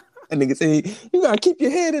 That nigga say, you gotta keep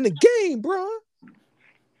your head in the game, bro.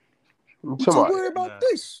 You too worried about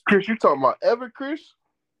this. Chris, you talking about Chris?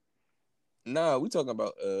 Nah, we talking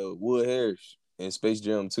about Wood Harris and Space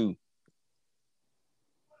Jam 2.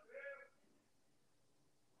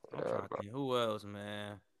 Who else,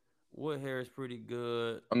 man? Wood Harris pretty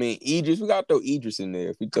good. I mean, Idris, we gotta throw Idris in there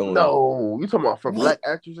if we talking. No, you talking about for black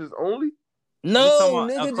actresses only? No,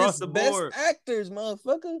 nigga, just the best actors,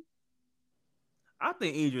 motherfucker. I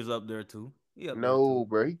think Idris up there too. No,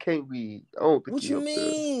 bro, he can't be. I don't think. What you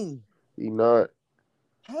mean? He not.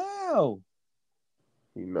 How?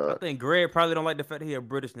 He not. I think Greg probably don't like the fact that he a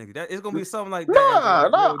British nigga. It's gonna be something like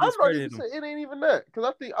that. Nah, I'm not even saying it ain't even that. Cause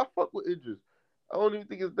I think I fuck with Idris. I don't even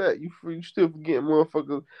think it's that. You still forgetting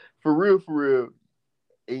motherfuckers for real.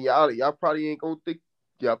 And y'all probably ain't gonna think.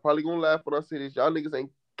 Y'all probably gonna laugh when I say this. Y'all niggas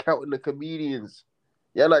ain't counting the comedians.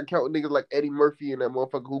 Y'all not counting niggas like Eddie Murphy and that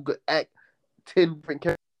motherfucker who could act 10 different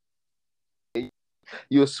characters.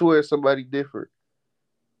 You'll swear somebody different.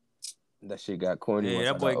 That shit got corny.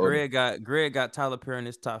 Yeah, that boy Greg got Tyler Perry in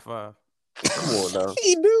his top 5. Come on now.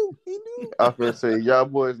 He do. I was gonna say y'all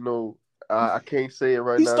boys know I can't say it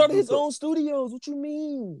right He now. started his own studios. What you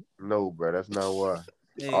mean? No, bro, that's not why.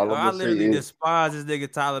 Hey, All I'm I gonna say literally is, despise this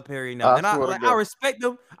nigga Tyler Perry now, I and I swear to like I God. respect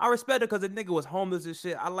him. I respect him because the nigga was homeless and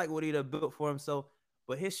shit. I like what he done built for himself,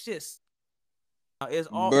 but his shit it's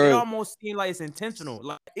all. It Bro, almost seems like it's intentional.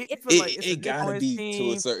 Like it feel like it's a it nigga on gotta his be to a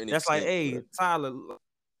team certain that's like, extent, hey, bro. Tyler,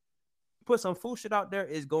 put some fool shit out there.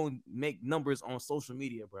 It's gonna make numbers on social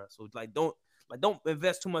media, bro. So don't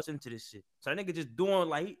invest too much into this shit. So that nigga just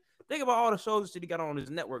doing think about all the shows and shit he got on his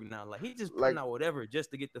network now. Like he just putting Like, out whatever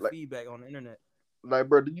just to get the like, feedback on the internet. like,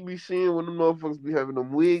 bro, do you be seeing when the motherfuckers be having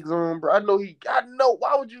them wigs on, bro? I know.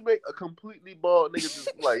 Why would you make a completely bald nigga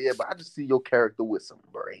just like, yeah, but I just see your character with some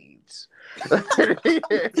braids.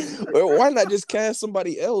 Well, why not just cast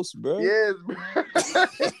somebody else, bro? Yes, bro.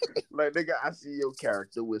 Like, nigga, I see your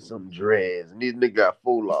character with some dreads, and these nigga got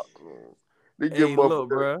full locks on. They give Hey, him up. look,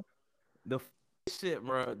 bro. The shit,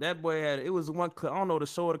 bro. That boy it was one clip. I don't know the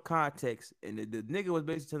show or the context, and the nigga was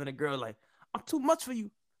basically telling the girl like, "I'm too much for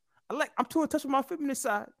you. I'm too in touch with my feminine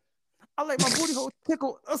side. I like my booty hole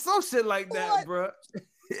tickle or some shit like that, bro."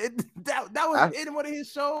 That was in one of his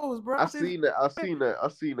shows, bro. I seen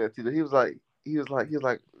that too. He was like, she's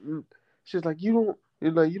like, you don't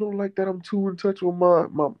like that I'm too in touch with my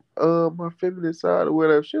feminine side or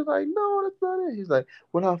whatever. She was like, no, that's not it. He's like,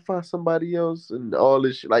 well, I'll find somebody else and all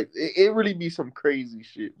this shit. Like, it really be some crazy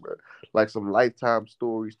shit, bro. Like some Lifetime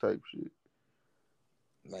stories type shit.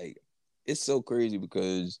 Like, it's so crazy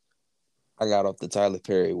because I got off the Tyler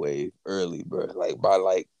Perry wave early, bro. Like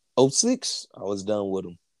by 06, I was done with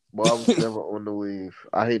him. Boy, I was never on the wave.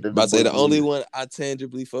 I hate that. But I say the only one I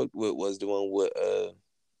tangibly fucked with was the one with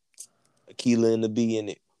Akilah and the Bee in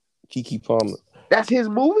it. Keke Palmer. That's his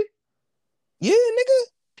movie? Yeah,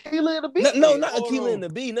 nigga. Akilah and the Bee? No, not Akilah and the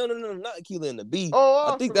Bee. No, not Akilah and the Bee.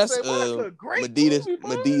 Oh, I think that's a great movie,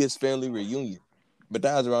 Medea's family reunion. But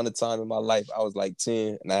that was around the time in my life I was like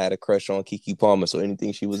 10 and I had a crush on Keke Palmer. So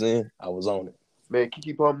anything she was in, I was on it. Man,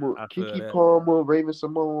 Keke Palmer, Raven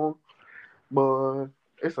Simone, boy,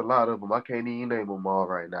 it's a lot of them. I can't even name them all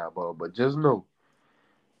right now, bro. But just know,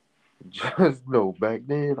 back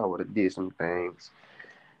then I would have did some things.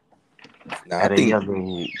 Nah, I think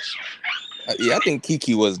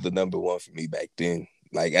Keke was the number one for me back then.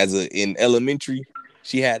 Like in elementary,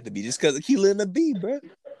 she had to be just because Akilah and the Bee, bro.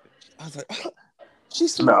 I was like, oh, she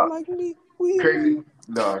smell like me. Crazy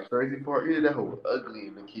part is that whole ugly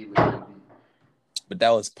in Akilah and the Bee. But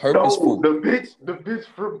that was purposeful. No, the bitch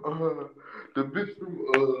from what's the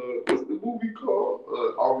movie called?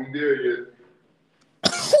 Are We There Yet?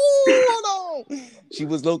 Hold on. She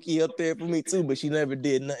was low-key up there for me too, but she never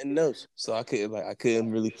did nothing else. So I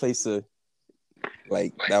couldn't really place her.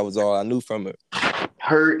 Like that was all I knew from her.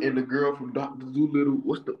 Her and the girl from Dr. Dolittle.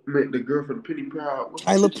 What's the girl from Penny Proud?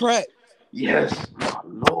 Kyla Pratt. Yes, my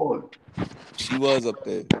lord. She was up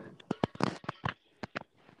there.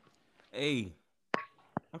 Hey,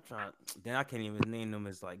 I'm trying. Then I can't even name them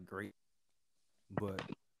as like great, but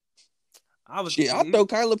I'll throw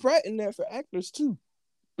Kyla Pratt in there for actors too.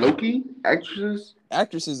 Loki, actresses.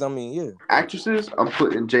 I mean, yeah. Actresses, I'm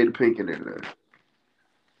putting Jada Pinkett in there.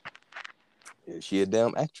 Yeah, she a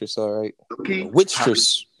damn actress, all right. Loki,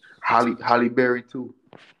 Witchtress. Halle Berry too.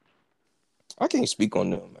 I can't speak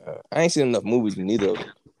on them, man. I ain't seen enough movies with neither of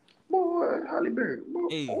them. Boy, Halle Berry. Boy.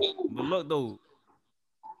 Hey, but look though,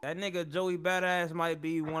 that nigga Joey Badass might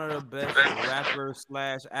be one of the best rappers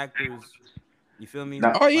 / actors. You feel me?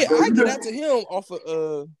 Oh yeah, I get that to him off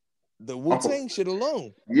of the Wu-Tang shit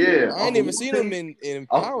alone. Yeah, I ain't even seen him in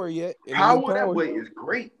Power yet. Power that way is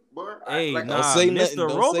great, bro. Hey, don't say nothing.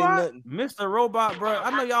 Don't say nothing. Mr. Robot, bro. I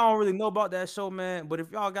know y'all don't really know about that show, man. But if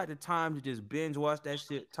y'all got the time to just binge watch that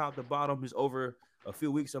shit, top to bottom, just over a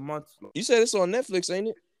few weeks, a month. You said it's on Netflix, ain't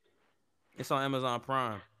it? It's on Amazon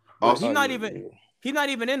Prime. But he's not even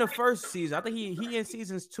in the first season. I think he in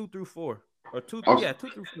seasons 2 through 4 or 2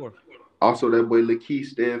 through 4. Also, that boy Lakeith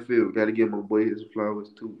Stanfield, got to give my boy his flowers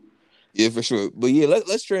too. Yeah, for sure. But yeah,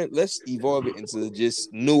 let's evolve it into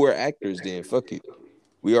just newer actors. Then fuck it.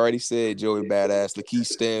 We already said Joey Badass, Lakeith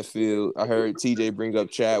Stanfield. I heard TJ bring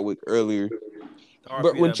up Chadwick earlier.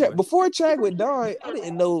 But before Chadwick died, I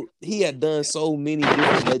didn't know he had done so many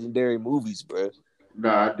different legendary movies, bro.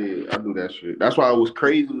 Nah, I did. I knew that shit. That's why I was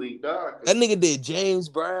crazily died. That nigga did James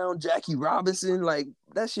Brown, Jackie Robinson. Like,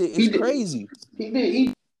 that shit is crazy. He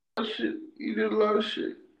did a lot of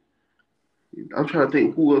shit. I'm trying to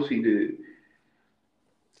think who else he did.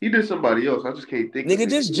 He did somebody else. I just can't think. Nigga,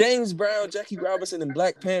 just James Brown, Jackie Robinson, and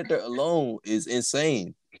Black Panther alone is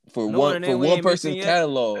insane for one person's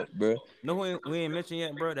catalog, bro. No, we ain't mentioned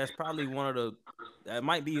yet, bro. That's probably one of that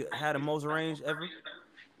might be had the most range ever.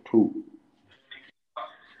 Who?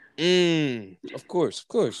 Of course.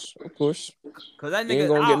 Cause that You ain't nigga,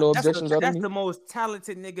 gonna get no that's objections out of me. the most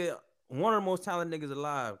talented nigga, one of the most talented niggas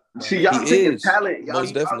alive. Bro. See, y'all He seeing is, talent.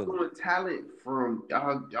 most Y'all definitely. doing talent from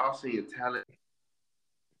y'all seeing talent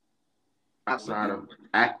outside of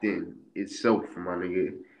acting itself, for my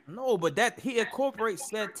nigga. No, but that he incorporates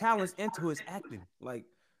said talents into his acting, like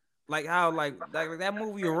how like that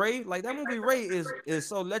movie Ray, like that movie Ray is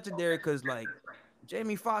so legendary because like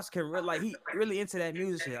Jamie Foxx can like he really into that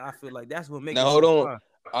music shit. I feel like that's what makes Now it hold so on. fun.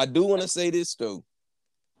 I do want to say this though.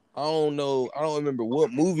 I don't know. I don't remember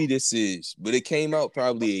what movie this is, but it came out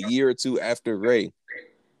probably a year or two after Ray.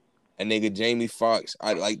 And nigga Jamie Foxx.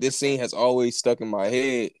 I like this scene has always stuck in my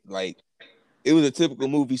head. Like it was a typical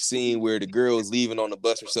movie scene where the girl is leaving on the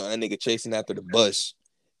bus or something. That nigga chasing after the bus,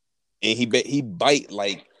 and he bite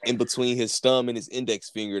like in between his thumb and his index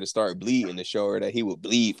finger to start bleeding to show her that he would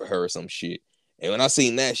bleed for her or some shit. And when I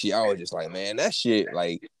seen that shit, I was just like, man, that shit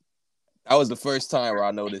like. That was the first time where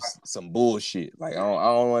I noticed some bullshit. Like I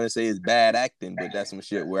don't want to say it's bad acting, but that's some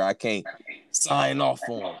shit where I can't sign off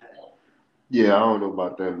on. Yeah, I don't know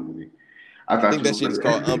about that movie. I think that shit is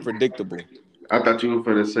called Unpredictable. I thought you were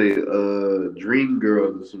finna say Dream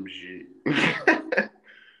Girls or some shit.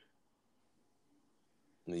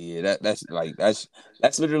 Yeah,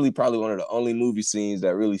 that's literally probably one of the only movie scenes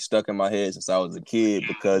that really stuck in my head since I was a kid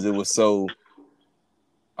because it was so,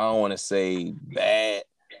 I don't want to say bad,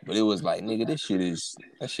 but it was like, nigga, that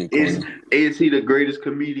shit corny. Is he the greatest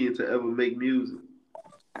comedian to ever make music?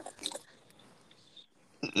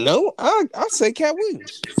 No, I say Cat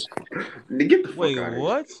Williams. Get the fuck Wait, out of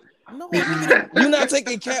what? here. No, nigga. You not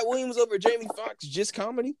taking Cat Williams over Jamie Foxx just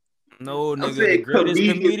comedy? No, I'm nigga. saying The greatest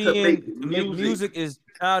comedian comedian to make music is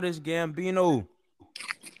Childish Gambino.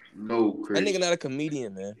 No, That Chris. nigga not a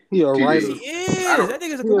comedian, man. He a writer. He is. That nigga's a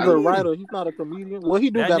He is a comedian. writer. He's not a comedian. Well, he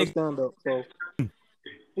do That got to nigga- stand up. So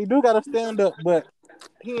he do got to stand up, but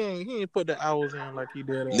he ain't put the hours in like he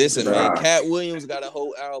did. Listen, man, Cat Williams got a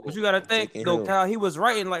whole album. But you gotta think Taking though, him. Kyle. He was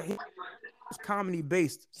writing like he was comedy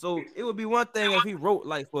based, so it would be one thing if he wrote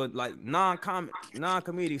like for like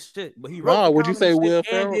non-comedy shit. But he wrote for would you comedy say shit Will and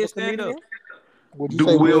Ferrell did a stand up. comedian? Would you Do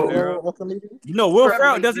say Will Will- Ferrell a comedian? You know, Will Ferrell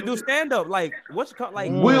Ferrell make doesn't do music? stand up. Like what you call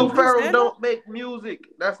like Will do Ferrell stand-up? don't make music.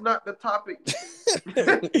 That's not the topic.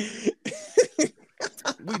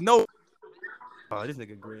 We know. Oh, this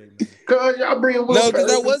nigga Greg. Man. Cause y'all bring Will No, Ferrell.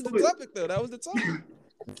 because that was the into it. topic, though. That was the topic.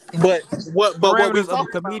 But what we Parameters of a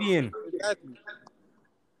talking about- comedian. Exactly.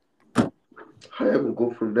 How you gonna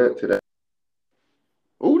go from that to that?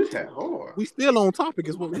 Oh, this hat hard. We still on topic,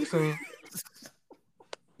 is what we saying.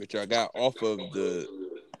 But y'all got off of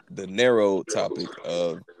the narrow topic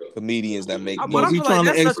of comedians that make But I But we feel music. like trying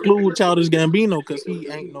to that's such- exclude Childish Gambino because he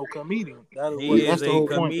ain't no comedian. That's He is the a whole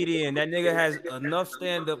point. comedian. That nigga has enough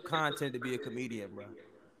stand-up content to be a comedian, bro.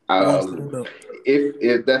 Stand up.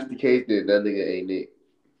 If that's the case, then that nigga ain't it.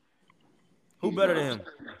 Who better than him?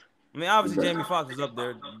 I mean, obviously Jamie Foxx is up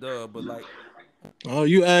there, duh. But like, Oh,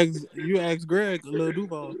 you asked Greg, Lil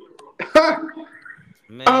Duval.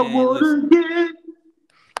 man, I listen, wanna get.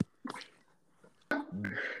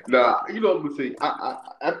 Nah, you know what I'm gonna say. I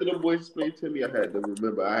after the boys explained to me, I had to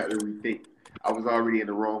remember. I had to rethink. I was already in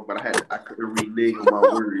the wrong, but I couldn't renege on my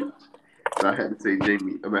words. So I had to say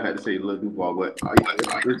Jamie. I had to say Lil Duval, but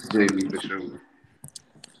it's Jamie for sure. Man,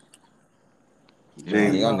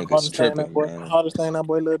 Jamie. y'all niggas tripping, boy, man. hardest thing that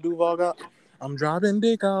boy Lil Duval got. I'm driving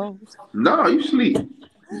dick off. No, you sleep.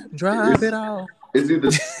 Drive it off. It's either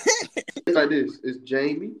it's like this. It's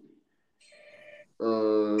Jamie.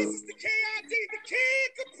 This is the KID, the Kid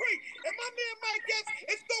Capri, and my man Mike Epps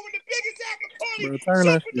is throwing the biggest after Bro, party turn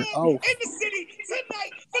that shit Superdome off. in the city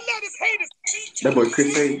tonight to let us haters. That boy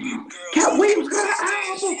Chris say, Cat Williams got an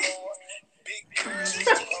album.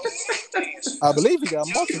 I believe he got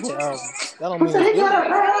multiple albums. That don't I mean said he it's got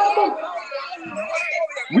good. an album.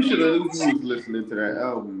 We should have was listening to that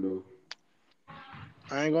album though.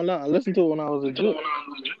 I ain't gonna lie. I listened to it when I was a jit.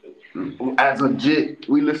 As a jit,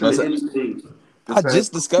 we listen That's to a- anything. I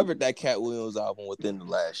just discovered that Cat Williams album within the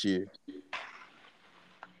last year.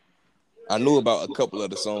 I knew about a couple of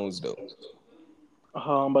the songs though.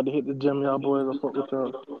 I'm about to hit the gym, y'all boys. I fuck with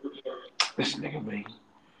y'all. This nigga man.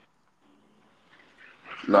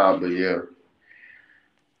 Nah, but yeah.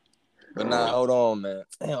 But nah, hold on, man.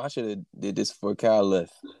 Damn, I should have did this before Kyle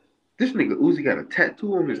left. This nigga Uzi got a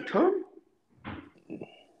tattoo on his tongue.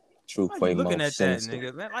 True why you looking Quavo, at that, sinister.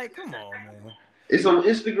 nigga? Man, like, come on, man. It's on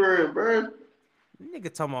Instagram, bro.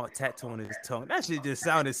 Nigga talking about tattoo on his tongue. That shit just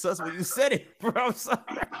sounded sus when you said it, bro. I'm sorry.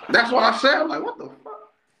 That's what I said. I'm like, what the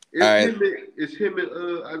fuck? It's All right. him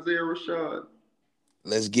and Isaiah Rashad.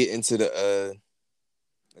 Let's get into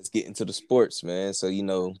let's get into the sports, man. So, you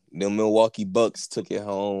know, the Milwaukee Bucks took it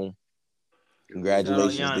home. Shout out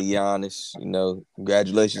Congratulations to Giannis. Giannis. You know,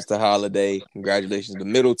 congratulations to Holiday. Congratulations to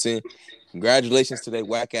Middleton. Congratulations to that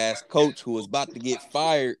whack ass coach who was about to get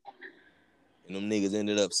fired. And them niggas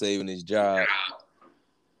ended up saving his job.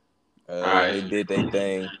 All right, They did their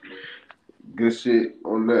thing. good shit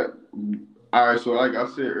on that. All right, so like I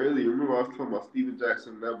said earlier, remember I was talking about Steven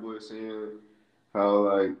Jackson, that boy saying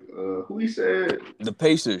how like who he said, The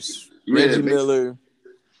Pacers, yeah, Reggie Miller,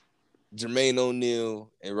 Jermaine O'Neal,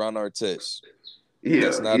 and Ron Artest.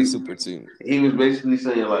 That's yeah, not a super team. he was basically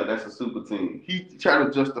saying like that's a super team. He tried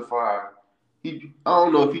to justify. I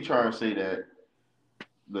don't know if he trying to say that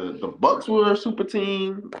the Bucks were a super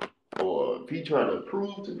team, or if he trying to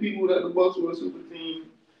prove to people that the Bucks were a super team.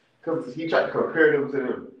 Because he tried to compare them to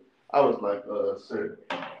them. I was like, sir,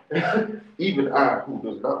 even I, who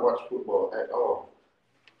does not watch football at all.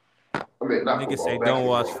 I mean, not Niggas football, say don't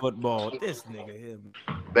watch basketball. football. This nigga him.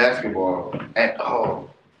 Basketball at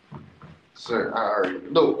all. Sir, I already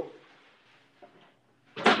know.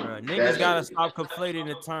 Niggas gotta stop conflating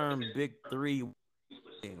the term big three,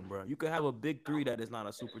 bro. You could have a big three that is not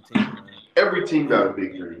a super team, man. Every team got a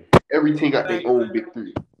big three. Every team got their own big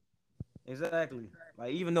three. Exactly.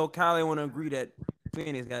 Like even though Kylie want to agree that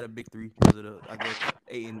Phoenix got a big three because of the, I guess,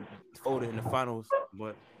 8-4 in the finals,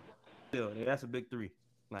 but still, that's a big three.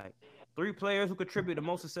 Like 3 players who contribute the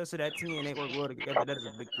most success to that team and they work well together. That is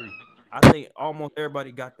a big three. I think almost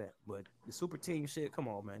everybody got that, but the super team shit, come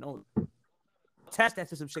on, man, don't attach that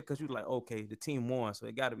to some shit because you're like, okay, the team won, so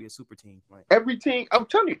it got to be a super team. Like Every team, I'm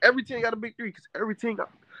telling you, every team got a big three because every team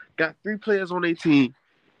got 3 players on their team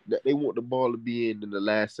that they want the ball to be in the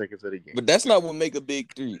last seconds of the game. But that's not what make a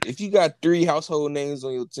big three. If you got 3 household names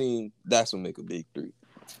on your team, that's what make a big three.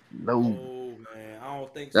 No, man, I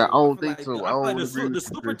don't think I so. don't think so. I don't agree with the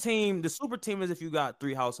super team. The super team is if you got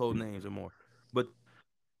 3 household names or more. But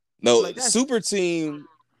no, like super team.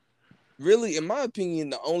 Really, in my opinion,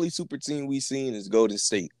 the only super team we seen is Golden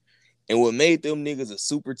State. And what made them niggas a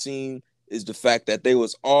super team is the fact that they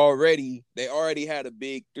already had a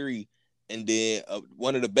big three, and then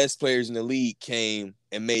one of the best players in the league came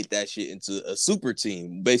and made that shit into a super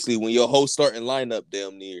team. Basically, when your whole starting lineup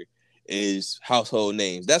damn near is household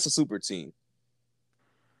names, that's a super team.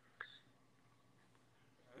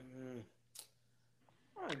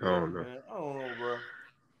 I don't know, bro.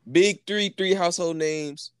 Big three household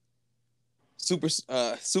names.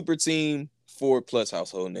 Super team 4+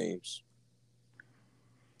 household names.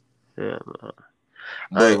 Yeah,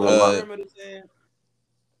 but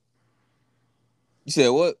you said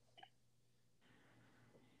what?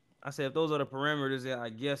 I said if those are the parameters, yeah, I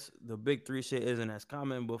guess the big three shit isn't as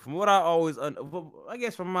common. But from what I always, I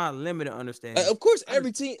guess from my limited understanding, of course,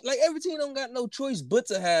 every team don't got no choice but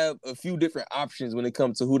to have a few different options when it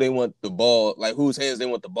comes to who they want the ball, like whose hands they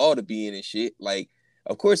want the ball to be in and shit. Like,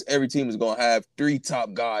 of course, every team is gonna have 3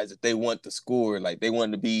 top guys that they want to score. Like, they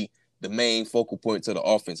want to be the main focal point to the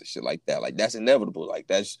offense and shit like that. Like, that's inevitable. Like,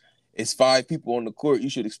 it's 5 people on the court. You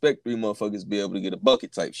should expect 3 motherfuckers to be able to get a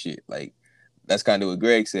bucket type shit. Like, that's kind of what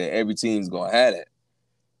Greg said. Every team's gonna have that.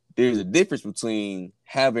 There's a difference between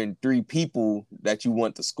having 3 people that you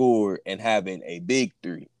want to score and having a big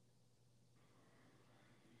 3.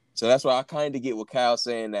 So that's why I kind of get what Kyle's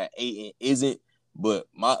saying that Ayton isn't. But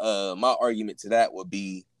my argument to that would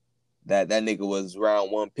be that nigga was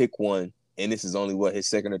round 1, pick 1, and this is only his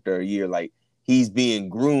second or third year. Like, he's being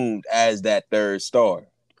groomed as that third star.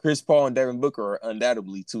 Chris Paul and Devin Booker are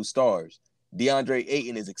undoubtedly 2 stars. DeAndre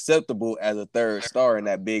Ayton is acceptable as a third star in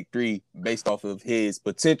that big 3 based off of his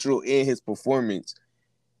potential in his performance.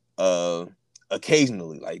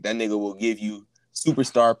 Occasionally, like, that nigga will give you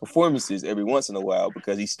superstar performances every once in a while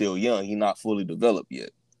because he's still young. He's not fully developed yet.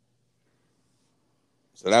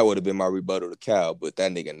 So that would have been my rebuttal to Cal, but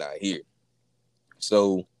that nigga not here.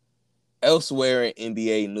 So elsewhere in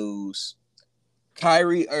NBA news,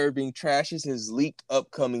 Kyrie Irving trashes his leaked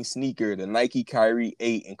upcoming sneaker, the Nike Kyrie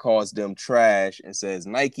 8, and calls them trash and says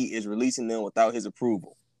Nike is releasing them without his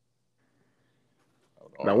approval.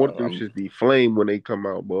 Now, what them should be flame when they come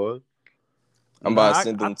out, boy? I'm about to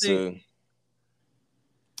send them to...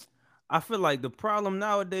 I feel like the problem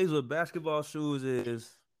nowadays with basketball shoes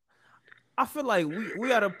is I feel like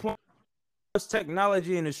we at a point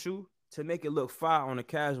technology in the shoe to make it look fire on a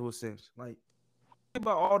casual sense. Like, think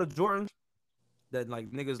about all the Jordans that like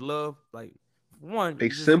niggas love. Like, one, they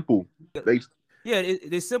simple. They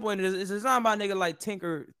simple, and it's designed by a nigga like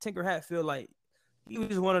Tinker Hatfield. Like, he was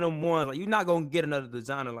just one of them ones. Like, you're not gonna get another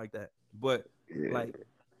designer like that. But like,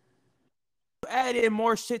 add in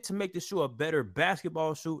more shit to make the shoe a better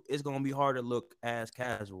basketball shoe, it's gonna be hard to look as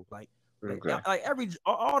casual. Like, Okay. Like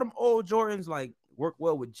all them old Jordans like work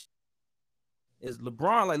well with. Is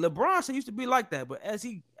LeBron like LeBron shit used to be like that, but as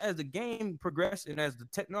the game progressed and as the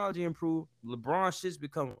technology improved, LeBron shit's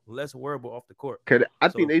become less wearable off the court. Cause I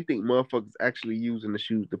think So they think motherfuckers actually using the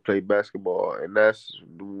shoes to play basketball, and that's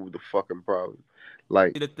the fucking problem.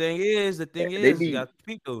 Like the thing is, they you be got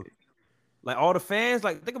people like all the fans.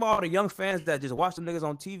 Like think about all the young fans that just watch them niggas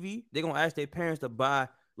on TV. They gonna ask their parents to buy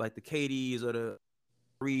like the KDs or the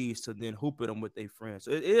Reeves to then hoop at them with their friends.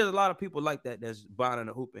 So it is a lot of people like that that's buying and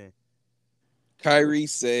hooping. Kyrie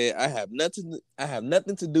said, I have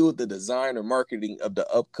nothing to do with the design or marketing of the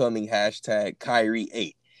upcoming hashtag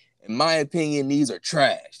Kyrie8. In my opinion, these are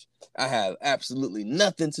trash. I have absolutely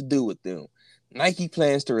nothing to do with them. Nike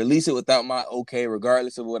plans to release it without my okay,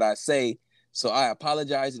 regardless of what I say. So I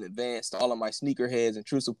apologize in advance to all of my sneakerheads and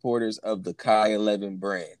true supporters of the Kai 11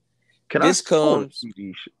 brand. can This I wanna comes. see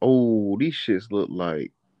these? Oh, these shits look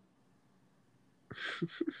like.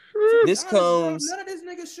 This comes. None of this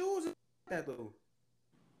nigga's shoes is that though.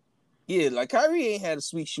 Yeah, like Kyrie ain't had a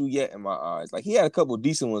sweet shoe yet in my eyes. Like he had a couple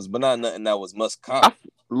decent ones, but not nothing that was must cop.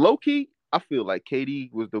 Low key, I feel like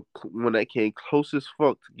KD was the one that came closest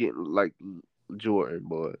fuck to getting like Jordan,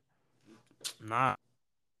 boy. Nah,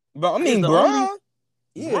 But I He's mean, the Bron, only-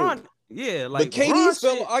 yeah. Bron, yeah, like But KD's Bron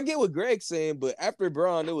fell. shit- I get what Greg's saying, but after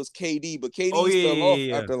Bron, it was KD. But KD's Oh, yeah, fell yeah, off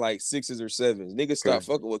yeah. after like 6s or 7s. Niggas stopped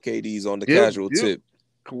fucking with KD's on the Yeah, casual yeah. tip.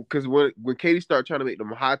 Because when KD started trying to make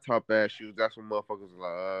them high top ass shoes, that's when motherfuckers was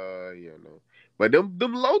like, yeah, no. But them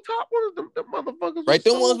low top ones, them motherfuckers, Right,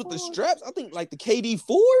 them so ones with the hard. straps. I think like the KD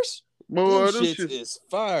 4s. Boy, Them shits is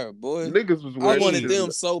fire, boy. Niggas was I wearing wanted shit.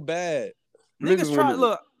 them so bad. Niggas try wanted-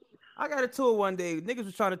 look. I got a tour one day. Niggas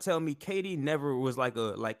was trying to tell me KD never was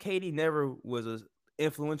KD never was a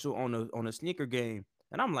influential on a sneaker game,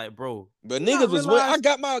 and I'm like, bro. But you niggas not was realize- I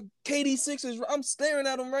got my KD 6s. I'm staring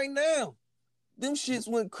at them right now. Them shits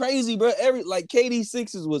went crazy, bro. KD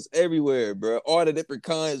 6s was everywhere, bro. All the different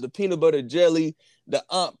kinds, the peanut butter jelly, the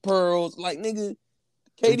Aunt Pearls. Like, nigga,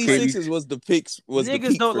 KD 6s was the peak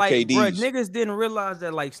niggas don't for like, KDs. bro. Niggas didn't realize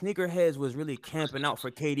that like sneakerheads was really camping out for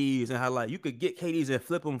KDs and how like you could get KDs and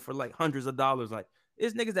flip them for like hundreds of dollars. Like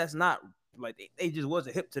it's niggas that's not like they just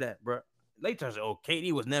wasn't hip to that, bro. They turn say, oh,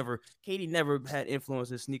 KD never had influence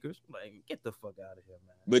in sneakers. Like, get the fuck out of here,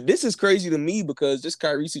 man. But this is crazy to me because this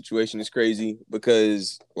Kyrie situation is crazy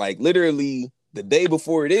because, like, literally the day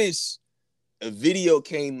before this, a video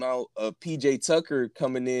came out of PJ Tucker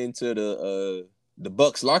coming into the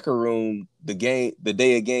Bucks locker room the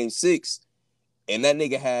day of Game 6, and that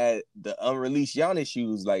nigga had the unreleased Giannis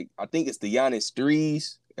shoes. Like, I think it's the Giannis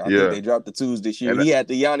 3s. I think they dropped the 2s this year. And he had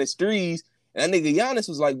the Giannis 3s. And that nigga Giannis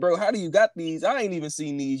was like, bro, how do you got these? I ain't even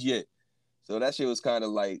seen these yet. So that shit was kind of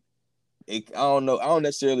like, I don't know. I don't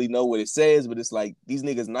necessarily know what it says, but it's like these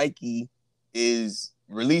niggas Nike is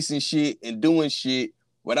releasing shit and doing shit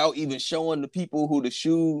without even showing the people who the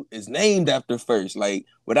shoe is named after first. Like,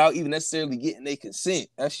 without even necessarily getting their consent.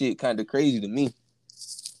 That shit kind of crazy to me.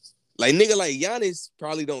 Like, nigga like Giannis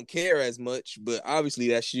probably don't care as much, but obviously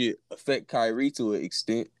that shit affect Kyrie to an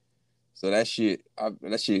extent. So that shit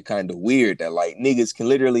kind of weird that like niggas can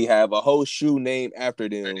literally have a whole shoe named after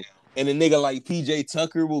them, and a nigga like PJ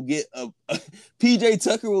Tucker will get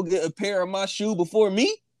a pair of my shoe before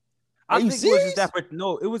me. I think it was just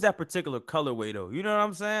it was that particular colorway though. You know what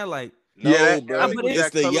I'm saying? Like, bro,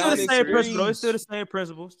 it's the same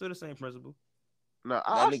principle. It's still the same principle. No,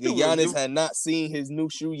 that nigga Giannis had not seen his new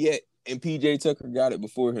shoe yet, and PJ Tucker got it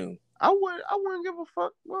before him. I wouldn't give a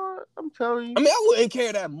fuck, bro. I'm telling you. I mean, I wouldn't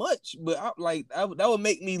care that much, but that would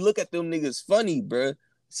make me look at them niggas funny, bro.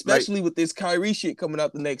 Especially with this Kyrie shit coming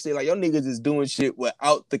out the next day. Like, y'all niggas is doing shit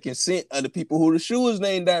without the consent of the people who the shoe is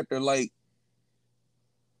named after. Like,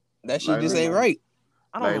 that shit just ain't right.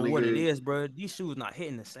 I don't know what it is, bro. These shoes not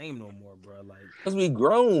hitting the same no more, bro. Like, because we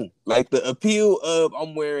grown. Like, the appeal of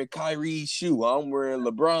I'm wearing Kyrie's shoe, I'm wearing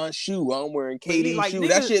LeBron's shoe, I'm wearing KD's shoe.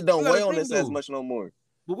 That shit don't weigh on us as much no more.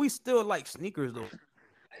 But we still like sneakers though.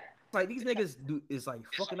 Like these niggas is like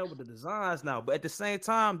fucking up with the designs now. But at the same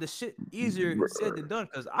time, the shit easier said than done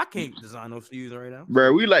because I can't design those shoes right now.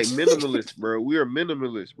 Bro, we like minimalists, bro. We are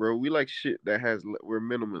minimalists, bro. We like shit that we're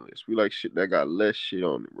minimalists. We like shit that got less shit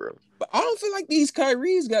on it, bro. But I don't feel like these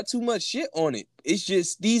Kyries got too much shit on it. It's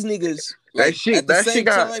just these niggas like at the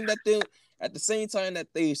same time that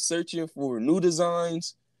they searching for new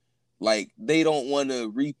designs, like they don't want to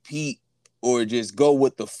repeat or just go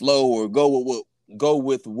with the flow or go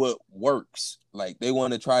with what works. Like they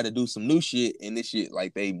want to try to do some new shit, and this shit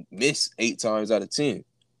like they miss 8 times out of 10.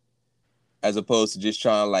 As opposed to just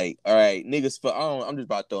trying like, all right, niggas fuck. I'm just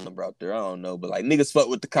about throwing them out there. I don't know, but like niggas fuck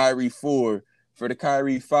with the Kyrie 4, for the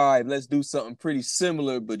Kyrie 5, let's do something pretty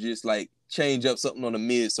similar, but just like change up something on the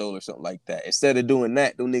midsole or something like that. Instead of doing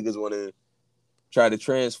that, them niggas want to try to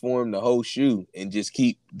transform the whole shoe and just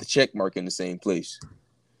keep the check mark in the same place.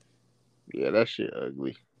 Yeah, that shit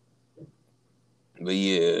ugly. But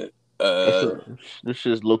yeah, this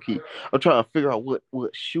shit's low key. I'm trying to figure out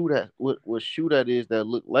what shoe that is that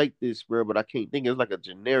look like this, bro. But I can't think. It's like a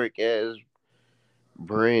generic ass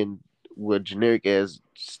brand with generic ass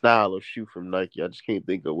style of shoe from Nike. I just can't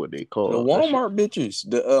think of what they call the it. Walmart bitches,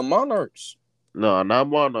 the Monarchs. No, not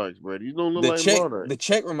Monarchs, bro. These don't look like Monarchs. The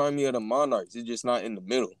check remind me of the Monarchs. It's just not in the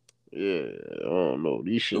middle. Yeah, I don't know.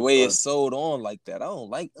 These shit. The way it's sold on like that, I don't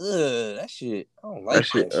like. That shit. I don't like that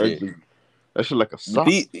shit. Ugly. That shit like a sock.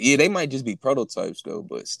 Yeah, they might just be prototypes though,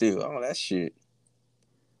 but still, that shit.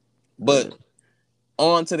 But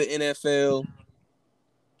on to the NFL.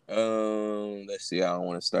 Let's see. I don't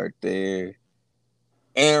want to start there.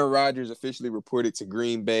 Aaron Rodgers officially reported to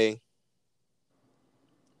Green Bay.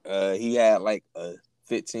 He had like a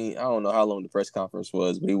 15. I don't know how long the press conference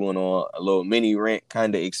was, but he went on a little mini rant,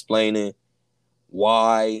 kind of explaining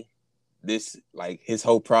why this, like, his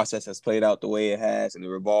whole process has played out the way it has, and it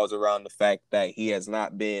revolves around the fact that he has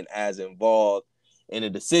not been as involved in the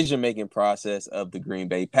decision-making process of the Green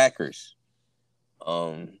Bay Packers.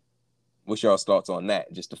 What's y'all's thoughts on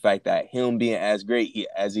that? Just the fact that him being as great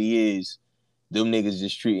as he is, them niggas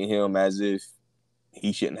just treating him as if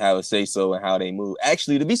he shouldn't have a say-so in how they move.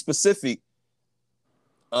 Actually, to be specific,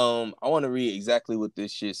 I want to read exactly what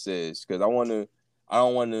this shit says, because I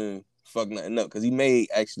don't want to fuck nothing up, because he made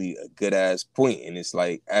actually a good ass point, and it's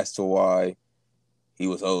like as to why he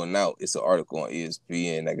was holding out. It's an article on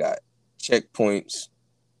ESPN that got checkpoints.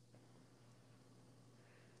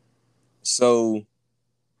 So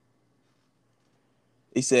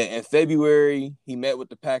he said in February he met with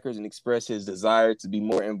the Packers and expressed his desire to be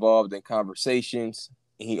more involved in conversations.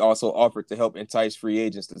 And he also offered to help entice free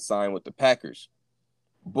agents to sign with the Packers,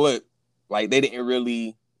 but like they didn't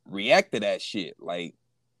really react to that shit. Like,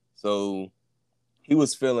 so he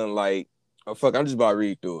was feeling like, oh fuck, I'm just about to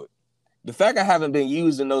read through it. The fact I haven't been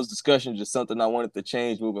used in those discussions is something I wanted to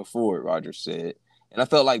change moving forward, Rodgers said. And I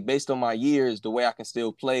felt like based on my years, the way I can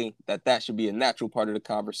still play, that should be a natural part of the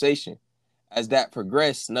conversation. As that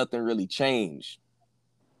progressed, nothing really changed.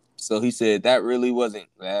 So he said that really wasn't...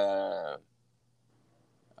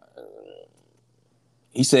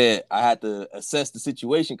 he said I had to assess the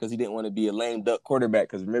situation because he didn't want to be a lame duck quarterback,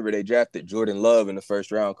 because remember they drafted Jordan Love in the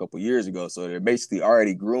first round a couple years ago. So they're basically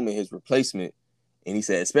already grooming his replacement. And he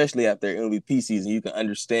said, especially after MVP season, you can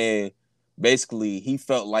understand basically he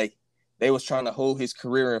felt like they was trying to hold his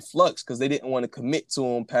career in flux because they didn't want to commit to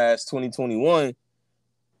him past 2021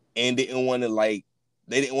 and they didn't want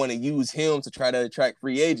to use him to try to attract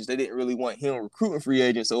free agents. They didn't really want him recruiting free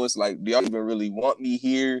agents. So it's like, do y'all even really want me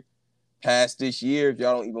here past this year? If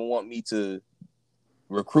y'all don't even want me to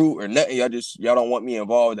recruit or nothing, y'all don't want me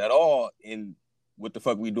involved at all in what the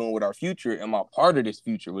fuck we doing with our future. And my part of this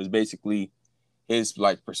future was basically his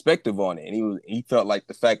like perspective on it. And he felt like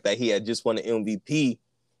the fact that he had just won an MVP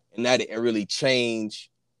and that didn't really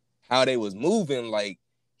change how they was moving, like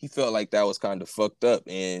he felt like that was kind of fucked up.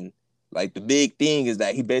 And like the big thing is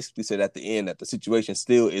that he basically said at the end that the situation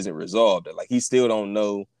still isn't resolved. That, like, he still don't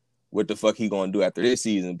know what the fuck he gonna do after this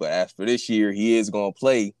season. But as for this year, he is gonna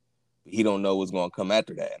play. But he don't know what's gonna come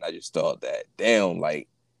after that. And I just thought that, damn, like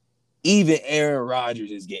even Aaron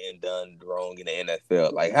Rodgers is getting done wrong in the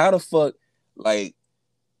NFL. Like, how the fuck, like,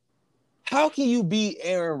 how can you beat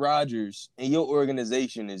Aaron Rodgers and your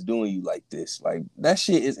organization is doing you like this? Like, that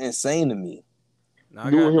shit is insane to me.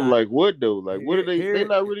 Doing him like what though? Like, what are they? They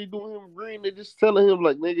not really doing him green. They just telling him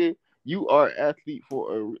like, nigga, you are an athlete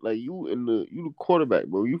for like you the quarterback,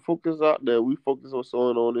 bro. You focus out there. We focus on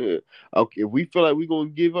something on here. Okay, if we feel like we gonna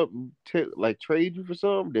give up, trade you for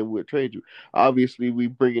something, then we'll trade you. Obviously, we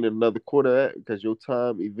bring in another quarterback because your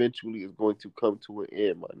time eventually is going to come to an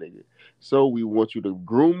end, my nigga. So we want you to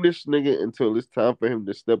groom this nigga until it's time for him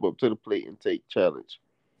to step up to the plate and take challenge.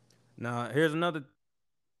 Now, here's another.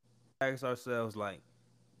 Ask ourselves, like,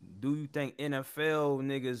 do you think NFL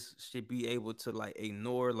niggas should be able to like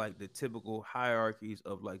ignore like the typical hierarchies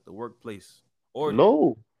of like the workplace? Or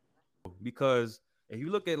no? Because if you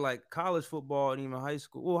look at like college football and even high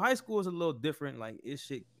school, well, high school is a little different. Like, it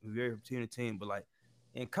shit very from team to team, but like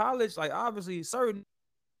in college, like obviously certain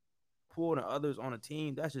pool than others on a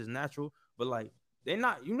team, that's just natural. But like you're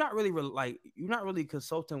not really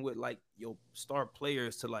consulting with like your star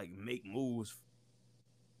players to like make moves.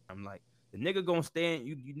 I'm like, the nigga gonna stand,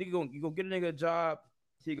 you gonna get a nigga a job,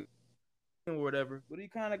 or whatever. But he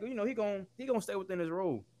kind of, he gonna stay within his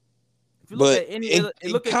role. If you look But at any in, other,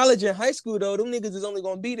 in look at college and high school, though, them niggas is only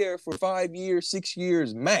gonna be there for 5 years, 6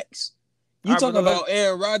 years max. You all right, talk but about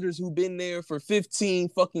Aaron Rodgers, who been there for 15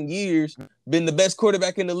 fucking years, been the best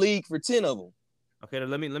quarterback in the league for 10 of them. okay,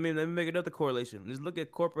 let me make another correlation. Let's look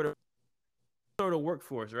at corporate sort of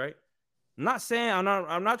workforce, right? I'm not saying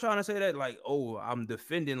I'm not trying to say that like, oh, I'm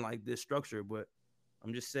defending like this structure, but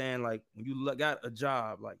I'm just saying like when you got a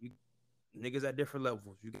job, like you niggas at different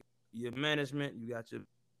levels, you got your management, you got your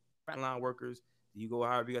frontline workers, you go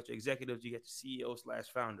however, you got your executives, you got your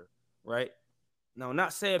CEO/founder, right? Now, I'm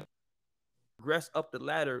not saying progress up the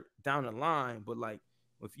ladder down the line, but like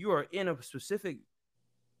if you are in a specific,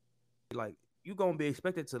 like you're gonna be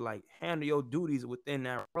expected to like handle your duties within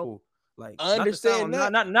that role. Like I understand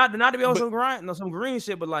that. Not to be on some grind, no, some green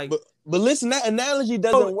shit, but like but listen, that analogy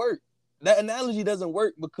doesn't work. That analogy doesn't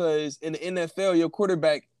work because in the NFL, your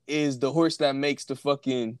quarterback is the horse that makes the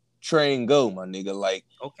fucking train go, my nigga. Like,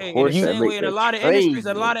 okay, in the same way, in a lot of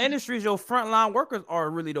industries, your frontline workers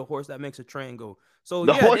are really the horse that makes a train go. So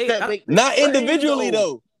the yeah, horse that makes not individually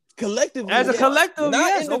though. Collectively, as a collective, not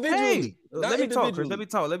yes, individually. okay. Not let me talk, Chris.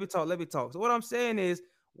 individually. Let me talk. So what I'm saying is,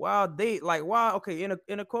 okay,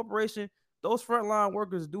 in a corporation, those frontline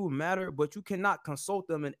workers do matter, but you cannot consult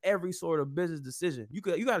them in every sort of business decision. You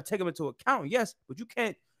got to take them into account, yes, but you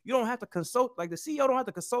don't have to consult, like the CEO don't have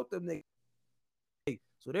to consult them.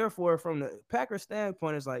 So therefore, from the Packers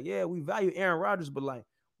standpoint, it's like, yeah, we value Aaron Rodgers, but like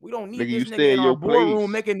we don't need this nigga in our boardroom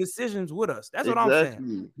making decisions with us. That's what I'm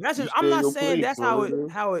saying. That's just, I'm not saying that's how it.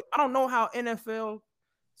 I don't know how NFL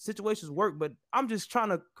situations work, but I'm just trying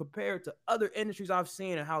to compare it to other industries I've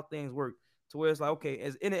seen and how things work. To where it's like, okay,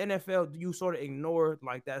 as in the NFL, do you sort of ignore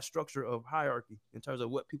like that structure of hierarchy in terms of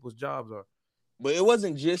what people's jobs are? But it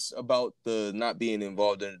wasn't just about the not being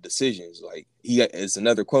involved in the decisions. Like it's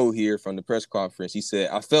another quote here from the press conference. He said,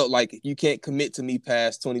 "I felt like you can't commit to me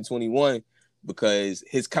past 2021 because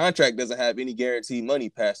his contract doesn't have any guaranteed money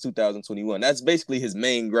past 2021." That's basically his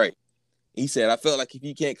main gripe. He said, "I felt like if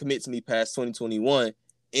you can't commit to me past 2021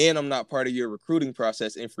 and I'm not part of your recruiting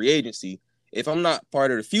process in free agency, if I'm not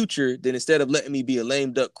part of the future, then instead of letting me be a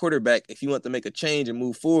lame duck quarterback, if you want to make a change and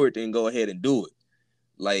move forward, then go ahead and do it."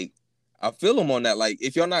 Like, I feel him on that. Like,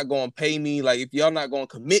 if y'all not going to pay me, like, if y'all not going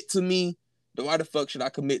to commit to me, then why the fuck should I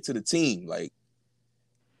commit to the team? Like,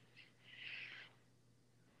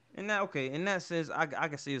 in that sense, I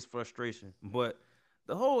can see his frustration. But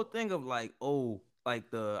the whole thing of like, I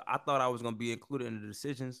thought I was gonna be included in the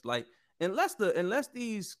decisions, like unless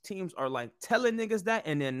these teams are like telling niggas that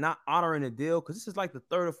and then not honoring the deal, because this is like the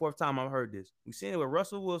third or fourth time I've heard this. We've seen it with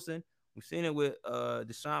Russell Wilson, we've seen it with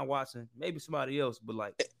Deshaun Watson, maybe somebody else, but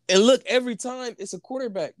like, and look, every time it's a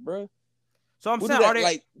quarterback, bro. So I'm saying, are they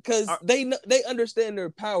like, because they understand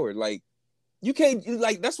their power. Like, you can't,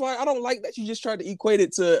 like, that's why I don't like that you just tried to equate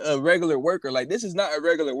it to a regular worker. Like, this is not a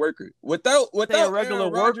regular worker. Without a regular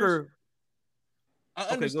Aaron worker. Rodgers, I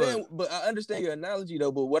understand, but I understand your analogy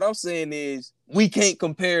though. But what I'm saying is, we can't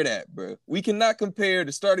compare that, bro. We cannot compare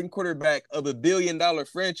the starting quarterback of $1 billion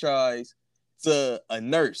franchise to a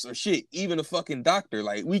nurse or shit, even a fucking doctor.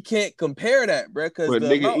 Like, we can't compare that, bro, because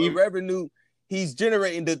the amount of revenue he's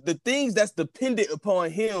generating, the things that's dependent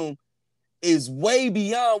upon him is way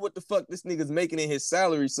beyond what the fuck this nigga's making in his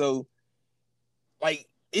salary. So, like,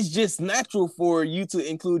 it's just natural for you to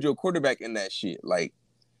include your quarterback in that shit. Like,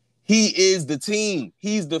 he is the team.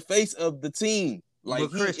 He's the face of the team. Like,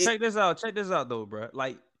 but Chris, check this out. Check this out, though, bro.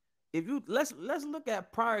 Like, if you let's look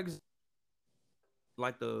at prior,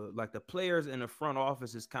 like the players in the front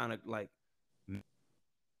office is kind of like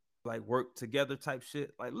work together type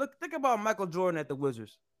shit. Like, think about Michael Jordan at the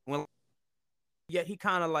Wizards. Yeah, he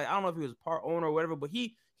kind of like, I don't know if he was part owner or whatever, but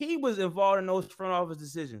he was involved in those front office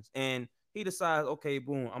decisions, and he decides, okay,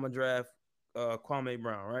 boom, I'm gonna draft Kwame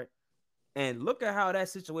Brown, right? And look at how that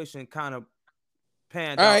situation kind of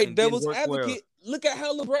panned out. All right, devil's advocate. Look at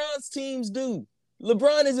how LeBron's teams do.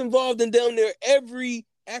 LeBron is involved in down there every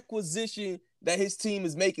acquisition that his team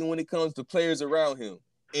is making when it comes to players around him.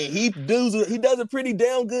 And he does a pretty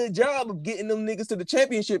damn good job of getting them niggas to the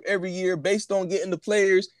championship every year based on getting the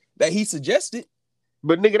players that he suggested.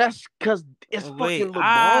 But nigga, that's because it's fucking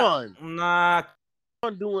LeBron.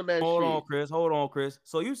 I'm doing that shit. Hold on, Chris.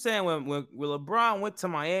 So you saying when LeBron went to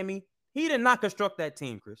Miami, he did not construct that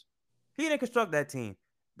team, Chris. He didn't construct that team.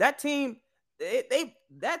 That team,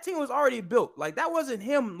 that team was already built. Like, that wasn't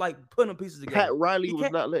him like putting pieces together. Pat Riley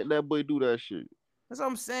was not letting that boy do that shit. That's what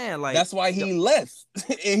I'm saying. Like, that's why he left,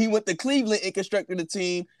 and he went to Cleveland and constructed a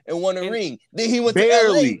team and won a ring. Then he went to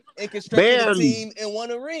LA and constructed a team and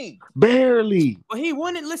won a ring. Barely. But he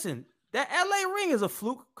wouldn't listen. That LA ring is a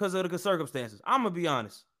fluke because of the circumstances. I'm gonna be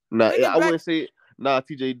honest. I wouldn't say Nah,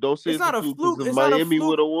 TJ, don't say It's it's a not a fluke. Because fluke. if It's not a Miami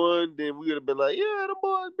would fluke. have won, then we would have been like, yeah, the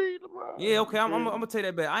boys beat LeBron. Yeah, okay, I'm gonna take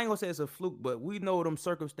that back. I ain't gonna say it's a fluke, but we know them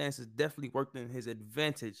circumstances definitely worked in his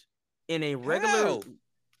advantage. In a regular, How?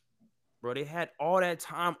 bro, they had all that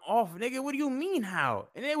time off, nigga. What do you mean how?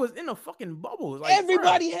 And it was in a fucking bubble. Like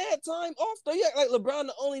Everybody had time off though. Yeah, like LeBron,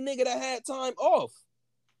 the only nigga that had time off.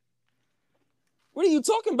 What are you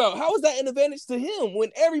talking about? How is that an advantage to him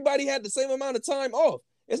when everybody had the same amount of time off?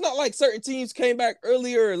 It's not like certain teams came back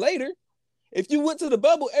earlier or later. If you went to the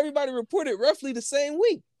bubble, everybody reported roughly the same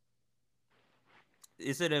week.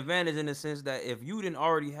 it's an advantage in the sense that if you didn't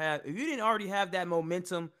already have that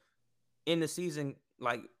momentum in the season,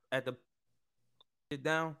 like at the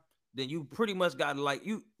down, then you pretty much got like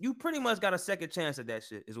you pretty much got a second chance at that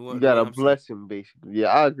shit. Is what You the got way a I'm saying. blessing, basically. Yeah,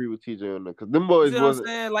 I agree with TJ on that. Because them You boys see what I'm wasn't.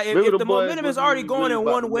 saying? Like Maybe if the the boys momentum is wasn't already really going in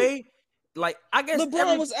about one to way, like I guess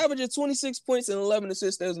LeBron was averaging 26 points and 11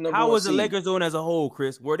 assists. That was the number how one was the seed. Lakers doing as a whole,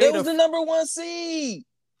 Chris? Were They they was the number one seed.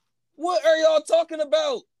 What are y'all talking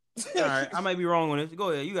about? All right, I might be wrong on this.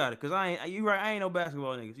 Go ahead, you got it. Cause you right. I ain't no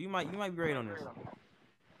basketball niggas. You might be great on this.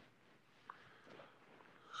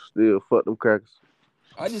 Still, fuck them crackers.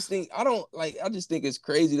 I just think it's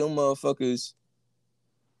crazy. Them motherfuckers.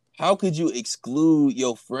 How could you exclude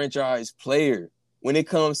your franchise player when it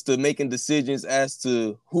comes to making decisions as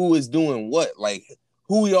to who is doing what? Like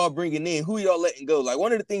who y'all bringing in, who y'all letting go? Like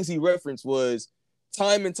one of the things he referenced was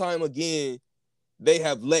time and time again, they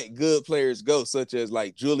have let good players go, such as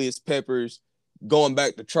like Julius Peppers, going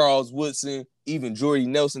back to Charles Woodson, even Jordy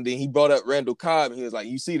Nelson. Then he brought up Randall Cobb, and he was like,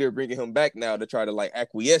 you see, they're bringing him back now to try to like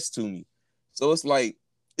acquiesce to me. So it's like,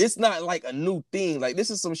 it's not like a new thing. Like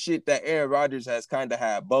this is some shit that Aaron Rodgers has kind of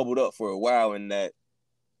had bubbled up for a while, and that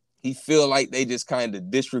he feel like they just kind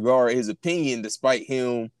of disregard his opinion despite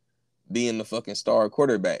him being the fucking star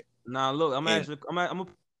quarterback. Now look, I'm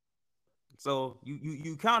so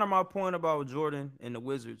you counter my point about Jordan and the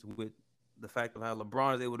Wizards with the fact of how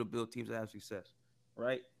LeBron is able to build teams that have success,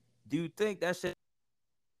 right? Do you think that shit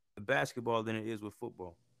basketball than it is with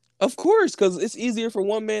football? Of course, because it's easier for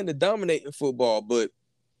one man to dominate in football, but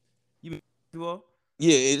you well?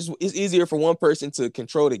 Yeah, it's easier for one person to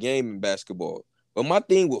control the game in basketball. But my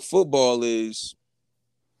thing with football is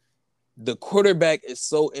the quarterback is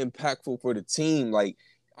so impactful for the team. Like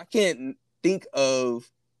I can't think of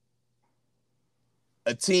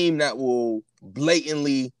a team that will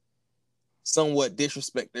blatantly somewhat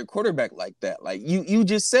disrespect their quarterback like that. Like you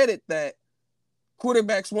just said it, that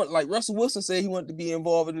quarterbacks want, like Russell Wilson said he wanted to be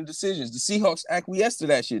involved in the decisions. The Seahawks acquiesced to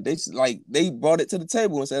that shit. They brought it to the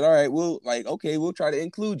table and said, all right, we'll try to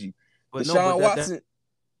include you. But Deshaun Watson.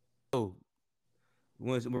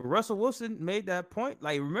 When Russell Wilson made that point,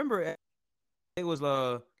 like remember it was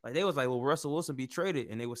will Russell Wilson be traded?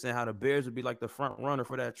 And they were saying how the Bears would be like the front runner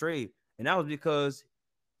for that trade. And that was because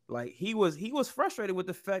like he was frustrated with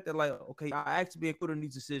the fact that like, okay, I actually be included in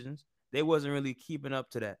these decisions. They wasn't really keeping up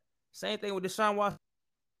to that. Same thing with Deshaun Watson.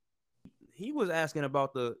 He was asking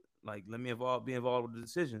about the like, let me be involved with the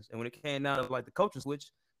decisions. And when it came down to like the coaching switch,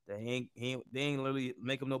 they ain't literally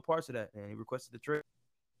make him no parts of that. And he requested the trade.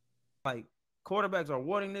 Like quarterbacks are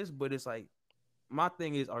wanting this, but it's like my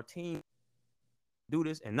thing is, our team do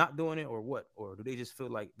this and not doing it, or what? Or do they just feel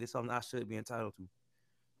like this is something I should be entitled to?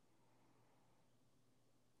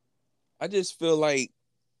 I just feel like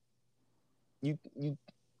you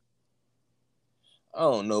I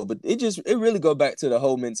don't know, but it really go back to the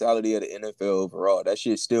whole mentality of the NFL overall. That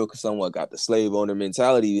shit still somewhat got the slave owner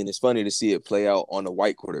mentality, and it's funny to see it play out on a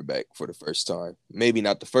white quarterback for the first time. Maybe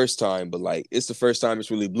not the first time, but like it's the first time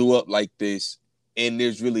it's really blew up like this, and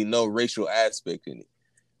there's really no racial aspect in it.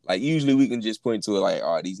 Like usually we can just point to it like,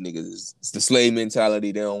 oh, these niggas it's the slave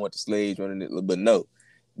mentality. They don't want the slaves running it, but no,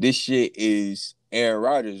 this shit is Aaron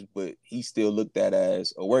Rodgers, but he's still looked at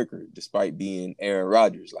as a worker despite being Aaron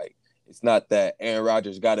Rodgers. Like it's not that Aaron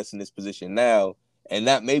Rodgers got us in this position now, and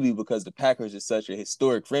that may be because the Packers is such a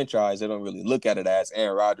historic franchise. They don't really look at it as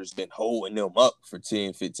Aaron Rodgers been holding them up for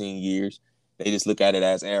 10, 15 years. They just look at it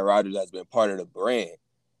as Aaron Rodgers has been part of the brand.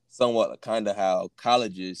 Somewhat kind of how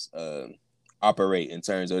colleges operate in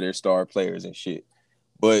terms of their star players and shit.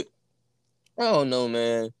 But I don't know,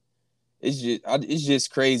 man. It's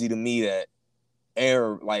just crazy to me that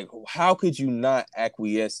Aaron, like, how could you not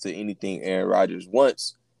acquiesce to anything Aaron Rodgers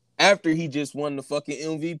wants after he just won the fucking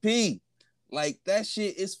MVP? Like, that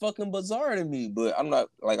shit is fucking bizarre to me. But I'm not,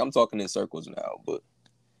 like, I'm talking in circles now, but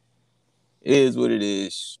it is what it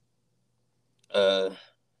is.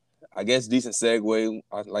 I guess decent segue.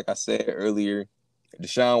 Like I said earlier,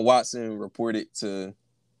 Deshaun Watson reported to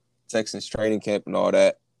Texans training camp and all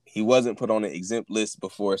that. He wasn't put on an exempt list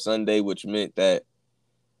before Sunday, which meant that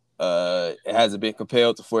It hasn't been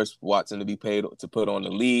compelled to force Watson to be paid to put on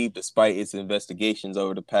the leave, despite its investigations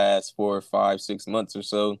over the past 4, 5, 6 months or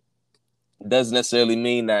so. It doesn't necessarily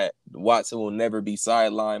mean that Watson will never be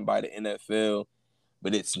sidelined by the NFL,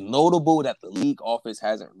 but it's notable that the league office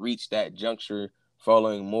hasn't reached that juncture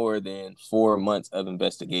following more than 4 months of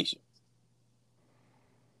investigation.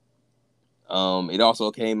 It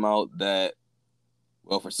also came out that,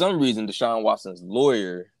 well, for some reason, Deshaun Watson's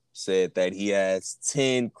lawyer said that he has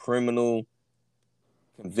 10 criminal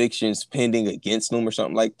convictions pending against him or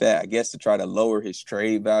something like that. I guess to try to lower his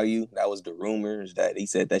trade value. That was the rumors that he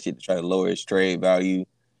said that shit to try to lower his trade value.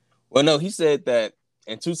 Well, no, he said that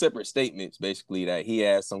in 2 separate statements, basically, that he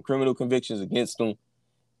has some criminal convictions against him.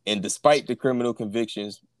 And despite the criminal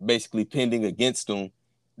convictions basically pending against him,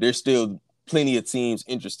 there's still plenty of teams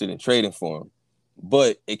interested in trading for him.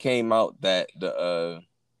 But it came out that the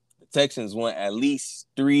Texans want at least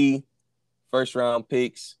 3 first-round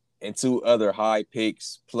picks and 2 other high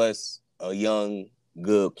picks plus a young,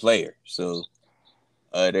 good player. So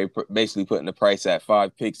they basically putting the price at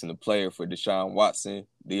 5 picks and a player for Deshaun Watson.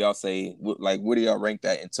 Do y'all say, like, what do y'all rank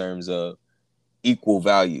that in terms of equal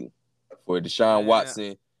value for Deshaun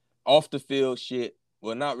Watson? Off the field shit,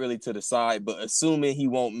 well, not really to the side, but assuming he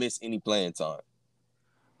won't miss any playing time.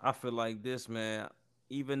 I feel like this, man.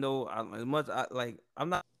 Even though I'm gonna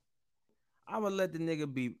let the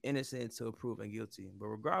nigga be innocent until proven guilty. But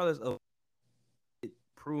regardless of it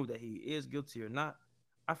prove that he is guilty or not,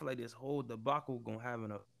 I feel like this whole debacle gonna have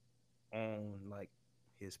on like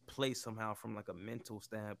his place somehow from like a mental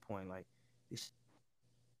standpoint. Like this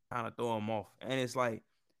kind of throw him off, and it's like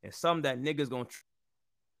it's something that niggas gonna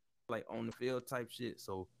like on the field type shit.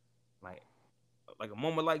 So like a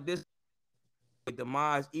moment like this, like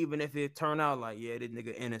demise, even if it turned out like, yeah, this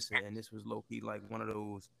nigga innocent and this was low key like one of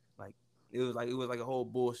those, like it was like a whole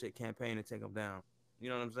bullshit campaign to take him down. You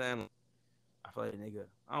know what I'm saying? I feel like nigga,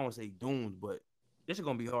 I don't want to say doomed, but this is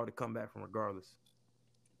gonna be hard to come back from regardless.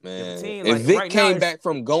 Man, if Vic came back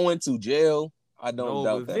from going to jail, I don't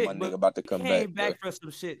doubt that my nigga about to come back. Came back for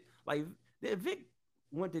some shit. Like Vic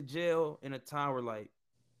went to jail in a time where like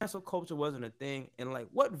cancel culture wasn't a thing, and like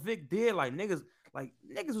what Vic did, like niggas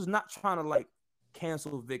was not trying to like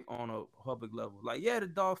cancel Vic on a public level. Like, yeah, the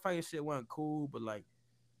dog fighting shit wasn't cool, but like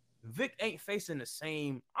Vic ain't facing the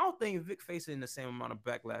same. I don't think Vic facing the same amount of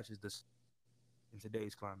backlash as this in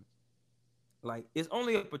today's climate. Like, it's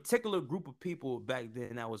only a particular group of people back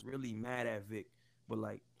then that was really mad at Vic, but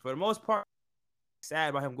like for the most part, sad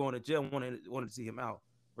about him going to jail, wanted to see him out.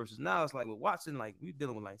 Versus now, it's like with Watson, like we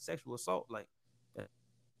dealing with like sexual assault, like that's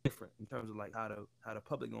different in terms of like how the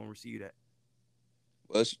public gonna receive that.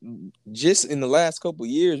 Well, just in the last couple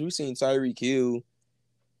of years, we've seen Tyreek Hill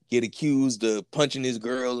get accused of punching his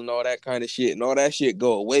girl and all that kind of shit, and all that shit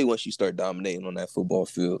go away once you start dominating on that football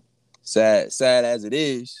field. Sad as it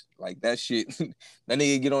is, like that shit, that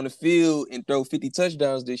nigga get on the field and throw 50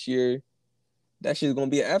 touchdowns this year, that shit's gonna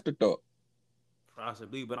be an afterthought.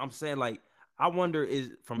 Possibly, but I'm saying like I wonder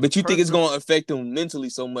But you think it's gonna affect him mentally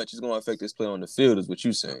so much? It's gonna affect his play on the field, is what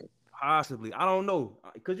you saying? Possibly, I don't know.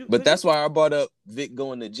 But that's why I brought up Vic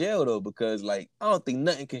going to jail though, because like I don't think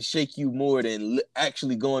nothing can shake you more than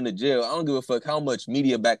actually going to jail. I don't give a fuck how much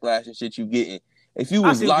media backlash and shit you getting. If you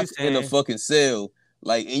was locked in a fucking cell,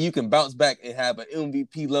 like, and you can bounce back and have an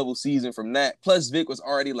MVP level season from that. Plus, Vic was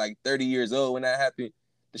already like 30 years old when that happened.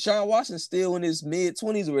 Deshaun Watson's still in his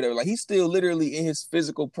mid-20s or whatever. Like, he's still literally in his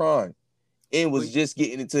physical prime and was just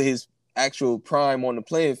getting into his actual prime on the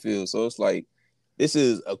playing field. So it's like, this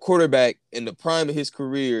is a quarterback in the prime of his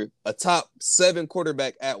career, a top 7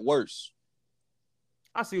 quarterback at worst.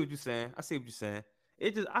 I see what you're saying.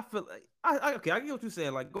 It just, I feel like, okay, I get what you're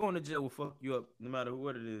saying. Like, going to jail will fuck you up no matter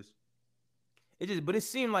what it is. But it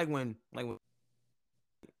seemed like when I feel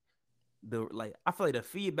like the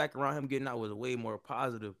feedback around him getting out was way more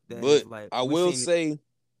positive than like. I will say,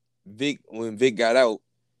 when Vic got out,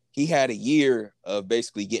 he had a year of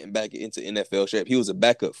basically getting back into NFL shape. He was a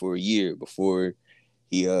backup for a year before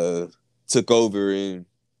he took over and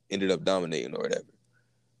ended up dominating or whatever.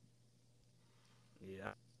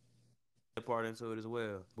 Yeah, that part into it as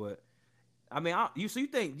well. But I mean, you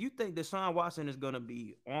think Deshaun Watson is gonna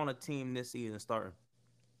be on a team this season starting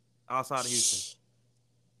outside of Houston?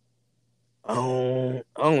 I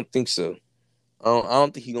don't think so. I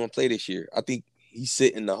don't think he's gonna play this year. I think he's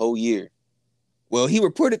sitting the whole year. Well, he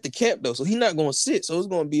reported to camp though, so he's not gonna sit. So it's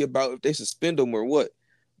gonna be about if they suspend him or what.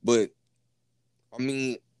 But I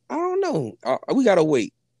mean, I don't know. We gotta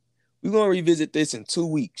wait. We're gonna revisit this in 2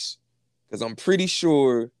 weeks because I'm pretty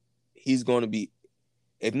sure he's gonna be.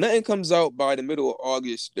 If nothing comes out by the middle of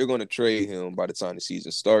August, they're gonna trade him by the time the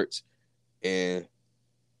season starts, and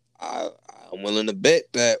I'm willing to bet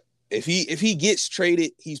that if he gets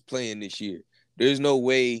traded, he's playing this year. There's no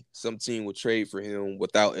way some team will trade for him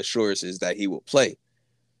without assurances that he will play,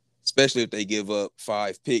 especially if they give up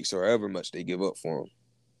 5 picks or however much they give up for him.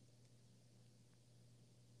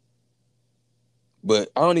 But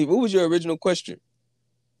I don't even. What was your original question?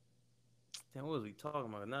 Damn, what was we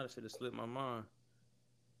talking about? Now that should have slipped my mind.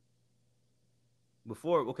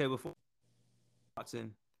 Before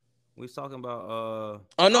Watson, we was talking about.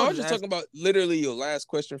 Oh no, I was just talking about literally your last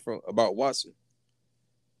question about Watson.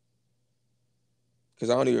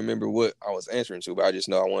 Because I don't even remember what I was answering to, but I just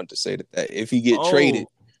know I wanted to say that if he get traded,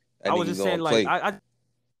 I was just saying play. like I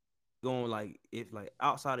going like if like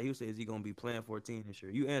outside of Houston, is he gonna be playing for a team this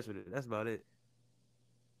year? You answered it. That's about it.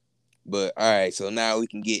 But all right, so now we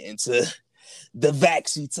can get into the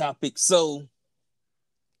vaccine topic. So,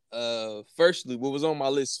 firstly, what was on my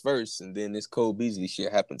list first, and then this Cole Beasley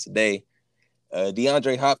shit happened today.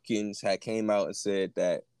 DeAndre Hopkins had came out and said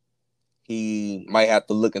that he might have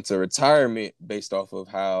to look into retirement based off of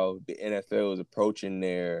how the NFL is approaching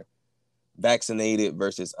their vaccinated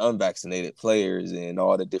versus unvaccinated players and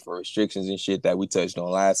all the different restrictions and shit that we touched on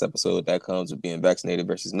last episode that comes with being vaccinated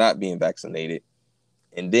versus not being vaccinated.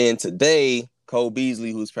 And then today, Cole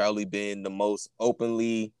Beasley, who's probably been the most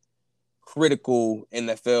openly critical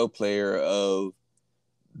NFL player of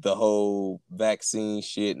the whole vaccine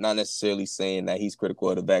shit, not necessarily saying that he's critical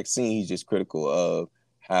of the vaccine, he's just critical of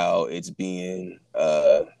how it's being,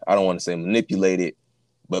 I don't want to say manipulated,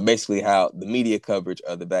 but basically how the media coverage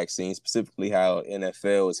of the vaccine, specifically how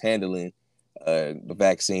NFL is handling the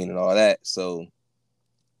vaccine and all that. So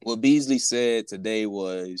what Beasley said today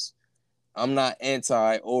was, I'm not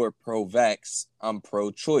anti or pro-vax, I'm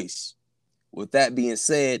pro-choice. With that being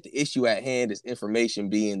said, the issue at hand is information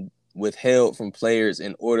being withheld from players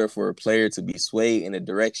in order for a player to be swayed in a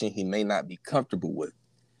direction he may not be comfortable with.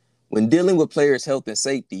 When dealing with players' health and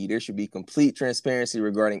safety, there should be complete transparency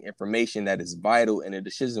regarding information that is vital in the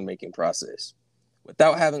decision-making process.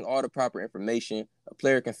 Without having all the proper information, a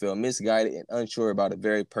player can feel misguided and unsure about a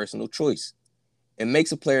very personal choice. It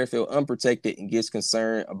makes a player feel unprotected and gives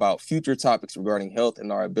concern about future topics regarding health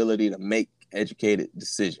and our ability to make educated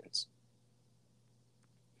decisions.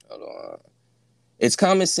 Hold on. It's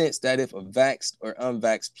common sense that if a vaxxed or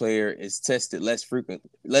unvaxxed player is tested less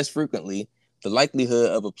frequently, the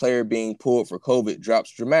likelihood of a player being pulled for COVID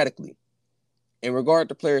drops dramatically. In regard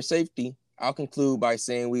to player safety, I'll conclude by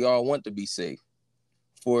saying we all want to be safe.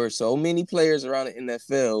 For so many players around the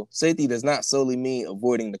NFL, safety does not solely mean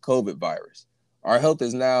avoiding the COVID virus. Our health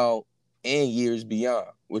is now and years beyond,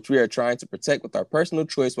 which we are trying to protect with our personal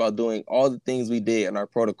choice while doing all the things we did in our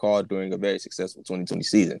protocol during a very successful 2020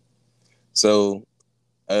 season. So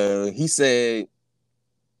he said,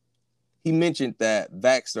 he mentioned that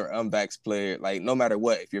vaxxed or unvaxxed player, like no matter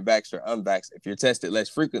what, if you're vaxxed or unvaxxed, if you're tested less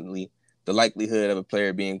frequently, the likelihood of a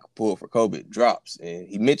player being pulled for COVID drops. And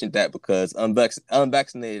he mentioned that because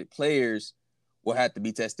unvaccinated players will have to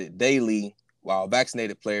be tested daily, while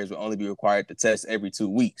vaccinated players will only be required to test every 2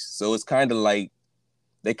 weeks. So it's kind of like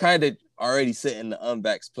they kind of already setting the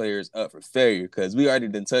unvaxxed players up for failure, because we already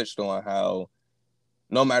been touched on how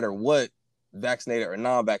no matter what, vaccinated or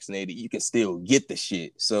non-vaccinated, you can still get the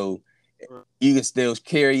shit. So you can still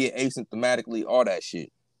carry it asymptomatically, all that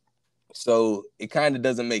shit. So it kind of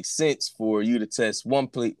doesn't make sense for you to test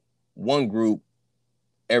one group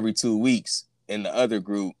every 2 weeks and the other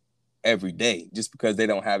group every day, just because they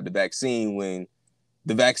don't have the vaccine, when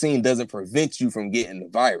the vaccine doesn't prevent you from getting the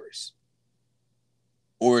virus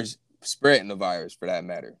or spreading the virus for that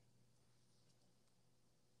matter.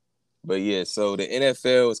 But yeah, so the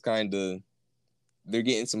NFL is kind of, they're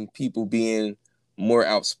getting some people being more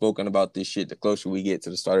outspoken about this shit the closer we get to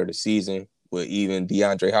the start of the season, with even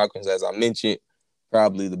DeAndre Hopkins, as I mentioned,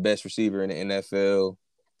 probably the best receiver in the NFL,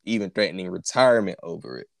 even threatening retirement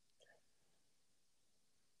over it.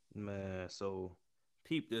 Man, so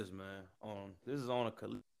peep this, man. This is on a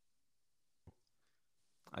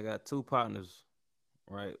I got 2 partners,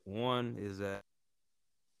 right? One is at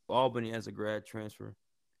Albany as a grad transfer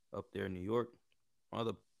up there in New York.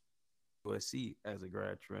 Other USC as a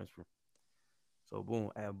grad transfer. So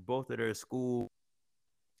boom, at both of their school,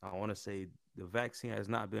 I want to say the vaccine has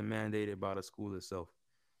not been mandated by the school itself.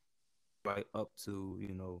 Like up to,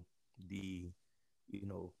 like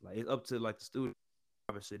it's up to like the student.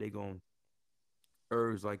 Obviously, they gonna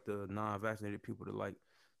urge like the non-vaccinated people to like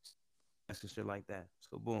and shit like that.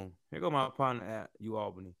 So boom, here go my partner at U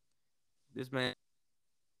Albany. This man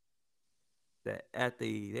that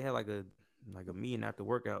they had like a meeting after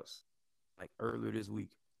workouts like earlier this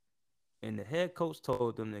week, and the head coach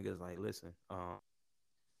told them niggas like, listen,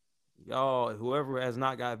 y'all, whoever has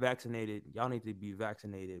not got vaccinated, y'all need to be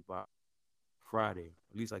vaccinated by Friday,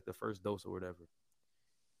 at least like the first dose or whatever.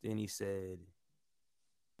 Then he said,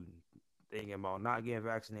 thinking about not getting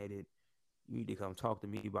vaccinated, you need to come talk to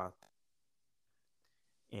me about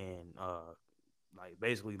and like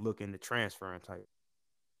basically look into transferring type.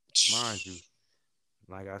 Mind you,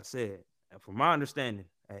 like I said, from my understanding,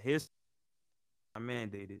 at his not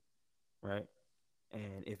mandated, right?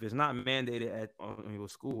 And if it's not mandated at your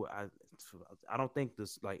school, I don't think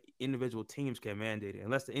this like individual teams can mandate it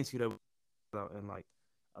unless the NCAA and like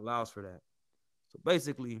allows for that. So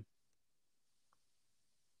basically,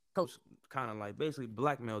 coach kind of like basically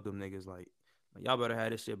blackmailed them niggas like y'all better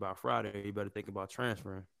have this shit by Friday. You better think about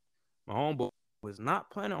transferring. My homeboy was not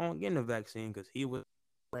planning on getting the vaccine because he was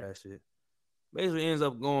that shit. Basically ends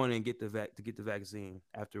up going and get the vaccine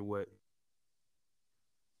after what?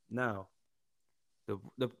 Now, the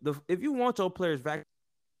if you want your players vaccinated,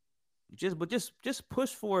 just push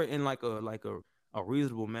for it in like a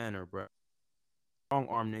reasonable manner, bro. Strong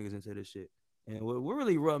arm niggas into this shit. And what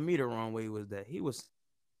really rubbed me the wrong way was that he was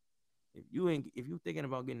if you thinking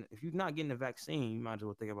about getting if you're not getting the vaccine, you might as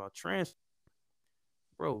well think about transfer.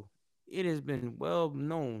 Bro, it has been well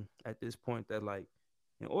known at this point that like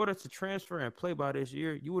in order to transfer and play by this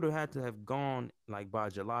year, you would have had to have gone like by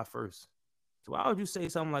July 1st. So why would you say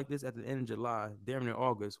something like this at the end of July, damn near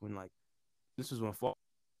August, when like this is when fall?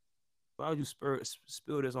 Why would you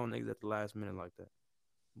spill this on niggas at the last minute like that?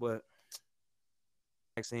 But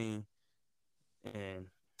vaccine, and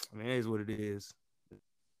I mean, it is what it is.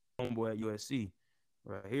 Homeboy at USC,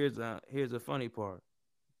 right? Here's the funny part.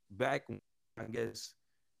 Back, I guess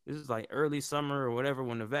this is like early summer or whatever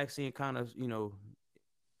when the vaccine kind of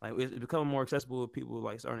like it's becoming more accessible. People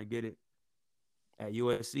like starting to get it at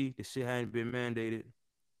USC. The shit hadn't been mandated,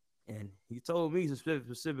 and he told me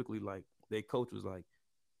specifically like their coach was like,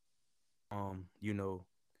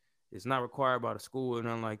 it's not required by the school or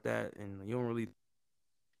nothing like that, and you're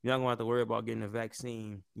not gonna have to worry about getting a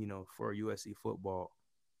vaccine, for USC football.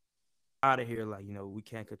 Out of here, like we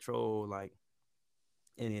can't control like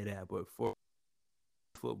any of that, but for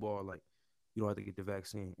football, like you don't have to get the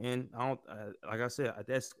vaccine. And I don't, like I said, at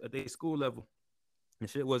the school level, the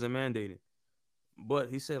shit wasn't mandated.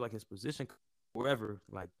 But he said like his position, wherever,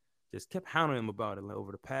 like just kept hounding him about it like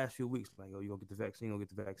over the past few weeks, like, oh, you gonna get the vaccine, you gonna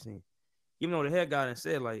get the vaccine. Even though the head guy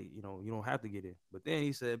said like, you don't have to get it. But then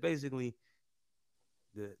he said basically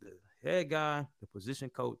the head guy, the position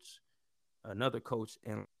coach, another coach,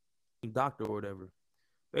 and doctor or whatever,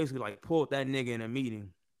 basically like pulled that nigga in a meeting,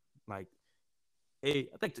 like, hey,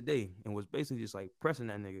 I think today, and was basically just like pressing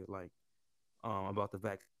that nigga like about the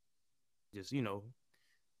vaccine, just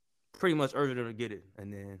pretty much urging him to get it,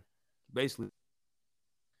 and then basically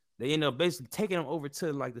they end up basically taking him over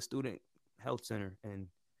to like the student health center and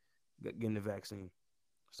getting the vaccine.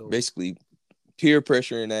 So basically peer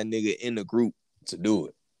pressuring that nigga in the group to do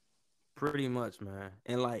it. Pretty much, man.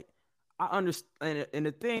 And like I understand, and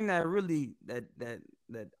the thing that really that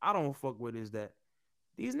I don't fuck with is that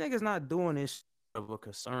these niggas not doing this of a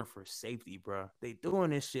concern for safety, bro. They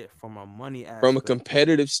doing this shit from a money aspect. From a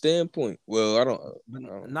competitive standpoint. Well, I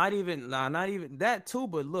don't. Not even that too.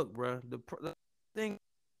 But look, bro, the thing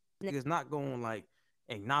niggas not going like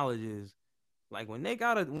acknowledges like when they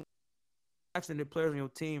gotta vaccinated players on your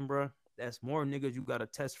team, bro. That's more niggas you gotta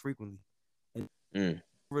test frequently. And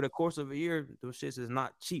over the course of a year, those shits is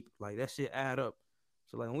not cheap. Like that shit add up.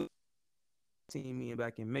 So like when we team meeting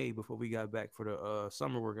back in May before we got back for the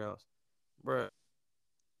summer workouts, bro.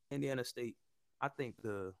 Indiana State, I think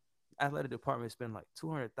the athletic department spent like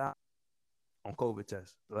 $200,000 on COVID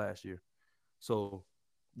tests last year. So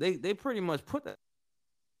they pretty much put that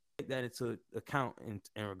into account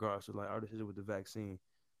in regards to like our decision with the vaccine.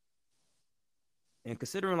 And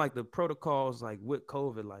considering like the protocols like with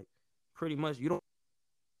COVID, like pretty much you don't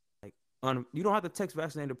have to text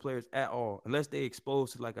vaccinated players at all unless they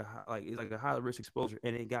exposed to like a high risk exposure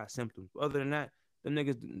and they got symptoms. Other than that, them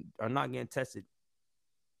niggas are not getting tested.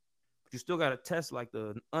 But you still gotta test like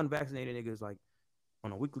the unvaccinated niggas like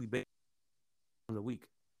on a weekly basis on the week.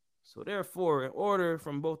 So therefore, in order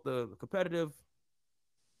from both the competitive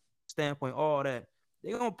standpoint, all that,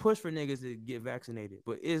 they gonna push for niggas to get vaccinated.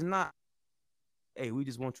 But it's not, hey, we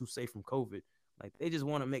just want you safe from COVID. Like they just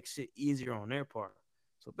want to make shit easier on their part.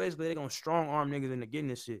 So basically, they gonna strong arm niggas into getting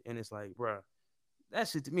this shit, and it's like, bro, that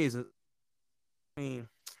shit to me is, I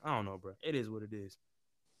don't know, bro. It is what it is.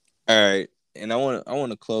 All right, and I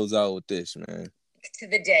want to close out with this, man. To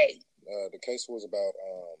the day. The case was about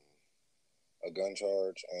a gun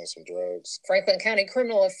charge, and some drugs. Franklin County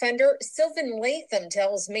criminal offender Sylvan Latham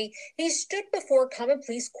tells me he stood before Common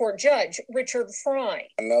Pleas Court Judge Richard Fry.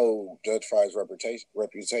 I know Judge Fry's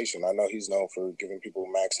reputation. I know he's known for giving people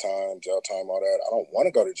max time, jail time, all that. I don't want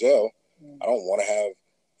to go to jail. I don't want to have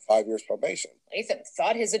 5 years probation. Latham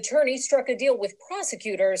thought his attorney struck a deal with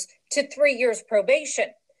prosecutors to 3 years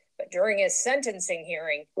probation. But during his sentencing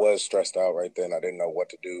hearing, was stressed out right then. I didn't know what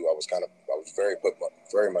to do. I was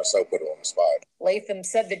very much so put on the spot. Latham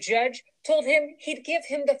said the judge told him he'd give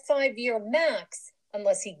him the 5-year max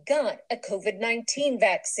unless he got a COVID-19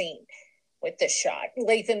 vaccine. With the shot,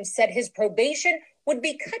 Latham said his probation would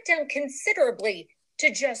be cut down considerably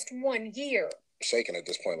to just 1 year. I'm shaking at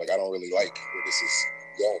this point. Like, I don't really like where this is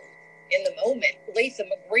going. In the moment, Latham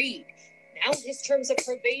agreed. Now his terms of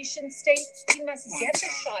probation state he must get the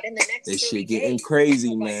shot in the next 30 This shit days. getting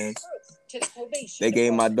crazy, man. They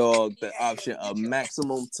gave my dog the option of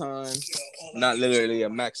maximum time, not literally a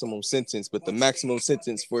maximum sentence, but the maximum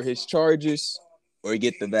sentence for his charges or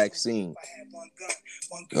get the vaccine.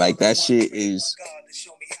 Like, that shit is,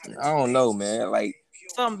 I don't know, man. Like,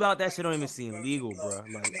 something about that shit don't even seem legal, bro.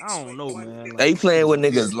 Like, I don't know, man. Like, they playing with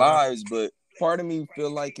niggas' lives, but part of me feel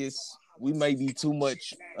like we might be too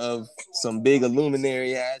much of some big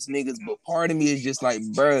illuminary ass niggas, but part of me is just like,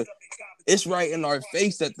 bruh, it's right in our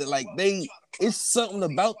face that it's something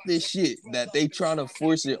about this shit that they trying to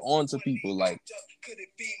force it onto people. Like,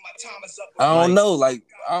 I don't know, like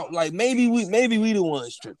maybe we the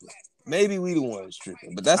ones tripping. Maybe we the ones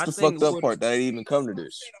tripping. But that's the fucked up part that it even come to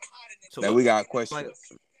this. So that we got questions.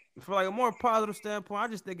 For a more positive standpoint, I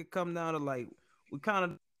just think it come down to we kind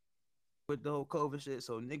of with the whole COVID shit.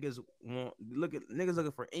 So niggas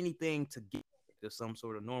looking for anything to get to some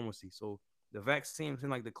sort of normalcy. So the vaccine seems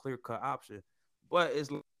like the clear cut option, but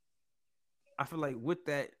I feel like with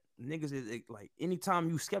that, niggas is like anytime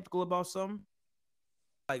you skeptical about something,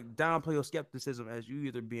 like downplay your skepticism as you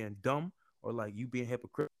either being dumb or like you being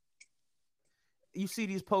hypocritical. You see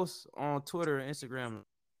these posts on Twitter and Instagram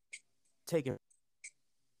taking.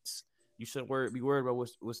 You shouldn't be worried about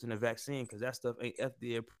what's in the vaccine because that stuff ain't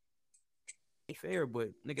FDA fair, but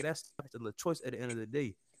nigga, that's the choice at the end of the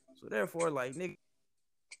day. So therefore, like, nigga, it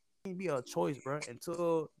can't be a choice, bro.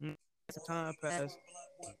 Until the time pass,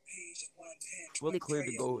 really clear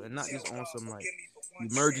to go and not just on some like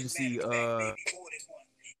emergency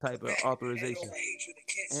type of authorization.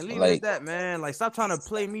 And leave it at that, man. Like, stop trying to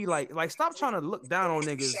play me like stop trying to look down on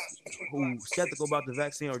niggas who skeptical about the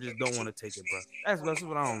vaccine or just don't want to take it, bro. That's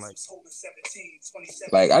what I don't like.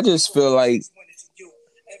 Like, I just feel like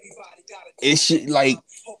it should, like,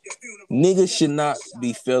 niggas should not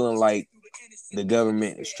be feeling like the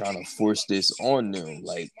government is trying to force this on them.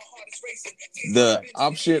 Like, the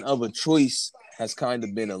option of a choice has kind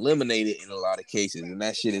of been eliminated in a lot of cases, and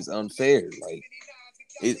that shit is unfair.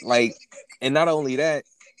 And not only that,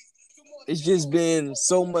 it's just been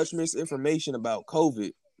so much misinformation about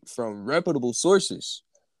COVID from reputable sources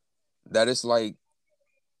that it's like,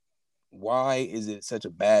 why is it such a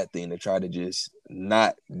bad thing to try to just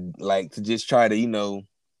not try to,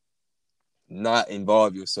 not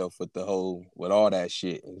involve yourself with all that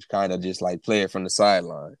shit and kind of just like play it from the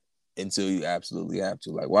sideline until you absolutely have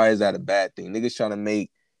to? Like, why is that a bad thing? Niggas trying to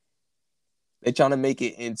make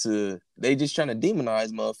it into, they just trying to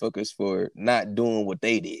demonize motherfuckers for not doing what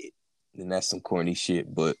they did. And that's some corny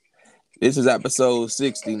shit, but this is episode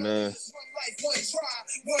 60, man.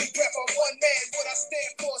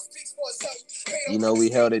 We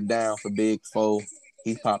held it down for Big Foe.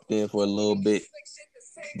 He popped in for a little bit.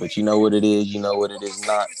 But you know what it is, you know what it is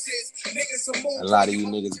not. A lot of you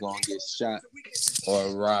niggas gonna get shot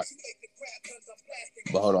or rocked.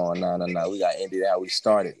 But hold on, no. We gotta end it how we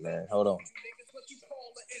started, man. Hold on.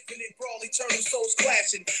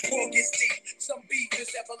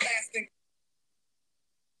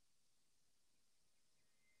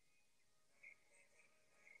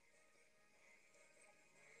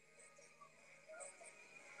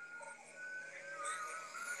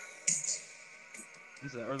 You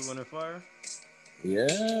said Earth, Wind, and Fire?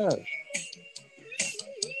 Yeah.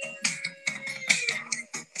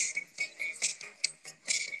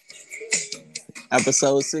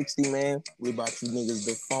 Episode 60, man. We about you niggas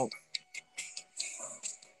the funk.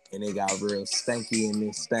 And it got real stanky in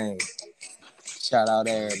this thing. Shout out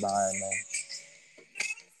to everybody, man.